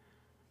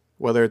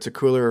 whether it's a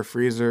cooler or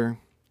freezer,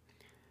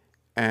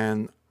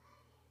 and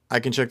I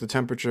can check the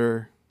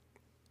temperature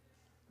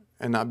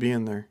and not be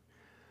in there.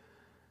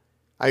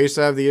 I used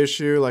to have the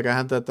issue, like I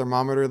had that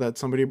thermometer that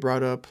somebody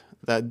brought up,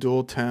 that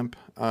dual temp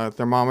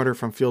thermometer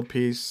from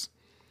Fieldpiece,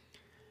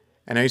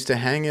 and I used to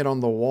hang it on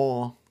the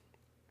wall,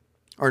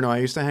 or no, I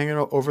used to hang it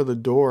over the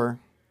door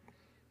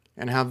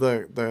and have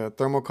the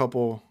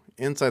thermocouple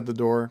inside the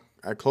door.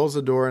 I close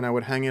the door and I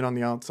would hang it on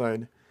the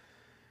outside,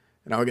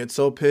 and I would get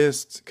so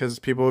pissed because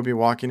people would be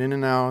walking in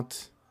and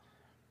out.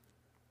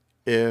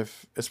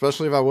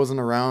 Especially if I wasn't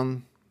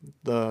around,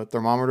 the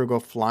thermometer would go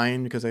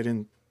flying because I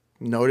didn't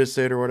notice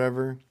it or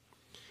whatever.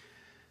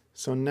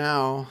 So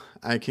now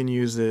I can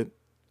use it,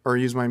 or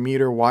use my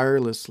meter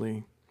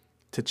wirelessly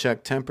to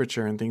check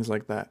temperature and things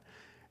like that.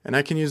 And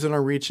I can use it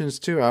on reach-ins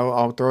too.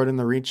 I'll throw it in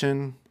the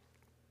reach-in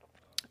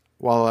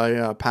while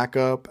I pack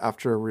up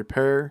after a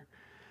repair.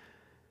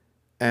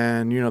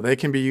 And, they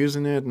can be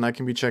using it and I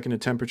can be checking the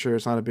temperature.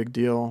 It's not a big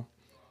deal.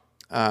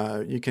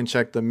 You can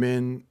check the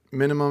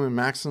minimum and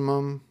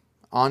maximum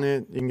on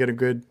it. You can get a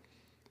good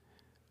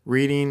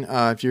reading.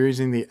 If you're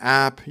using the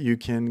app, you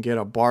can get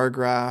a bar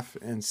graph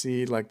and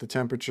see like the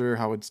temperature,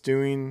 how it's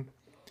doing.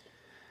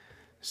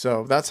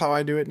 So that's how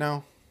I do it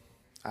now.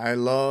 I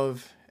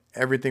love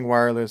everything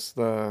wireless.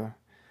 The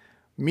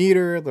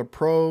meter, the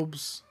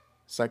probes,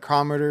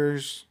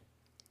 psychrometers,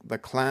 the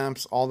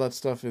clamps, all that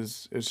stuff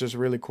is just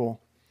really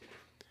cool.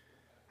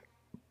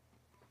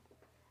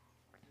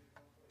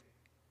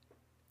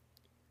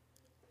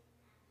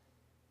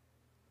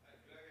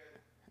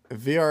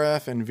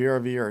 VRF and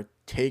VRV are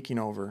taking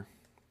over,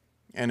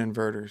 and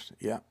inverters,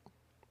 yeah,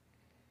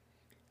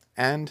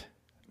 and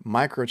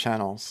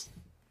microchannels.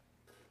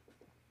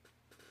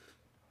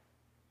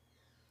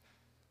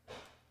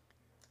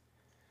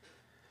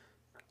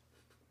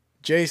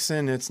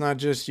 Jason, it's not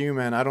just you,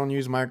 man. I don't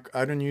use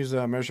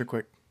Measure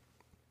Quick.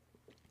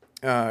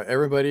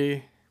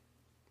 Everybody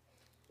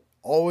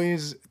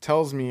always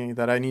tells me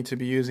that I need to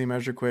be using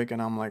Measure Quick,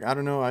 and I'm like, I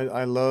don't know.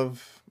 I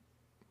love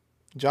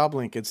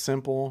JobLink. It's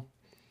simple.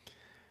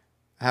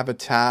 I have a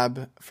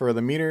tab for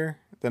the meter.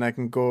 Then I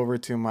can go over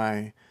to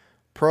my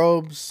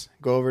probes,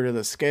 go over to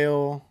the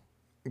scale,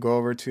 go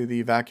over to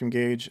the vacuum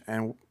gauge,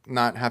 and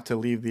not have to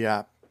leave the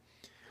app.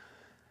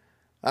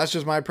 That's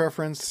just my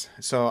preference.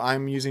 So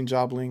I'm using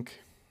JobLink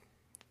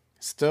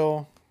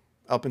still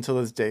up until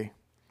this day.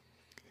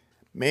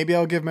 Maybe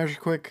I'll give Measure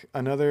Quick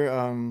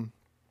another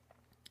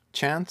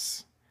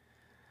chance,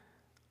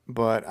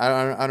 but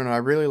I don't know. I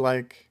really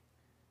like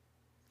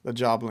the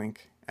JobLink,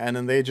 and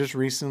then they just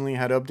recently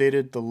had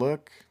updated the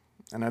look,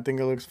 and I think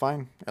it looks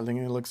fine. I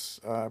think it looks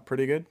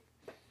pretty good.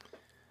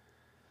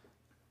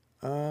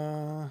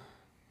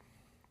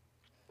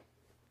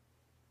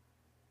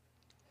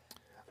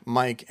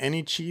 Mike,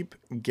 any cheap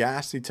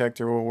gas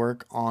detector will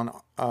work on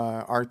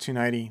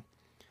R290.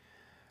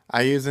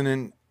 I use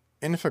an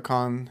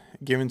Inficon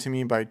given to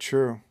me by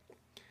True.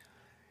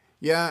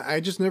 Yeah,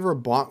 I just never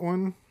bought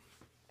one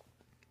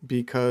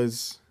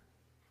because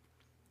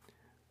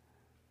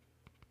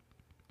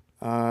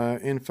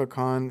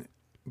Inficon,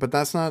 but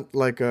that's not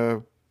like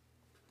a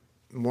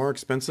more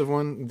expensive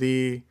one.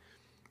 The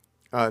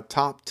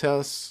Top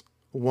Test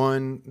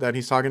one that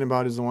he's talking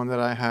about is the one that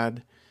I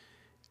had.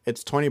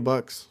 It's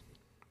 $20.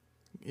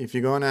 If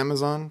you go on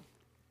Amazon,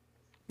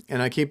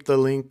 and I keep the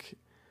link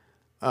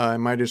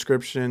in my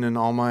description and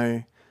all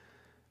my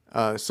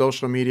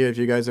social media. If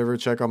you guys ever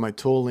check out my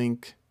tool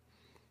link,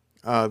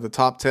 the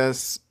Top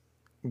Test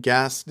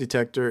gas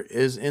detector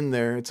is in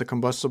there. It's a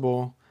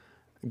combustible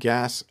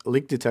gas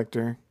leak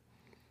detector.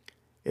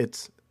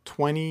 It's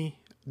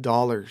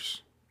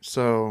 $20.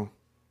 So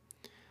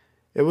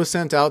it was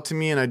sent out to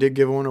me, and I did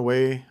give one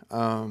away.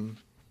 Or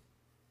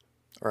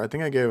I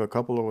think I gave a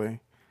couple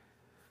away.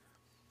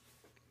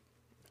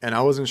 And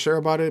I wasn't sure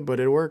about it, but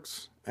it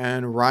works.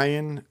 And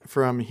Ryan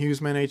from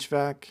Hughesman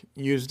HVAC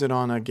used it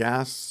on a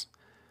gas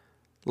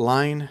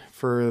line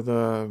for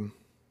the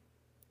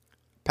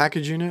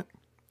package unit,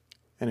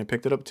 and it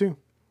picked it up too.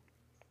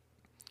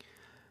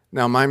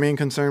 Now, my main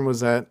concern was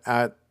that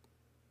at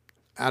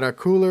a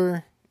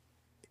cooler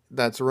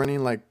that's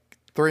running like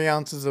 3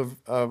 ounces of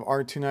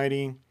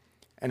R290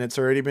 and it's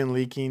already been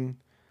leaking,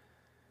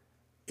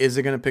 is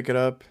it going to pick it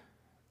up?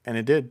 And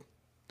it did.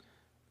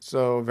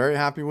 So very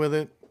happy with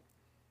it.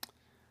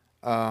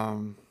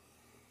 And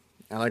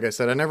like I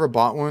said, I never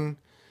bought one.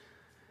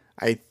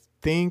 I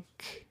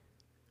think,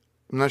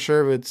 I'm not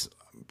sure if it's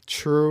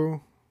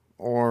true,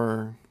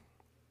 or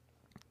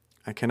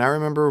I cannot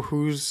remember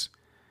whose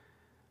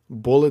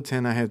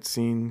bulletin I had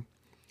seen.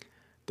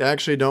 They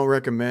actually don't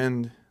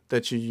recommend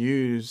that you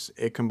use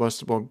a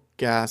combustible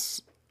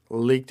gas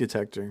leak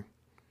detector.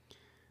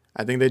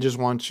 I think they just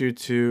want you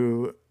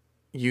to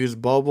use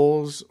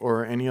bubbles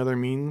or any other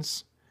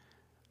means.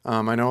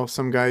 I know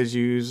some guys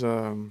use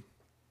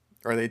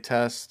or they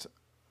test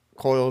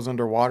coils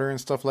underwater and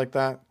stuff like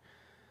that.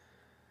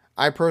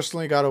 I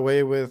personally got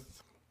away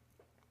with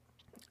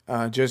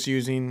just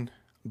using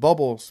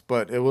bubbles,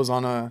 but it was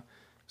on a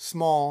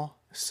small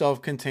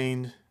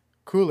self-contained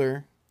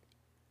cooler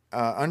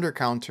under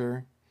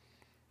counter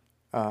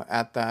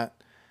at that.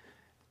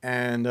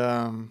 And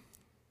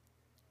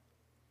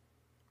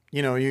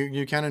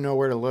you kind of know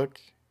where to look,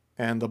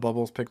 and the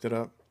bubbles picked it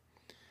up.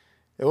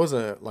 It was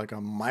a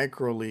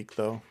micro leak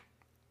though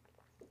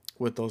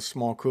with those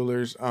small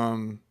coolers.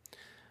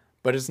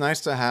 But it's nice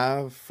to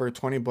have for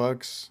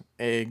 $20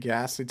 a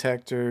gas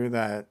detector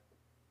that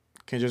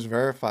can just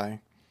verify.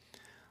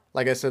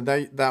 Like I said,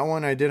 that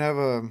one I did have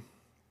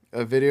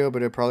a video,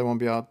 but it probably won't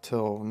be out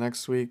till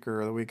next week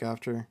or the week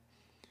after.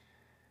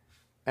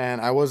 And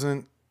I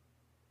wasn't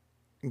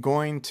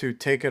going to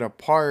take it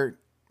apart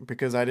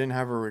because I didn't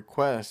have a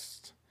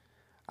request.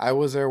 I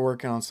was there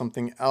working on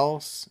something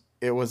else.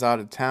 It was out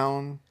of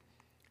town,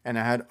 and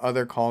I had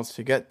other calls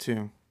to get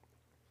to.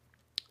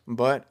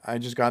 But I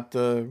just got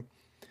the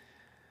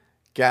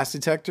gas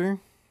detector,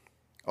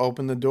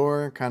 opened the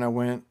door, kind of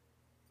went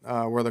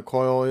where the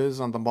coil is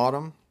on the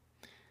bottom,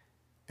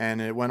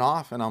 and it went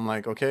off. And I'm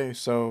like, okay,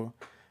 so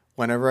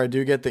whenever I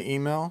do get the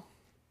email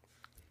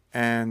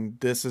and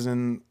this is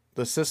in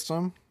the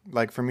system,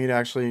 like for me to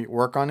actually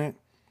work on it,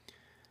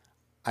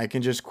 I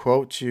can just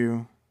quote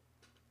you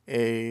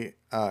a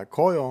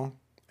coil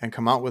and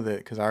come out with it,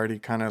 because I already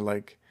kind of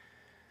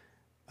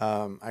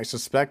I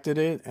suspected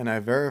it and I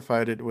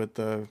verified it with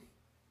the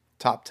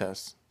Top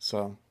Test.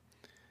 So,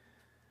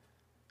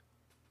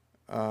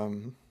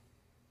 um,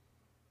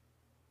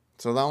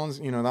 so that one's,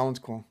 that one's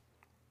cool.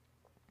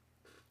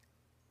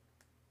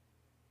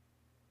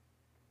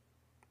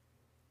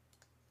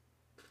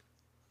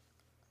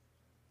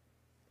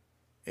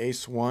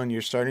 Ace One,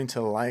 you're starting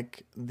to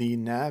like the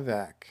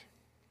Navac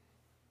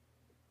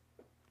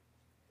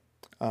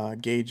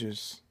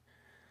gauges.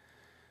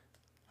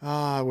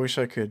 Ah, I wish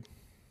I could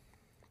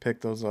pick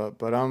those up,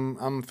 but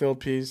I'm field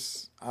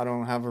piece. I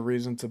don't have a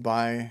reason to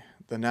buy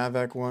the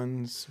Navac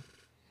ones,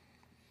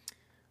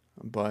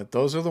 but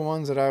those are the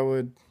ones that I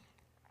would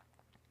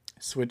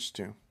switch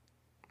to.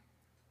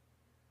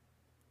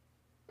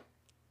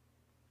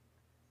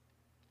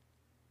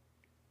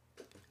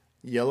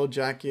 Yellow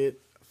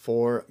Jacket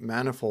for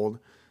manifold.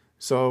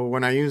 So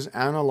when I use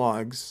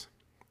analogs,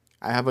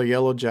 I have a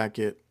Yellow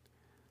Jacket.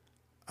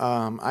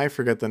 I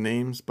forget the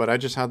names, but I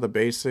just have the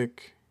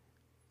basic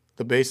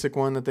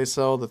one that they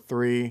sell, the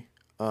three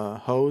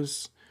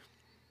hose,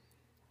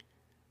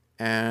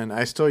 and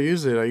I still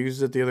use it. I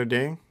used it the other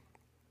day.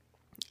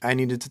 I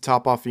needed to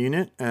top off a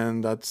unit,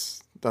 and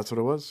that's what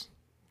it was.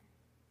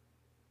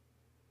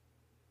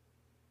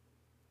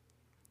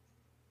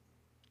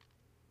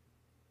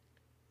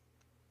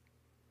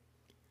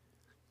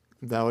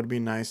 That would be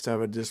nice to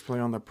have a display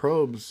on the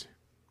probes.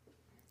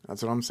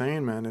 That's what I'm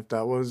saying, man. If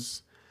that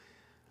was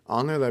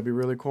on there, that'd be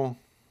really cool.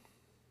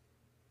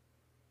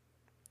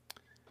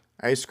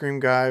 Ice cream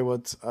guy,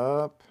 what's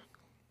up?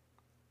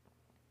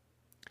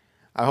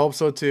 I hope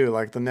so too.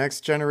 Like the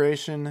next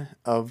generation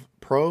of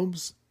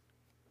probes,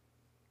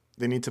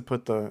 they need to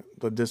put the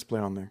display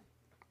on there.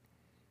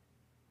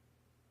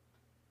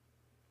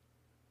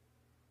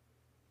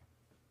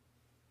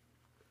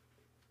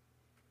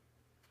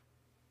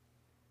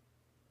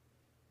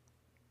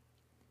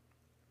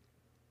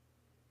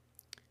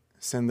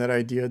 Send that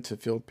idea to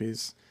Field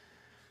Piece.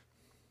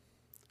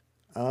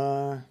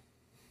 Uh,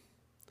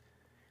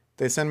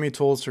 they send me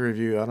tools to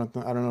review. I don't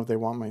know if they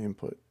want my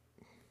input.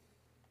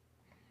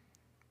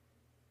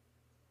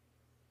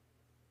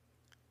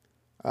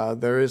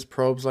 There is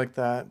probes like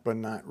that, but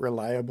not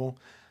reliable.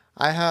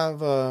 I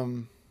have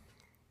I've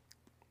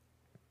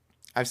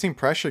seen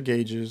pressure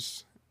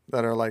gauges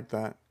that are like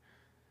that.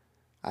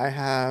 I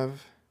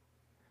have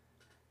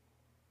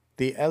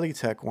the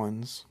Elitech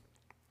ones,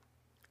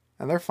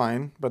 and they're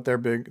fine, but they're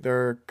big.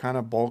 They're kind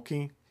of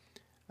bulky.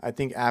 I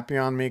think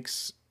Appion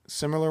makes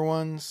similar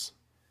ones,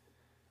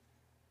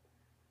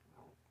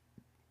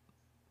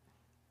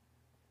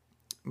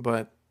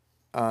 but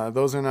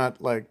those are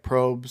not like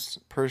probes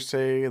per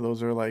se.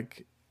 Those are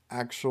like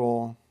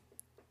actual.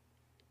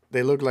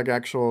 They look like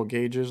actual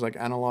gauges, like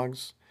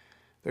analogs.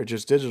 They're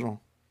just digital.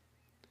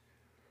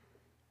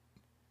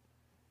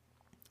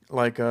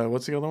 Like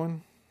what's the other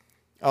one?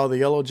 Oh, the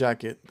Yellow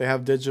Jacket. They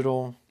have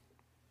digital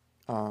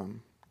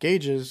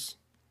gauges,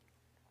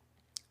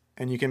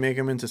 and you can make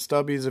them into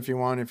stubbies if you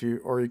want. If you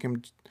or you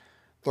can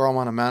throw them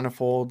on a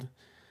manifold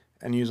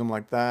and use them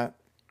like that.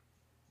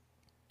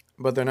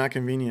 But they're not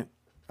convenient.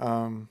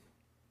 Um,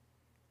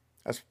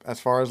 as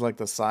far as like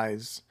the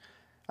size,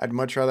 I'd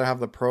much rather have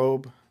the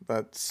probe,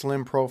 that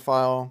slim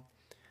profile.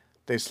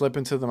 They slip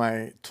into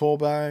my tool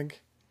bag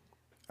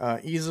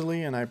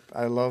easily, and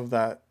I love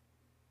that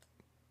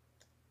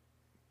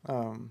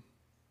um,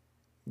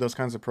 those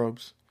kinds of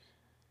probes.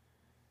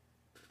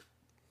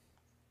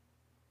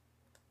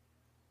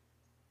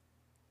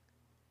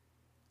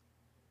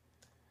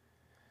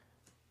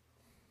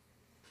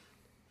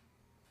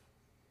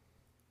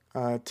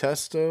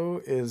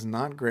 Testo is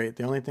not great.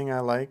 The only thing I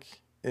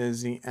like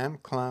is the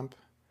amp clamp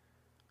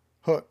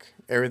hook.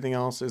 Everything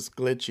else is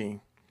glitchy.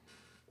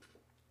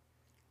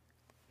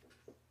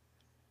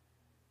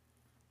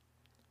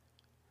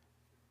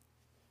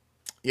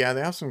 Yeah,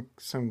 they have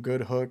some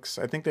good hooks.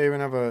 I think they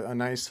even have a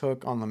nice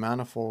hook on the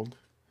manifold.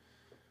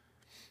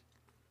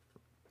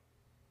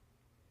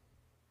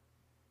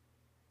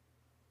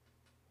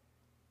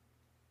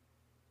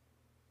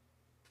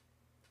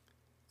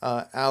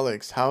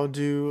 Alex, how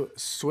do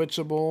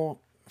switchable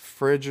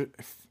fridge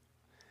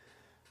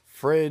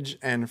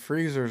and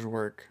freezers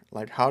work?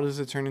 Like, how does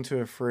it turn into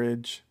a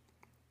fridge,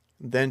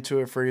 then to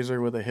a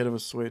freezer with a hit of a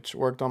switch?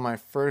 Worked on my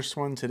first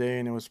one today,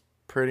 and it was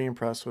pretty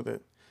impressed with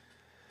it.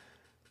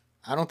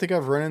 I don't think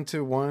I've run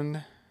into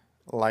one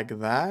like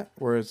that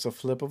where it's a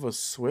flip of a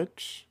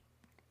switch,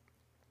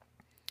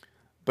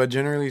 but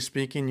generally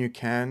speaking, you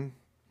can.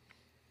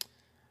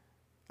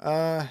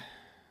 Uh,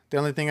 the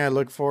only thing I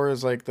look for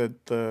is like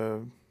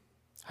the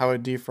how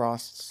it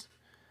defrosts.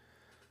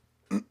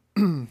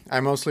 I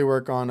mostly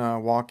work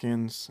on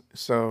walk-ins,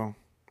 so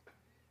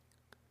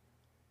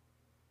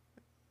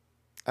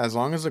as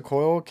long as the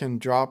coil can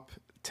drop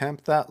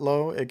temp that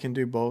low, it can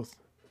do both.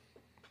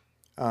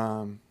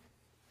 Um,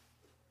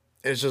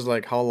 it's just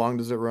like how long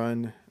does it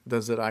run?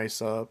 Does it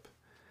ice up?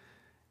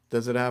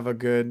 Does it have a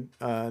good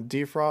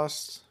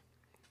defrost?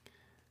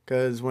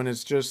 Because when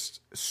it's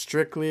just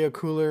strictly a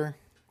cooler,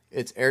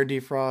 it's air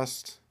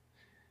defrost.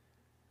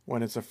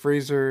 When it's a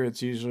freezer,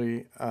 it's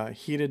usually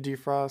heated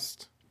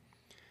defrost.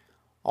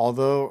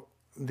 Although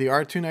the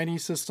R290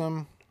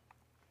 system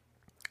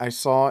I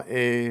saw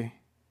a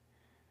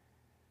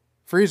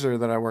freezer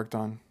that I worked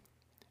on,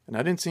 and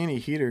I didn't see any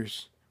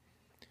heaters.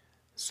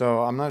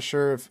 So I'm not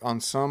sure if on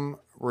some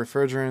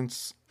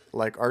refrigerants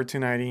like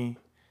R290,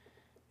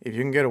 if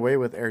you can get away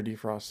with air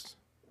defrost,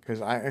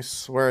 because I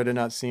swear I did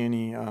not see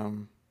any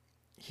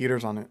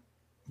heaters on it,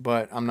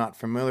 but I'm not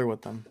familiar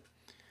with them.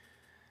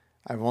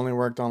 I've only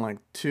worked on like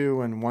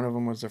two, and one of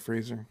them was a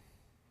freezer.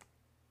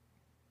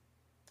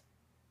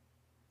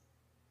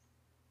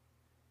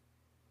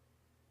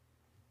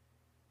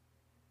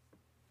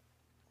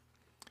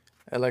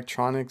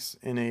 Electronics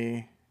in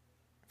a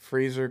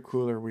freezer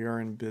cooler, we are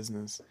in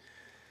business.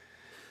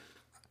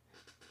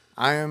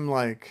 I am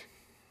like,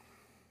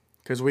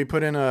 because we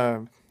put in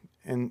a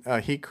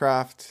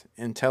Heatcraft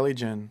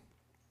IntelliGen,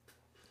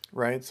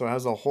 right? So it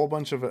has a whole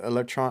bunch of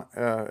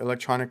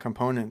electronic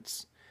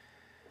components,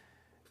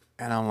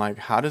 and I'm like,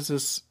 how does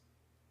this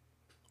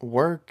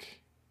work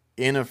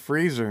in a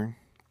freezer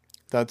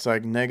that's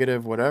like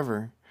negative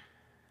whatever?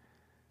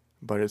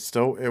 But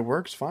it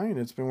works fine.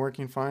 It's been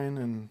working fine,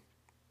 and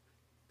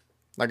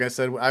like I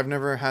said, I've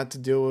never had to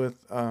deal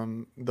with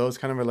those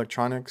kind of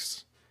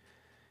electronics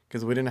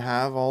because we didn't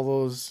have all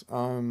those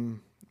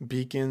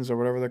beacons or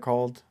whatever they're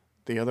called,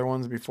 the other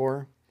ones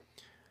before.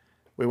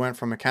 We went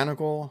from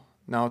mechanical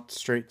now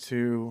straight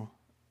to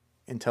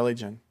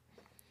IntelliGen.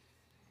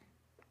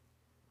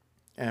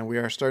 And we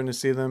are starting to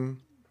see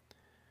them.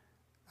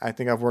 I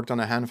think I've worked on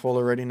a handful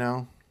already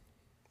now.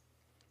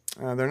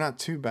 They're not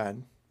too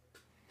bad.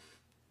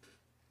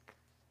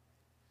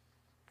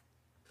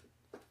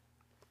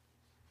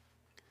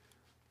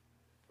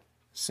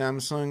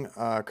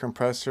 Samsung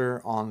compressor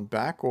on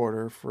back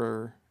order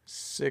for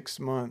 6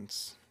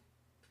 months.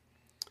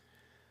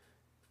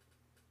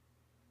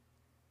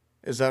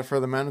 Is that for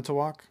the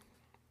Manitowoc?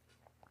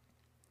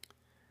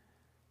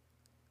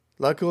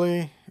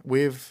 Luckily,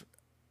 we've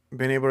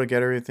been able to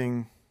get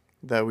everything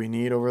that we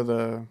need over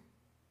the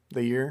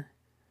year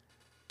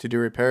to do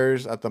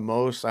repairs. At the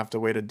most, I have to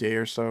wait a day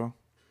or so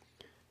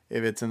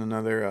if it's in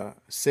another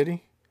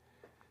city.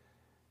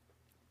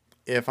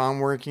 If I'm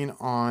working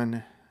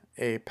on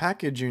a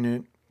package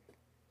unit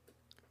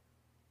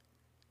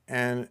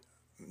and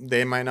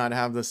they might not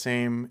have the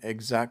same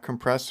exact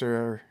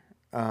compressor,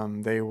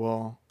 they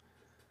will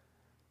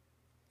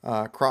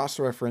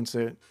cross-reference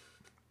it,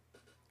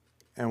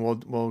 and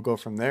we'll go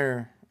from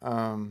there.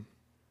 I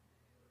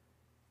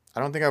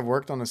don't think I've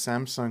worked on a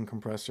Samsung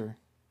compressor,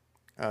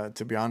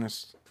 to be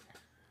honest.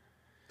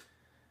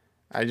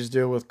 I just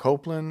deal with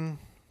Copeland,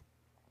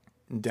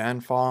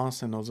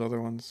 Danfoss, and those other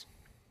ones.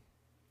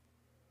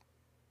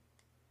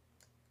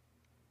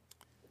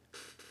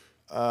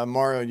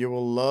 Mario, you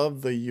will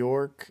love the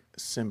York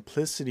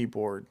Simplicity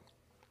board.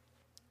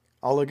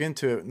 I'll look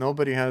into it.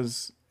 Nobody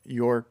has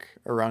York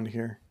around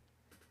here.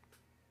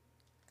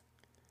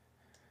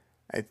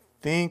 I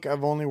think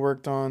I've only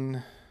worked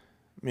on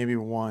maybe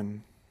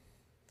one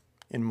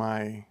in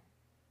my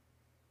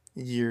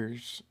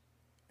years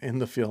in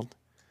the field.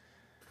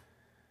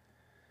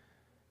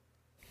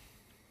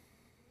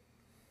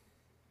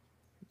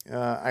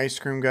 Ice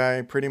cream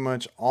guy, pretty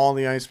much all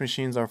the ice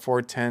machines are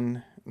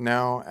 410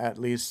 now, at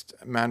least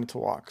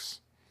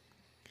Manitowoc's.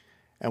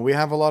 And we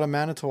have a lot of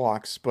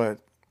Manitowoc's, but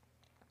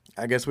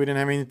I guess we didn't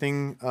have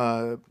anything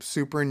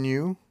super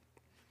new,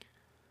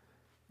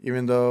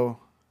 even though.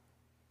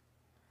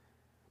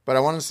 But I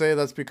want to say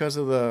that's because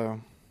of the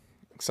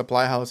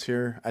supply house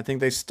here. I think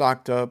they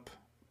stocked up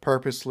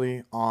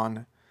purposely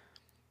on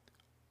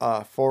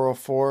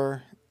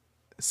 404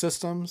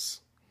 systems,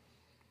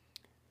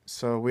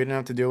 so we didn't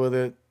have to deal with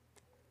it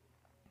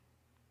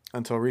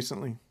until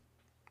recently.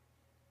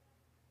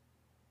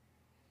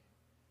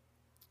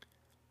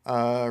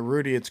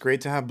 Rudy, it's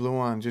great to have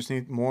Bluon. Just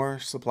need more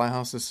supply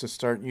houses to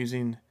start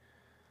using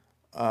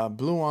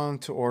Bluon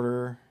to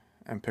order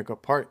and pick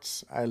up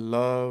parts. I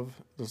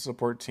love the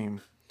support team.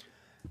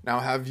 Now,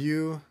 have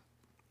you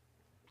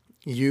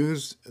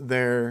used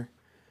their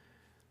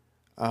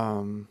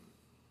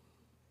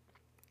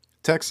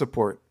tech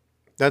support?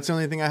 That's the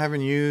only thing I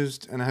haven't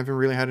used, and I haven't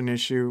really had an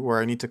issue where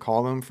I need to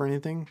call them for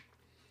anything.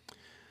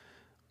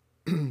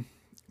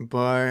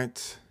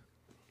 But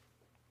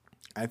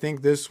I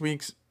think this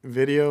week's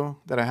video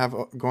that I have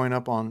going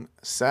up on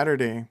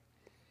Saturday,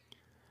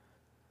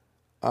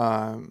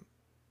 I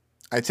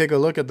take a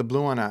look at the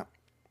Bluon app,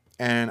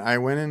 and I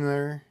went in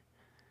there.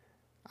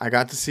 I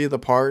got to see the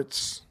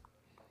parts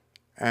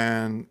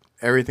and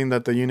everything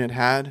that the unit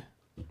had,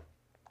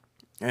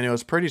 and it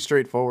was pretty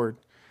straightforward.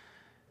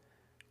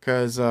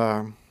 Because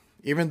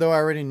even though I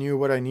already knew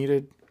what I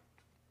needed,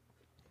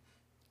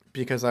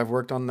 because I've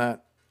worked on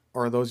that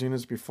or those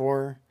units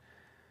before,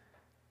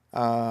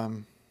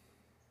 the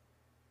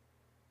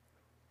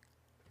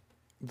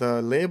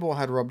label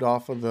had rubbed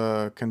off of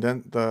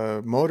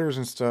the motors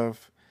and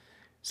stuff.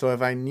 So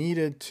if I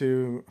needed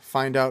to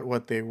find out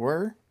what they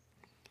were,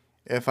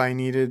 if I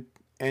needed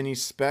any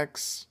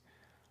specs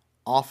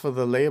off of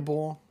the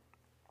label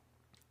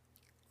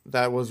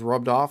that was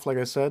rubbed off, like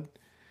I said,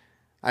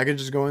 I could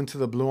just go into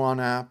the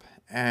Bluon app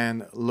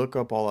and look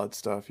up all that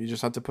stuff. You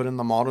just have to put in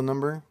the model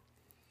number,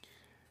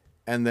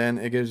 and then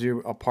it gives you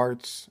a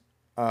parts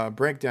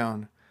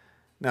breakdown.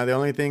 Now the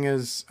only thing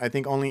is, I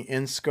think only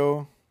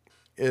Insco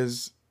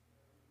is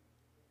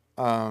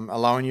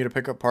allowing you to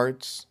pick up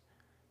parts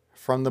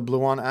from the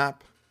Bluon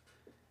app,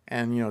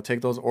 and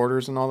take those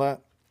orders and all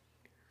that.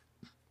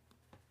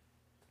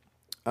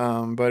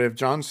 But if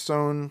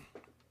Johnstone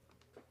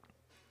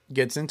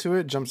gets into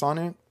it, jumps on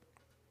it,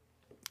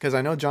 because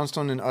I know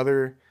Johnstone in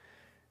other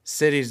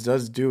cities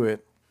does do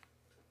it.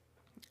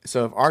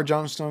 So if our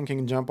Johnstone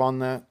can jump on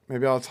that,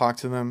 maybe I'll talk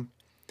to them.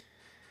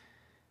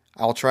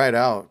 I'll try it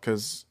out,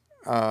 because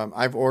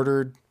I've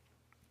ordered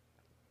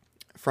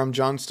from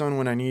Johnstone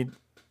when I need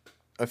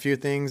a few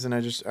things, and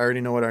I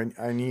already know what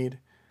I need,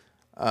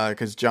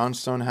 because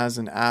Johnstone has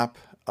an app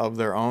of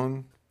their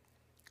own.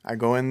 I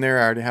go in there,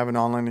 I already have an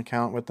online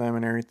account with them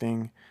and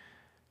everything,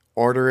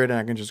 order it, and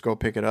I can just go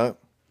pick it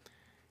up.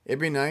 It'd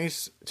be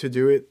nice to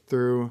do it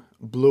through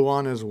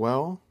Bluon as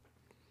well,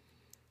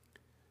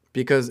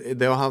 because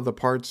they'll have the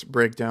parts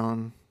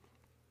breakdown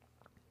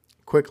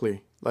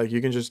quickly. Like, you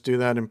can just do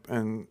that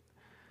and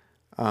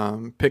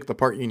pick the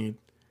part you need.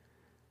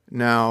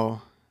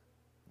 Now,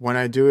 when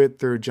I do it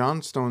through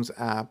Johnstone's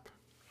app,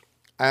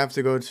 I have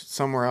to go to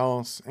somewhere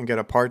else and get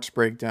a parts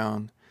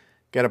breakdown,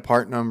 get a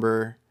part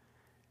number,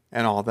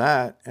 and all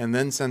that, and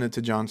then send it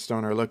to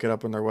Johnstone or look it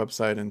up on their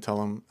website and tell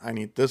them I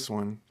need this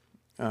one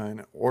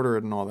and order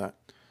it and all that.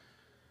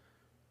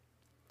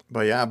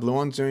 But yeah,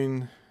 Bluon's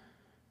doing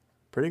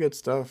pretty good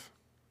stuff.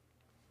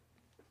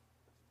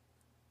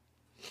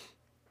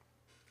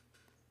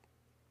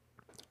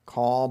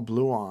 Call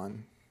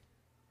Bluon.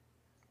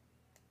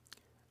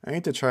 I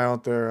need to try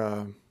out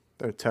their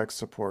tech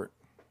support.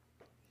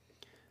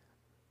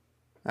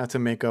 I have to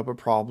make up a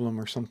problem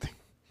or something.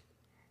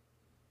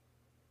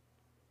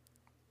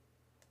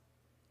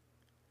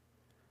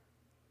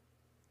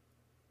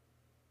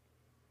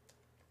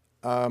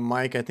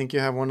 Mike, I think you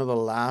have one of the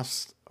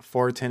last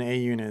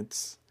 410A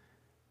units.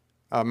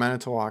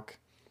 Manitowoc.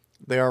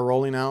 They are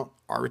rolling out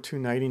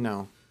R290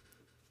 now.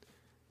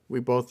 We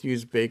both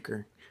use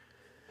Baker.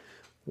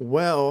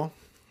 Well,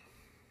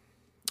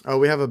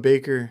 we have a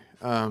Baker.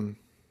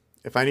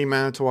 If I need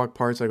Manitowoc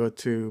parts, I go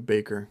to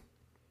Baker,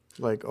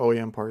 like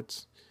OEM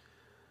parts.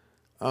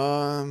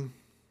 So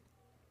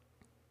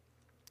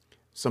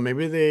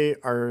maybe they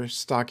are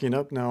stocking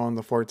up now on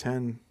the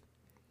 410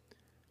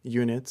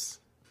 units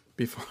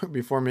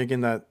before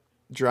making that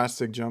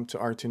drastic jump to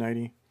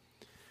R290.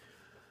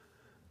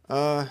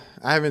 I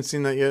haven't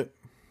seen that yet.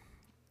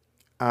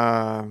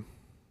 I'm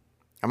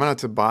gonna have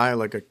to buy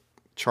like a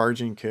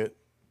charging kit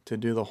to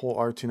do the whole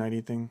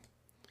R290 thing.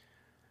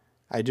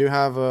 I do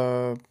have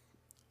a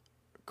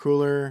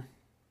cooler.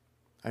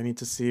 I need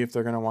to see if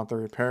they're gonna want the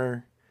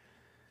repair,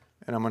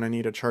 and I'm gonna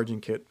need a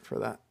charging kit for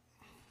that.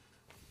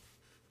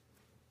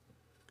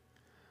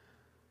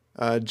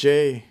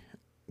 Jay,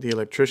 the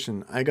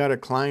electrician, I got a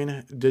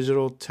Klein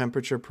digital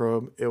temperature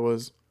probe. It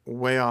was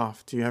way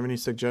off. Do you have any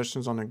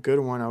suggestions on a good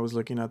one? I was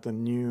looking at the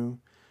new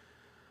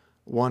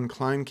one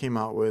Klein came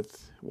out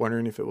with,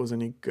 wondering if it was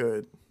any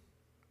good.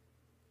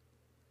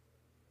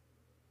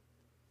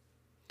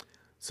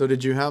 So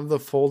did you have the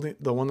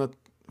one that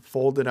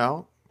folded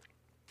out?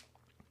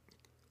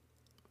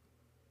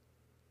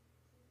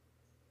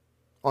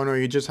 Oh no,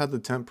 you just had the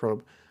temp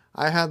probe.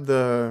 I had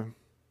the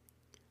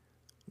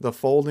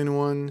folding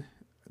one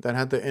that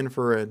had the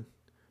infrared,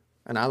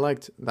 and I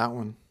liked that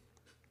one.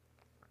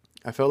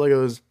 I felt like it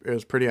was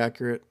pretty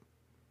accurate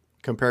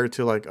compared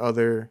to like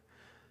other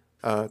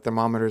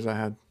thermometers I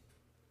had.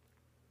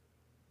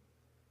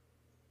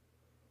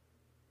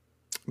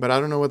 But I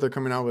don't know what they're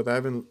coming out with. I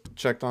haven't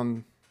checked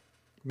on.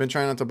 Been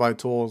trying not to buy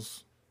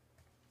tools,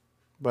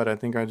 but I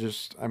think I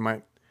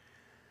might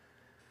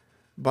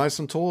buy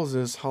some tools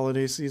this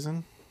holiday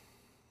season.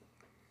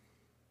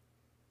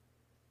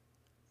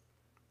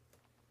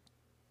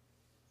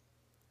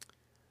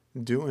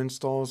 Do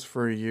installs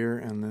for a year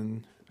and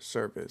then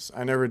service.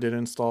 I never did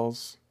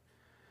installs.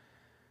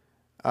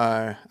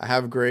 I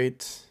have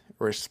great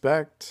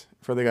respect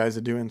for the guys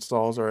that do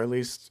installs, or at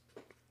least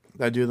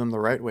that do them the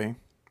right way.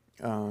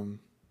 Of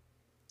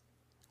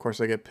course,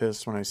 I get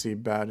pissed when I see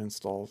bad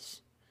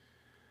installs.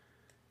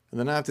 And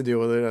then I have to deal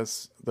with it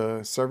as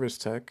the service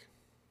tech.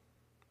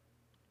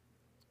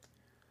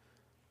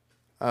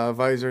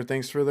 Visor,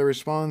 thanks for the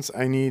response.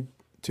 I need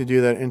to do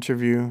that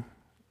interview.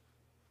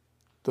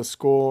 The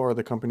school or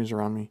the companies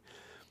around me.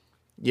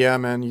 Yeah,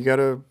 man, you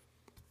gotta,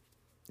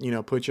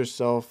 put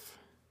yourself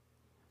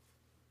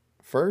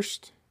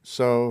first.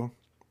 So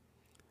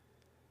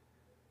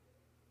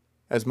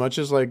as much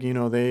as like,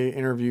 they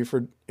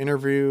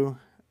interview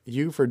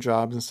you for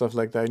jobs and stuff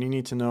like that, you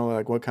need to know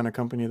like what kind of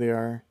company they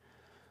are.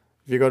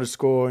 If you go to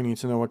school, you need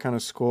to know what kind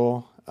of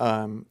school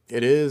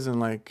it is, and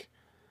like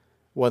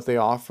what they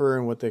offer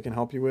and what they can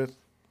help you with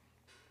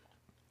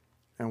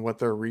and what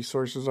their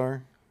resources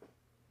are.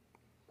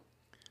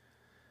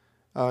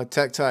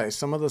 Tech Tie,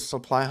 some of the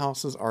supply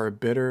houses are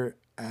bitter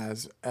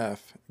as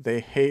F. They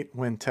hate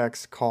when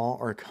techs call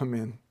or come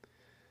in.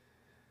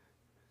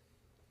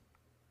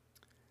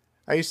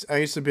 I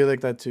used to be like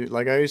that too.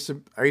 Like I used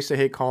to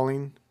hate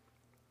calling.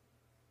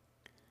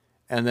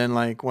 And then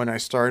like when I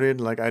started,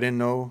 like I didn't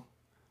know.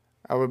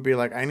 I would be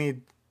like, I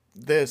need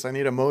this, I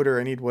need a motor,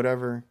 I need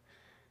whatever.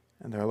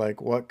 And they're like,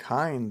 what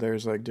kind?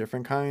 There's like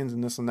different kinds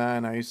and this and that.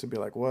 And I used to be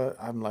like, what?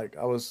 I'm like,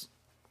 I was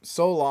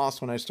so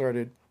lost when I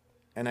started,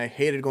 and I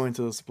hated going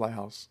to the supply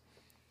house.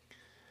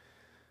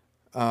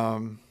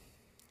 Um,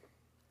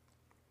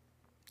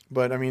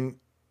 but I mean,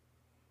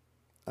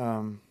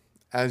 um,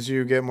 as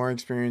you get more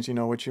experience, you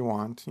know what you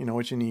want, you know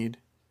what you need,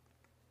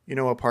 you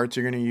know what parts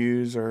you're going to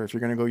use, or if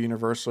you're going to go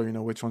universal, you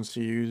know which ones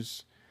to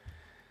use.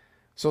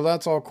 So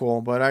that's all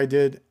cool. But I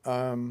did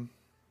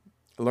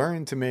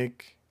learn to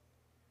make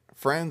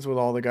friends with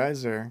all the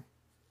guys there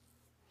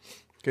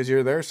because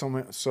you're there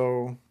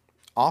so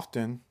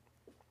often.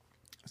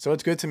 So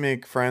it's good to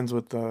make friends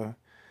with the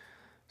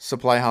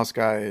supply house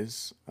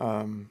guys,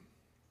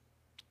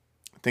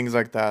 things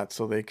like that,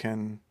 so they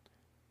can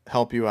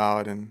help you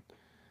out and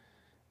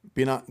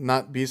be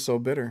not be so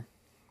bitter.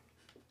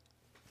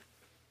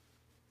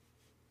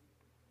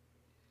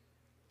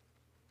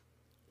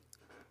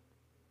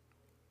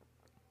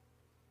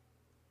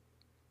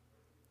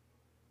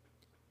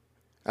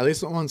 At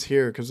least the ones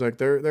here, because like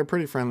they're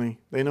pretty friendly.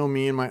 They know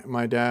me and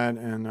my dad,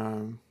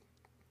 and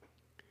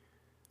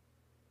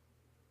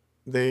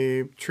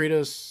they treat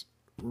us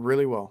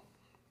really well.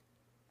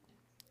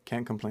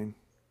 Can't complain.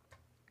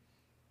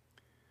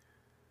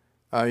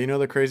 You know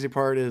the crazy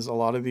part is a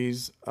lot of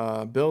these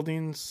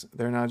buildings,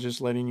 they're not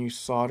just letting you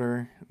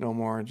solder no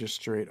more, just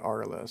straight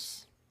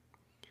RLS.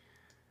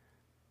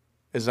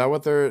 Is that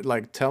what they're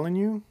like telling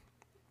you?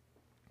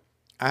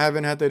 I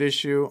haven't had that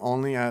issue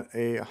only at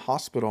a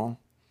hospital.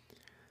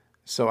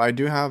 So I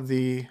do have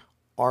the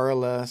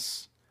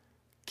RLS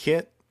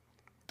kit,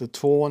 the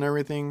tool and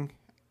everything.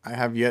 I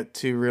have yet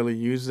to really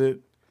use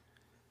it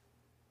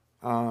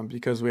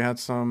because we had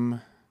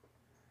some.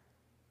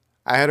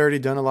 I had already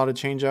done a lot of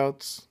change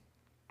outs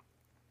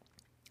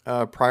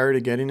prior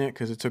to getting it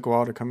because it took a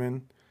while to come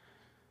in.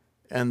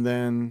 And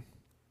then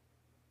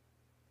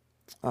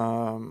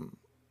um,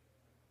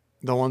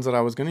 the ones that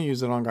I was going to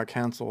use it on got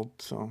canceled.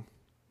 So,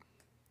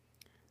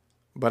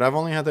 but I've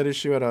only had that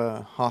issue at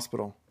a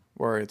hospital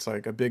where it's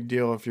like a big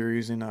deal if you're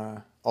using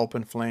a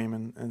open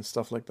flame and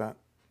stuff like that.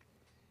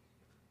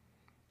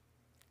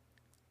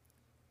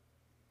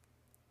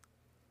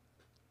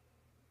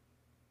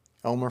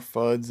 Elmer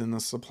Fudd's in the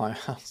supply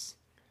house.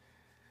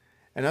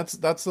 And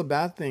that's the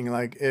bad thing.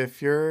 Like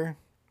if you're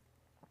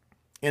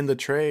in the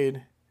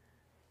trade,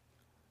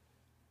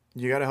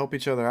 you got to help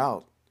each other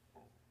out.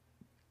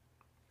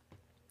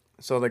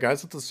 So the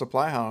guys at the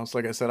supply house,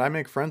 like I said, I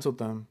make friends with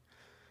them.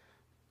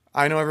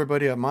 I know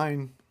everybody at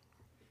mine.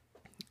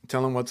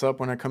 Tell them what's up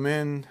when I come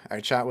in. I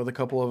chat with a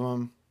couple of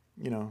them,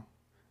 you know,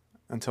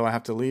 until I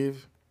have to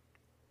leave.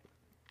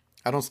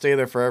 I don't stay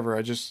there forever.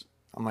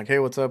 I'm like, hey,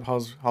 what's up?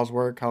 How's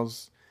work?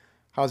 How's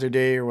your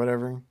day or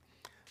whatever.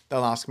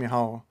 They'll ask me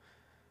how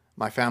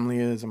my family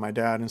is and my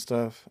dad and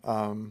stuff.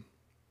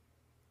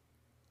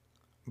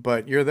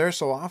 But you're there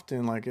so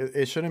often, like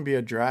it shouldn't be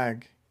a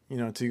drag, you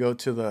know, to go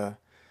to the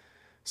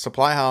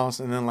supply house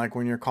and then like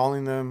when you're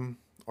calling them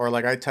or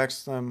like I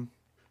text them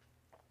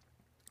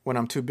when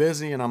I'm too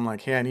busy and I'm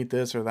like, hey, I need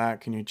this or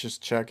that. Can you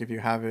just check if you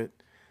have it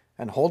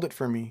and hold it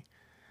for me?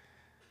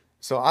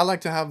 So I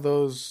like to have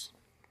those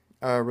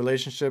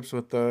relationships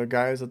with the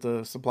guys at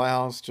the supply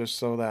house just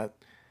so that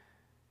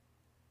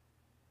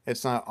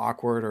it's not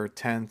awkward or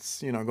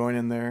tense, you know, going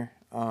in there.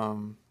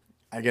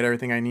 I get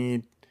everything I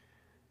need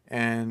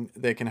and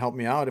they can help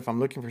me out if I'm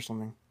looking for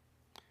something.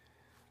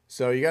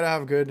 So you got to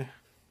have good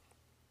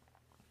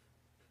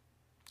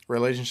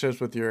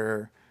relationships with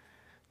your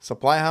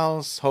supply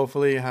house.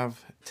 Hopefully, you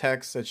have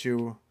techs that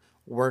you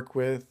work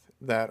with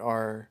that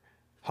are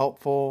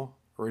helpful,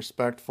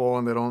 respectful,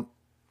 and they don't,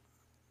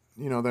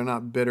 you know, they're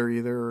not bitter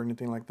either or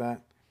anything like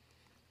that.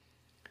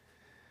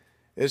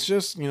 It's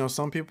just, you know,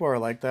 some people are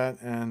like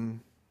that and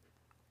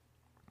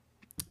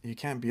you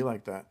can't be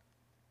like that.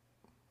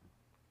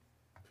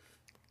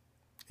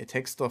 It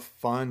takes the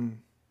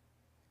fun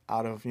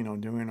out of, you know,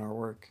 doing our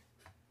work.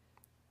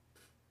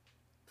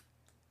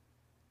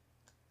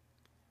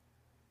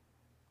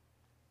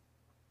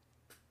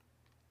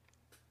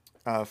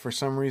 For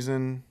some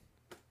reason,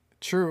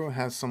 True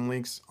has some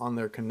leaks on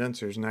their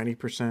condensers.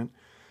 90%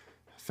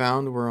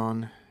 found were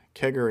on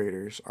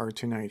kegerators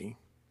R290.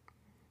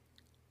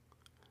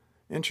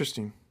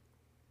 Interesting.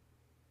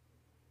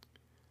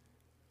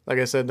 Like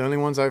I said, the only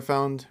ones I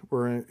found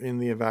were in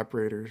the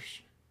evaporators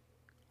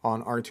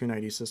on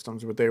R290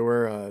 systems, but they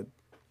were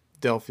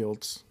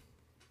Delfields.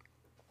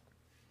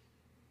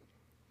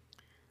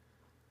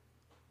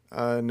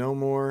 No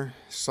more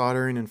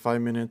soldering in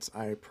 5 minutes,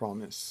 I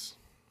promise.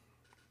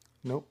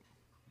 Nope.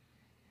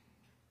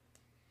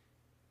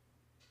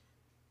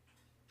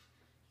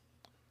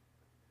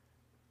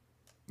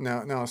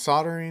 Now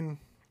soldering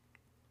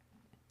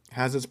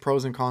has its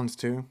pros and cons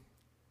too,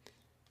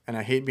 and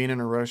I hate being in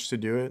a rush to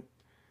do it.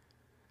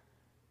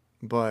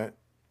 But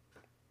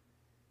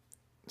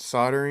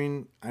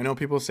soldering, I know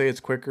people say it's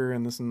quicker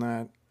and this and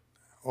that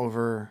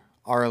over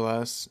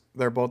RLS.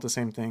 They're both the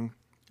same thing.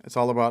 It's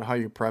all about how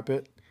you prep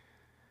it.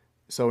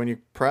 So when you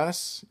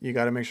press, you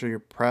got to make sure you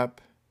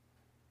prep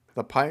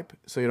the pipe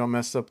so you don't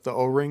mess up the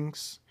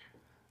O-rings.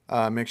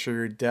 Make sure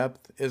your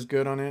depth is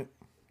good on it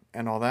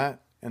and all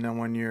that. And then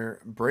when you're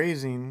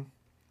brazing,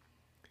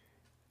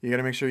 you got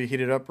to make sure you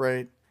heat it up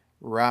right,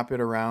 wrap it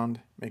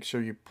around, make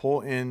sure you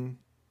pull in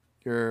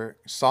your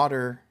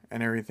solder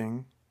and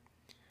everything.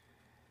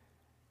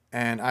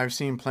 And I've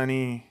seen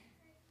plenty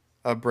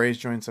of braze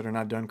joints that are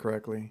not done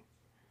correctly.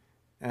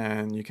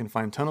 And you can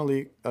find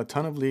a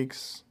ton of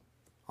leaks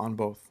on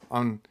both.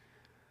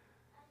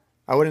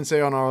 I wouldn't say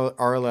on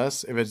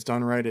RLS, if it's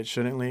done right, it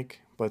shouldn't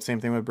leak. But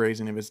same thing with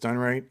brazing. If it's done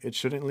right, it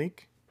shouldn't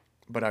leak.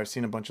 But I've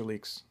seen a bunch of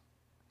leaks.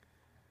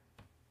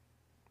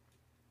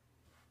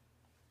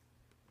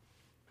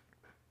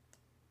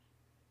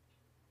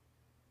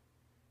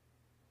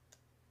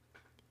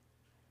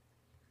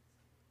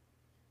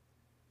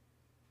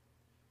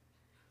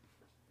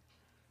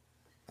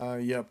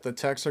 Yep, the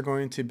techs are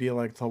going to be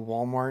like the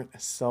Walmart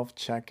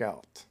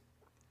self-checkout.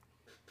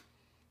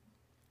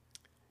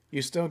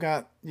 You still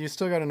got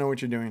to know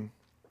what you're doing.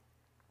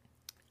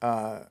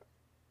 Uh,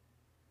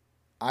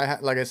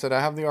 like I said, I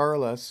have the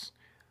RLS.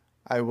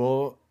 I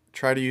will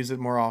try to use it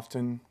more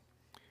often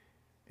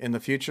in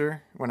the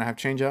future when I have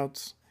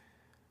changeouts.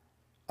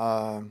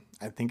 I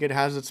think it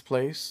has its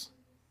place,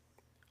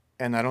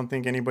 and I don't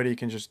think anybody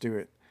can just do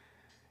it.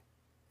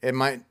 It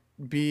might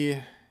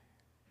be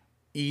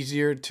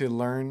easier to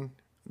learn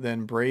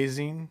than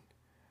brazing,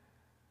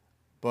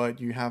 but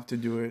you have to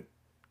do it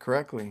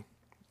correctly.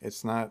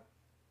 It's not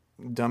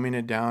dumbing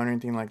it down or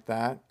anything like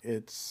that.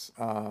 It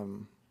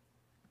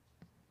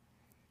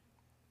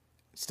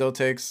still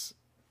takes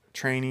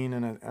training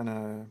and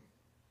a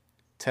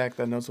tech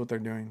that knows what they're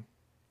doing.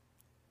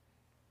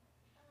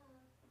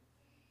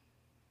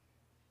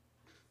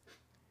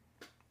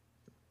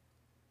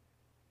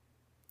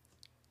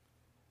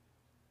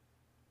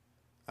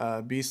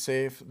 Be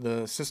safe.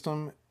 The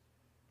system.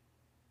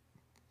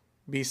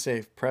 Be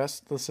safe. Press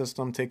the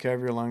system. Take care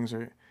of your lungs,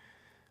 or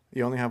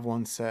you only have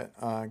one set.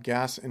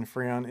 Gas and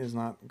freon is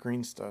not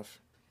green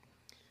stuff.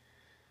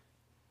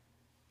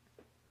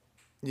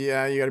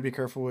 Yeah, you got to be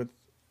careful with.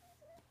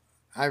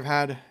 I've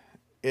had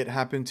it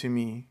happen to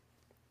me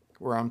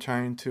where I'm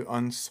trying to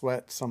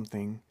unsweat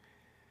something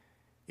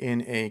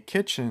in a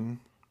kitchen,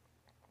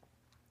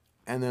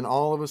 and then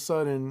all of a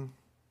sudden,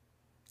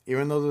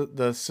 even though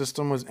the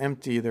system was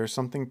empty, there's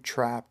something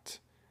trapped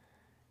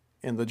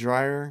in the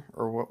dryer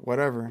or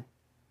whatever,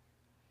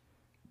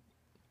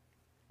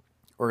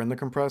 or in the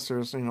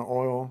compressors,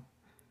 oil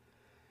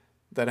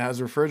that has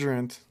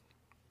refrigerant,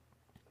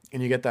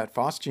 and you get that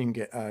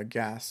phosgene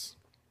gas.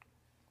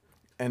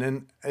 And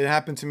then it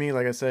happened to me,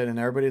 like I said, and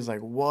everybody's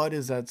like, "What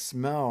is that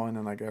smell?" And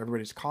then like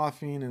everybody's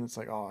coughing, and it's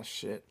like, "Oh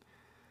shit!"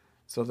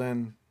 So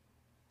then,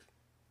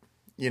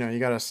 you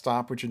gotta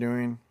stop what you're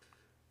doing,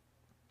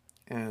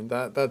 and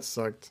that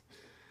sucked.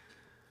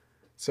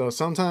 So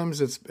sometimes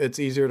it's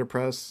easier to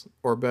press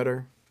or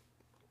better,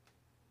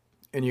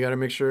 and you gotta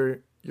make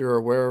sure you're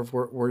aware of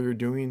where you're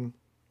doing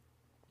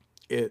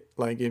it.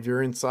 Like if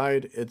you're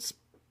inside, it's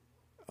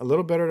a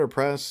little better to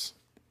press,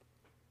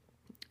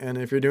 and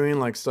if you're doing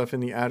like stuff in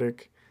the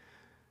attic,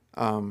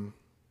 um,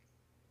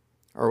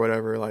 or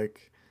whatever,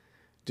 like,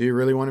 do you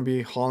really want to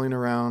be hauling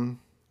around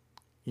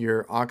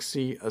your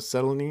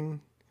oxyacetylene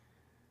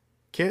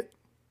kit?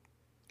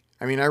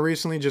 I mean, I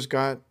recently just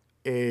got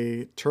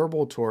a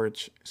turbo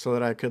torch so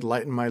that I could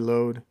lighten my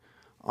load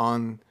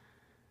on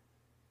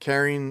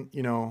carrying,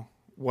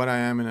 what I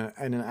am in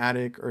an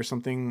attic or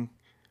something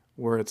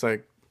where it's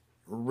like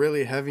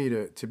really heavy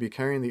to be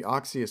carrying the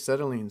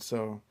oxyacetylene.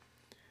 So,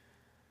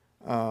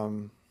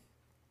 um,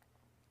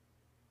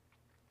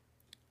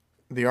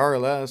 the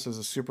RLS is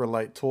a super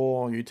light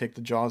tool. You take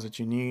the jaws that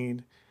you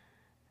need.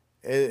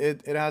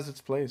 It has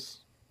its place.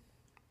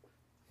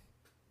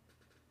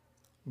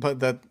 But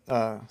that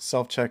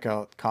self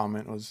checkout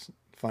comment was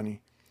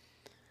funny.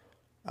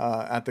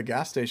 At the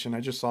gas station, I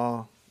just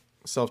saw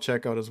self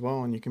checkout as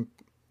well, and you can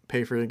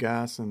pay for your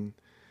gas and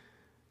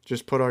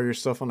just put all your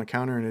stuff on the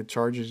counter, and it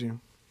charges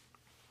you.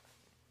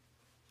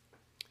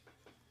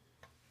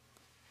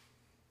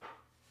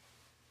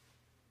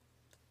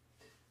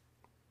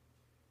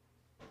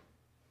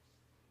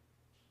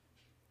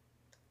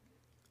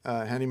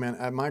 Handyman,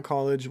 at my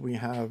college, we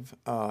have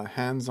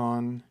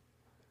hands-on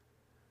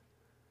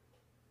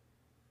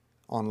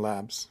on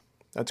labs.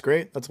 That's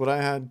great. That's what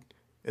I had.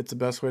 It's the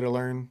best way to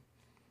learn.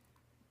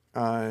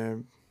 Uh,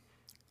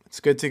 it's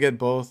good to get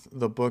both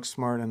the book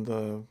smart and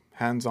the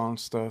hands-on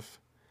stuff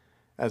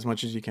as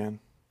much as you can.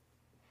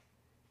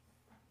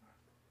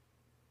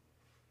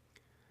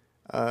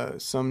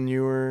 Some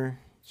newer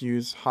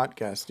use hot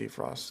gas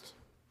defrost.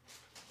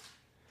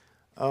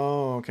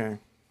 Oh, okay.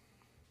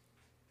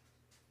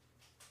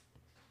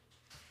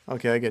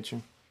 Okay, I get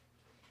you.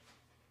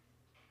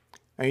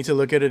 I need to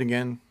look at it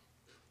again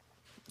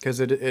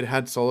because it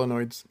had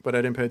solenoids, but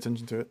I didn't pay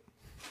attention to it.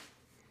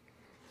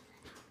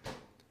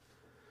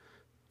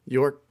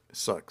 York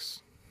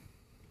sucks.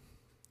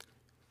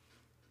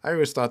 I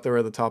always thought they were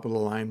at the top of the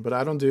line, but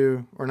I don't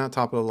do, or not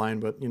top of the line,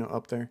 but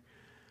up there.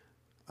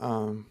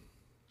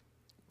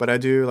 But I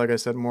do, like I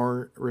said,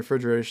 more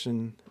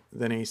refrigeration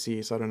than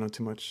AC, so I don't know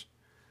too much.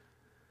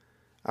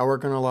 I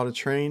work on a lot of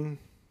Trane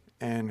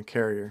and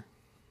Carrier.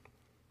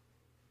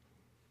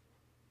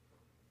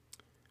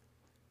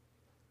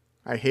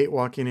 I hate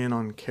walking in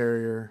on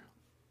Carrier.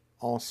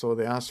 Also,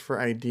 they ask for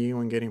ID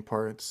when getting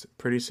parts.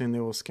 Pretty soon they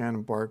will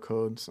scan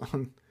barcodes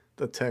on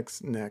the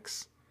tech's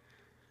necks.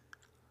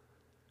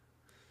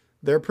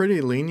 They're pretty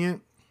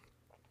lenient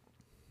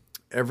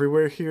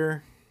everywhere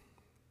here.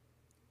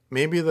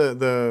 Maybe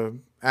the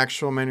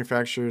actual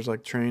manufacturers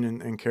like Trane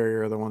and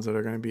Carrier are the ones that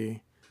are going to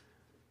be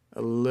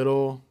a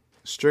little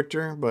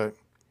stricter, but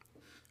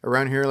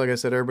around here, like I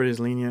said, everybody's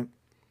lenient.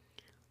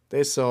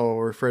 They sell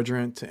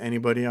refrigerant to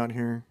anybody out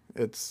here.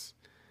 It's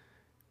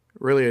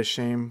really a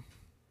shame.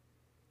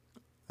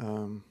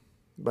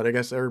 But I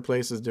guess every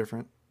place is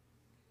different.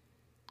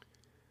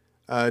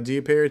 Do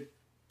you pay your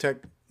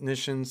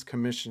technicians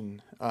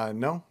commission?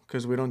 No,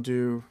 because we don't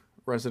do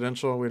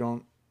residential. We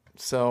don't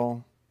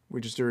sell.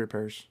 We just do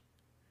repairs.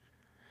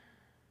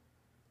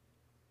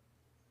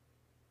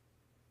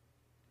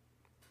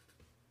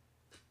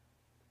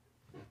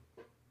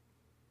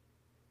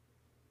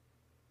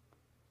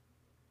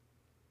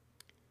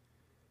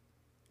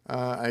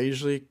 I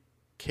usually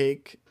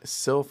cake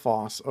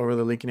Silfoss over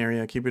the leaking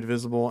area, keep it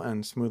visible,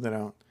 and smooth it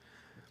out.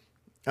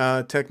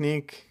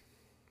 Technique,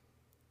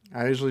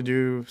 I usually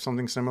do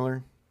something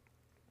similar.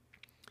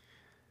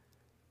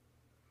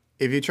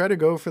 If you try to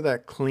go for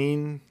that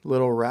clean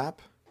little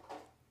wrap,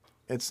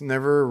 it's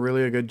never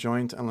really a good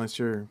joint unless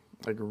you're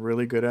like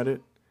really good at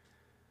it.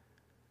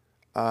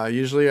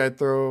 Usually I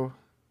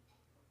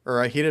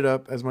heat it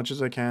up as much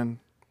as I can.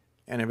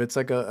 And if it's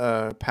like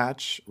a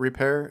patch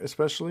repair,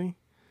 especially,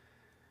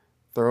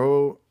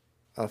 throw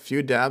a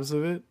few dabs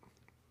of it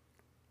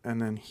and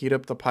then heat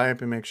up the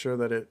pipe and make sure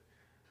that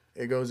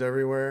it goes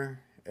everywhere.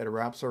 It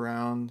wraps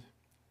around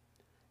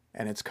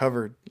and it's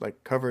covered,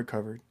 like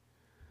covered.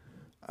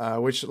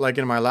 Which, like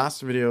in my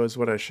last video, is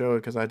what I showed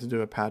because I had to do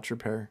a patch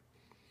repair.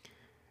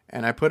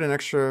 And I put an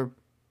extra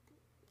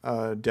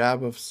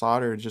dab of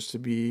solder just to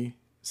be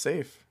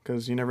safe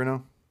because you never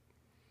know.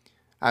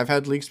 I've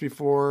had leaks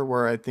before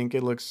where I think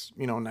it looks,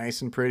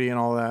 nice and pretty and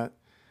all that.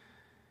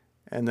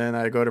 And then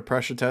I go to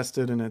pressure test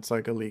it and it's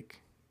like a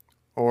leak.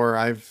 Or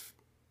I've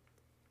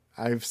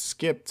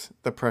skipped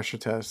the pressure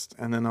test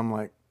and then I'm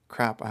like,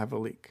 crap, I have a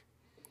leak.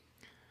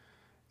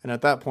 And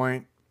at that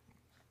point,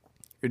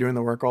 you're doing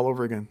the work all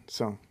over again.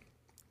 So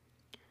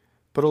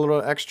put a little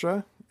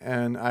extra,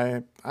 and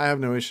I have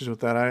no issues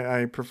with that.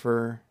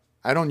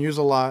 I don't use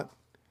a lot,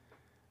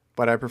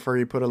 but I prefer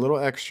you put a little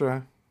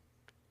extra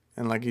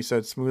and, like you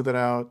said, smooth it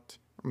out,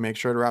 make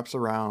sure it wraps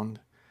around,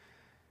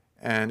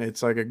 and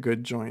it's like a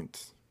good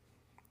joint.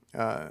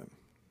 Because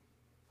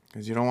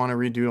you don't want to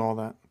redo all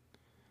that.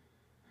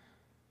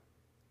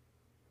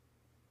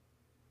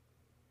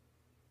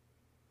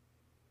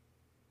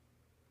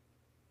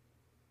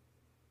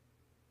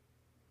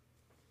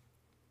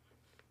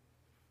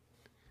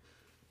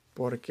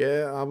 ¿Por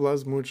qué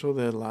hablas mucho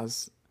de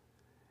las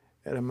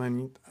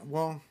hermanitas?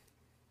 Well,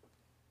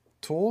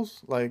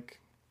 tools, like,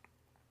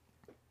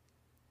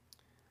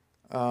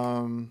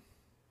 I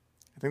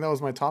think that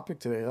was my topic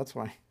today. That's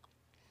why.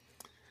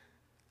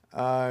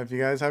 If you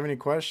guys have any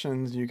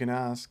questions, you can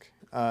ask.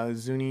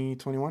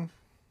 Zuni21.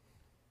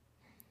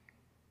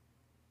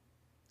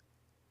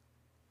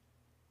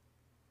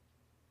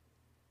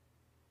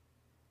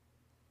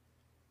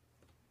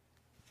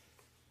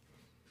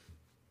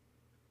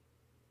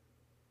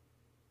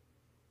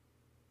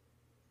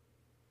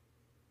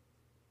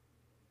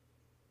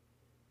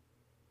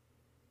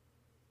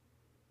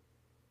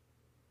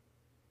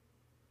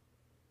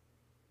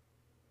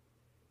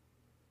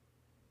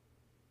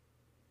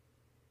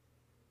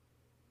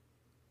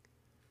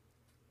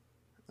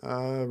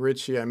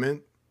 Richie, I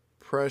meant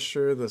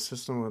pressure the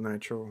system with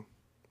nitro.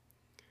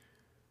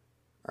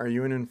 Are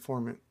you an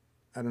informant?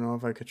 I don't know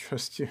if I could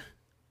trust you.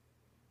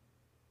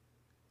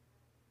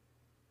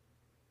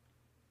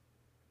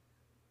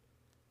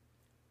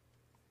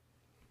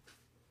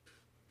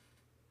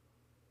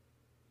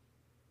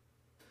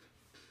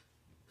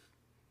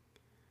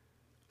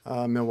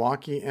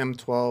 Milwaukee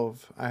M12.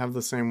 I have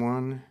the same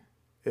one.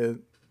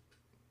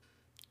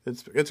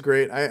 It's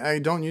great. I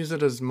don't use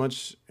it as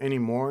much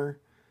anymore.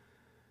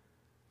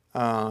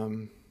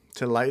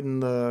 To lighten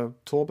the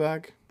tool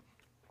bag.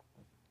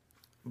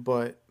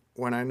 But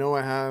when I know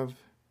I have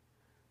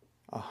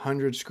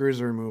 100 screws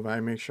to remove, I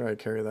make sure I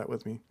carry that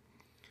with me.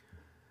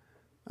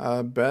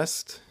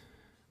 Best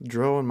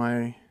drill in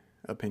my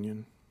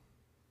opinion.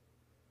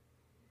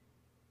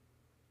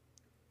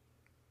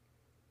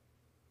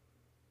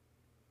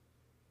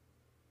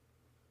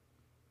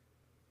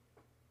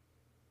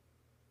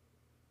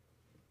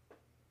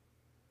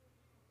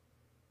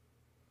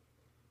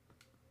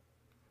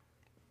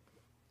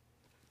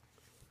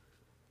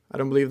 I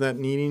don't believe that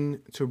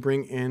needing to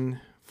bring in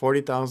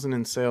 40,000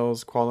 in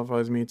sales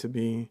qualifies me to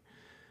be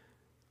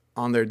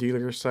on their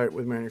dealer site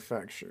with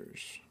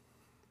manufacturers.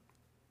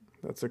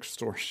 That's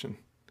extortion.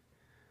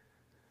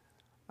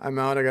 I'm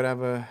out. I gotta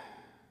have a...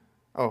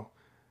 Oh.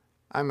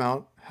 I'm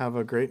out. Have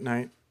a great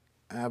night.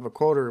 I have a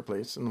quota to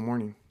replace in the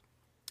morning.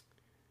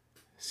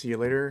 See you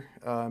later.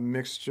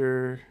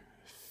 Mixture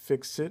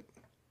Fix It.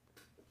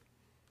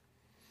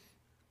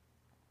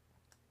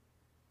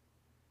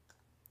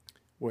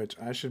 Which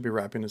I should be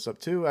wrapping this up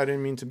too. I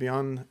didn't mean to be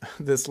on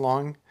this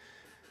long.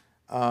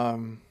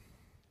 Um,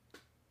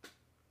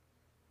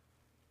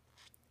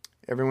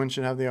 Everyone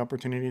should have the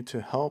opportunity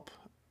to help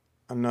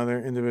another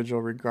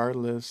individual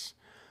regardless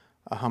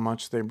of how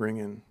much they bring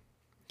in.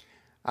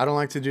 I don't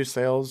like to do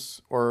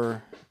sales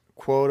or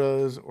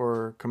quotas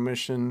or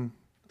commission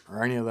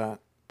or any of that,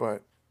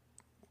 but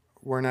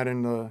we're not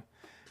in the,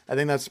 I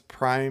think that's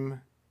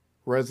prime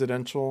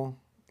residential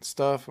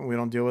stuff, and we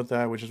don't deal with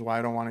that, which is why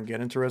I don't want to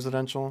get into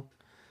residential.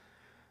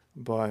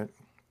 But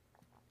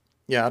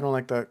yeah, I don't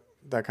like that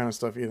kind of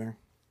stuff either.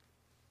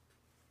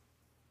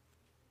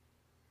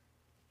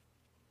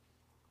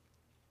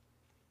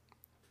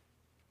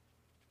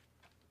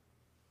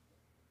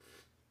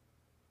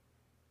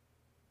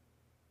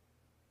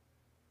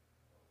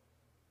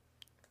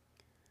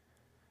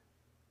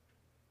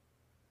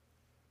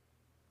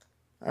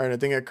 All right, I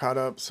think I caught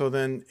up. So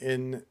then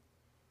in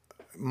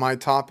my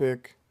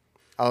topic,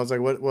 I was like,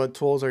 what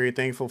tools are you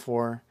thankful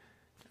for?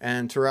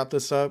 And to wrap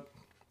this up,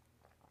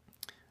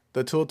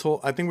 the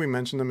tool, I think we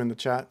mentioned them in the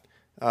chat.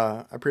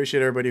 I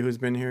appreciate everybody who's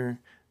been here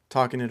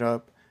talking it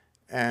up.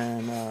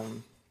 And, I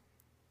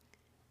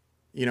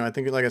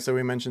think, like I said,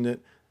 we mentioned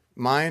it.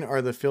 Mine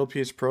are the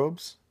Fieldpiece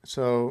probes.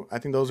 So I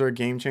think those are a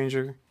game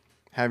changer,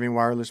 having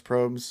wireless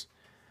probes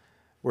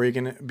where you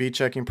can be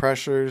checking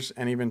pressures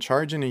and even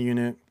charging a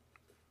unit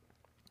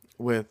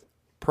with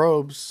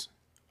probes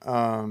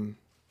that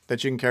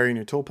you can carry in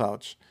your tool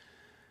pouch.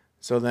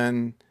 So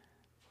then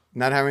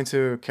not having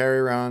to carry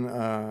around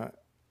a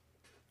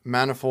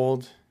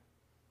manifold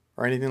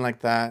or anything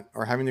like that,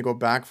 or having to go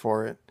back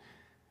for it,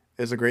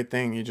 is a great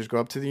thing. You just go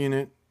up to the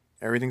unit,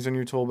 everything's in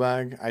your tool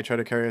bag. I try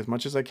to carry as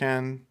much as I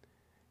can,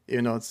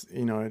 even though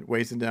it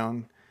weighs it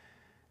down.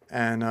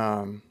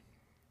 And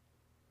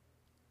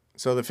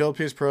so the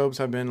Fieldpiece probes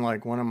have been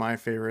like one of my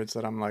favorites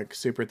that I'm like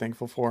super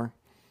thankful for.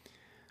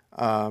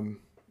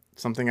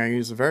 Something I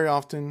use very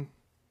often,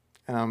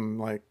 and I'm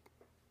like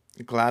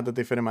glad that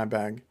they fit in my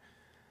bag.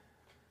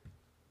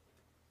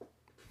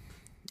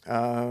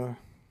 And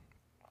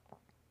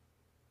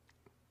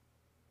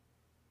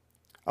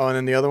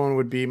then the other one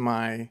would be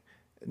my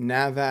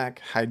Navac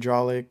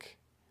hydraulic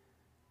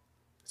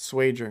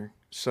swager.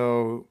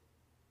 So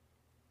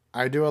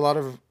I do a lot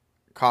of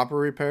copper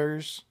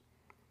repairs,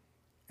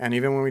 and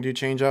even when we do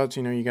changeouts,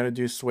 you got to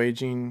do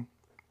swaging,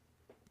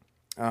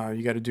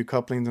 you got to do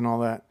couplings and all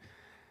that.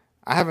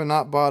 I haven't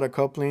not bought a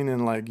coupling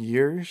in like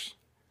years.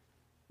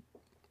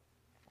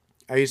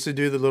 I used to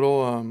do the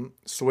little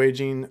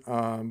swaging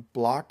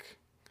block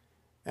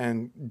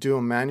and do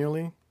them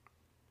manually.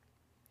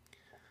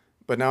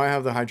 But now I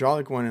have the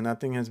hydraulic one, and that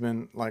thing has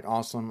been like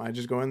awesome. I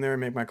just go in there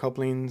and make my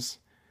couplings.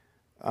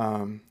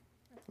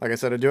 Like I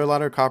said, I do a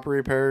lot of copper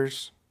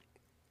repairs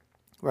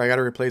where I got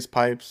to replace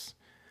pipes.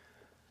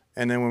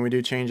 And then when we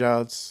do change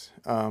outs,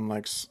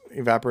 like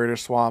evaporator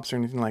swaps or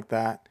anything like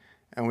that,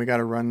 and we got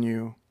to run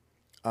new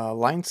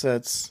line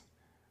sets,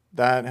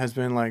 that has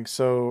been like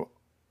so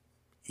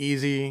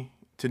easy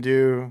to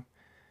do,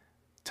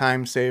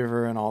 time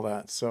saver and all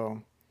that.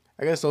 So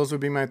I guess those would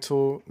be my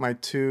two.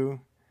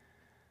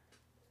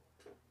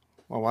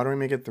 Well, why don't we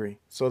make it three?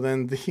 So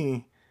then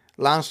the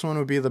last one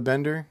would be the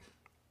bender,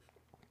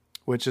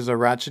 which is a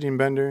ratcheting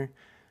bender.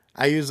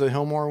 I use the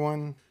Hillmore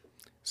one.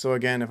 So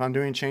again, if I'm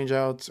doing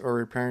changeouts or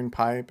repairing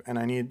pipe and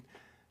I need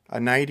a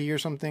 90 or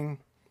something,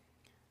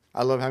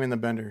 I love having the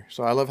bender.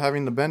 So I love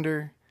having the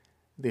bender,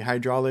 the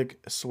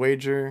hydraulic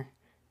swager,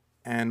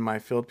 and my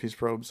Fieldpiece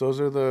probes. Those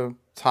are the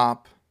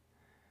top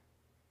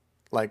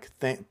like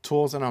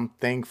tools that I'm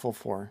thankful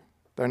for.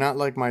 They're not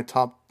like my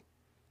top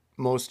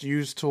most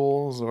used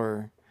tools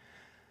or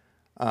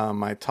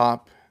my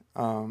top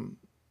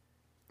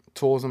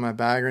tools in my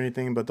bag or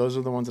anything, but those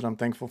are the ones that I'm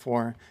thankful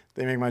for.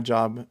 They make my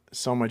job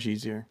so much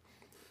easier.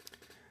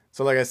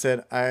 So like I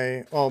said,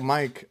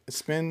 Mike,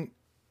 spin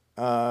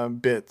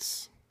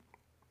bits.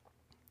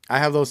 I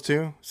have those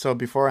too. So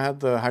before I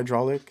had the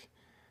hydraulic,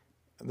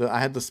 I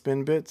had the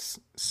spin bits.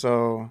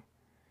 So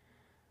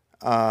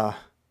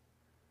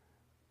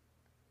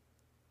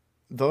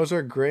those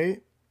are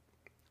great.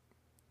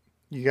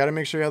 You got to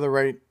make sure you have the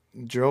right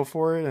drill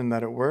for it and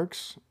that it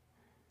works.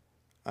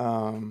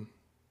 And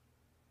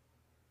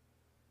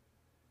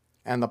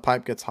the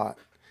pipe gets hot.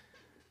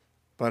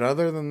 But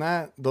other than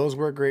that, those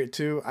work great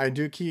too. I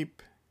do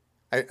keep,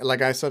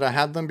 like I said, I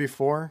had them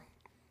before,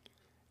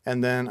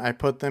 and then I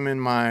put them in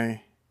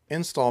my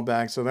install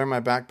bag. So they're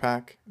my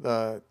backpack,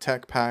 the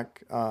Tech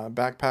Pack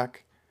backpack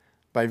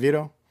by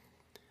Vito.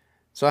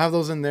 So I have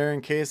those in there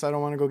in case I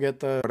don't want to go get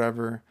the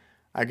whatever.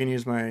 I can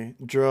use my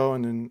drill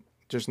and then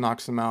just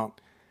knocks them out.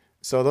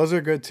 So those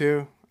are good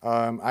too.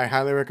 I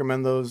highly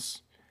recommend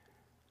those.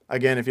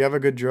 Again, if you have a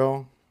good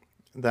drill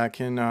that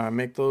can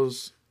make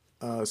those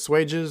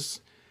swages,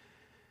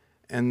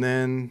 and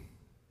then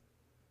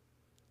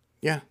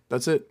yeah,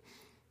 that's it.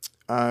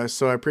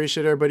 So I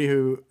appreciate everybody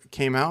who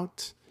came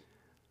out.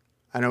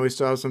 I know we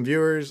still have some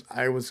viewers.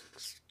 I was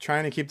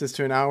trying to keep this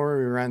to an hour.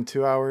 We ran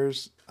 2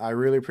 hours. I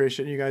really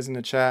appreciate you guys in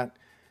the chat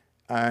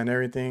and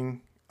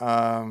everything.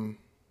 You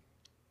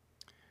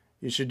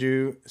should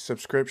do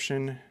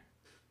subscription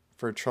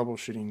for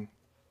troubleshooting.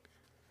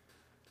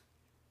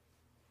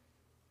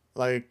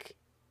 Like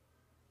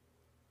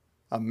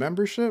a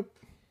membership?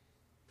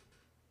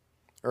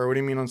 Or what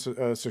do you mean on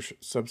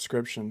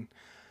subscription?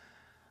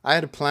 I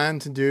had a plan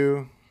to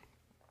do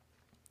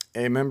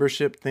a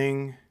membership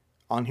thing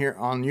on here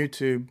on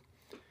YouTube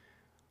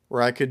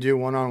where I could do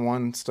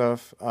one-on-one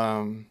stuff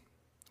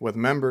with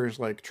members,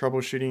 like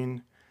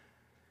troubleshooting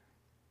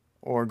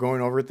or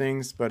going over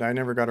things, but I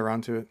never got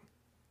around to it.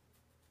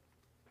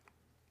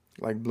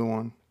 Like Blue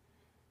One.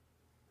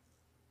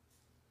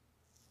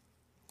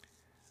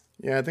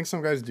 Yeah, I think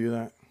some guys do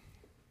that.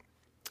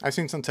 I've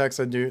seen some techs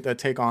that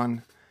take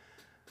on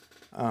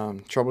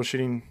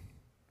troubleshooting,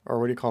 or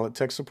what do you call it,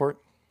 tech support.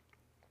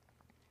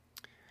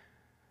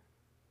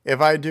 If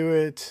I do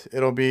it,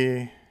 it'll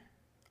be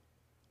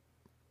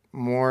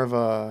more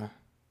of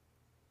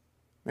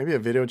maybe a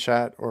video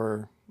chat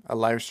or a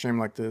live stream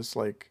like this,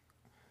 like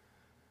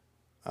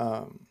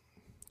to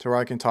where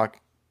I can talk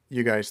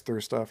you guys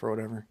through stuff or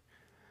whatever.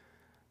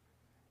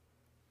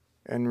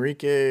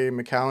 Enrique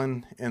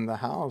McAllen in the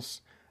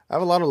house. I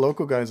have a lot of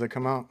local guys that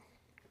come out,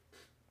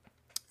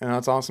 and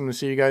that's awesome to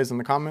see you guys in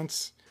the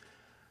comments.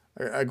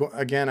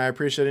 Again, I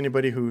appreciate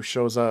anybody who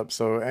shows up.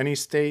 So any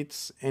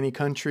states, any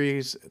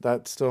countries,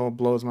 that still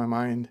blows my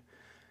mind.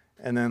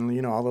 And then,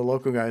 you know, all the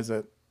local guys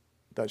that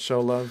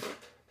show love.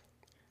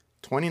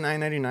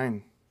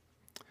 $29.99.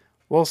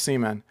 We'll see,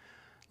 man.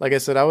 Like I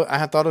said, I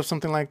had thought of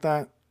something like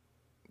that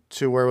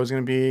to where it was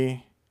going to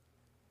be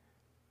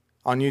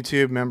on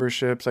YouTube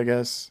memberships, I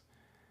guess,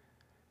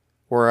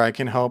 where I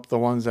can help the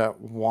ones that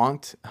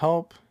want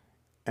help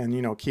and,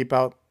 you know, keep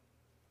out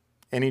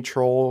any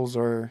trolls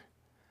or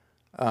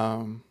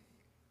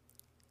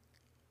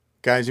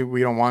guys who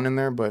we don't want in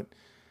there, but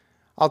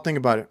I'll think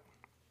about it.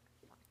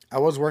 I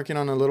was working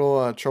on a little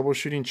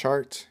troubleshooting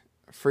chart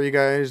for you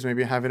guys,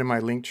 maybe have it in my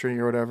link tree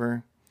or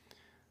whatever,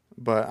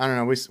 but I don't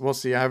know, we'll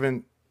see. I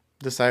haven't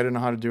decided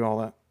on how to do all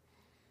that,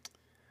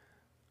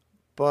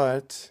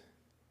 but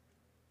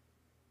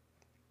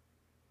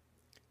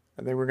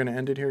I think we're going to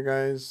end it here,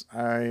 guys.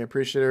 I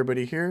appreciate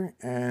everybody here,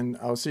 and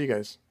I'll see you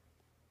guys.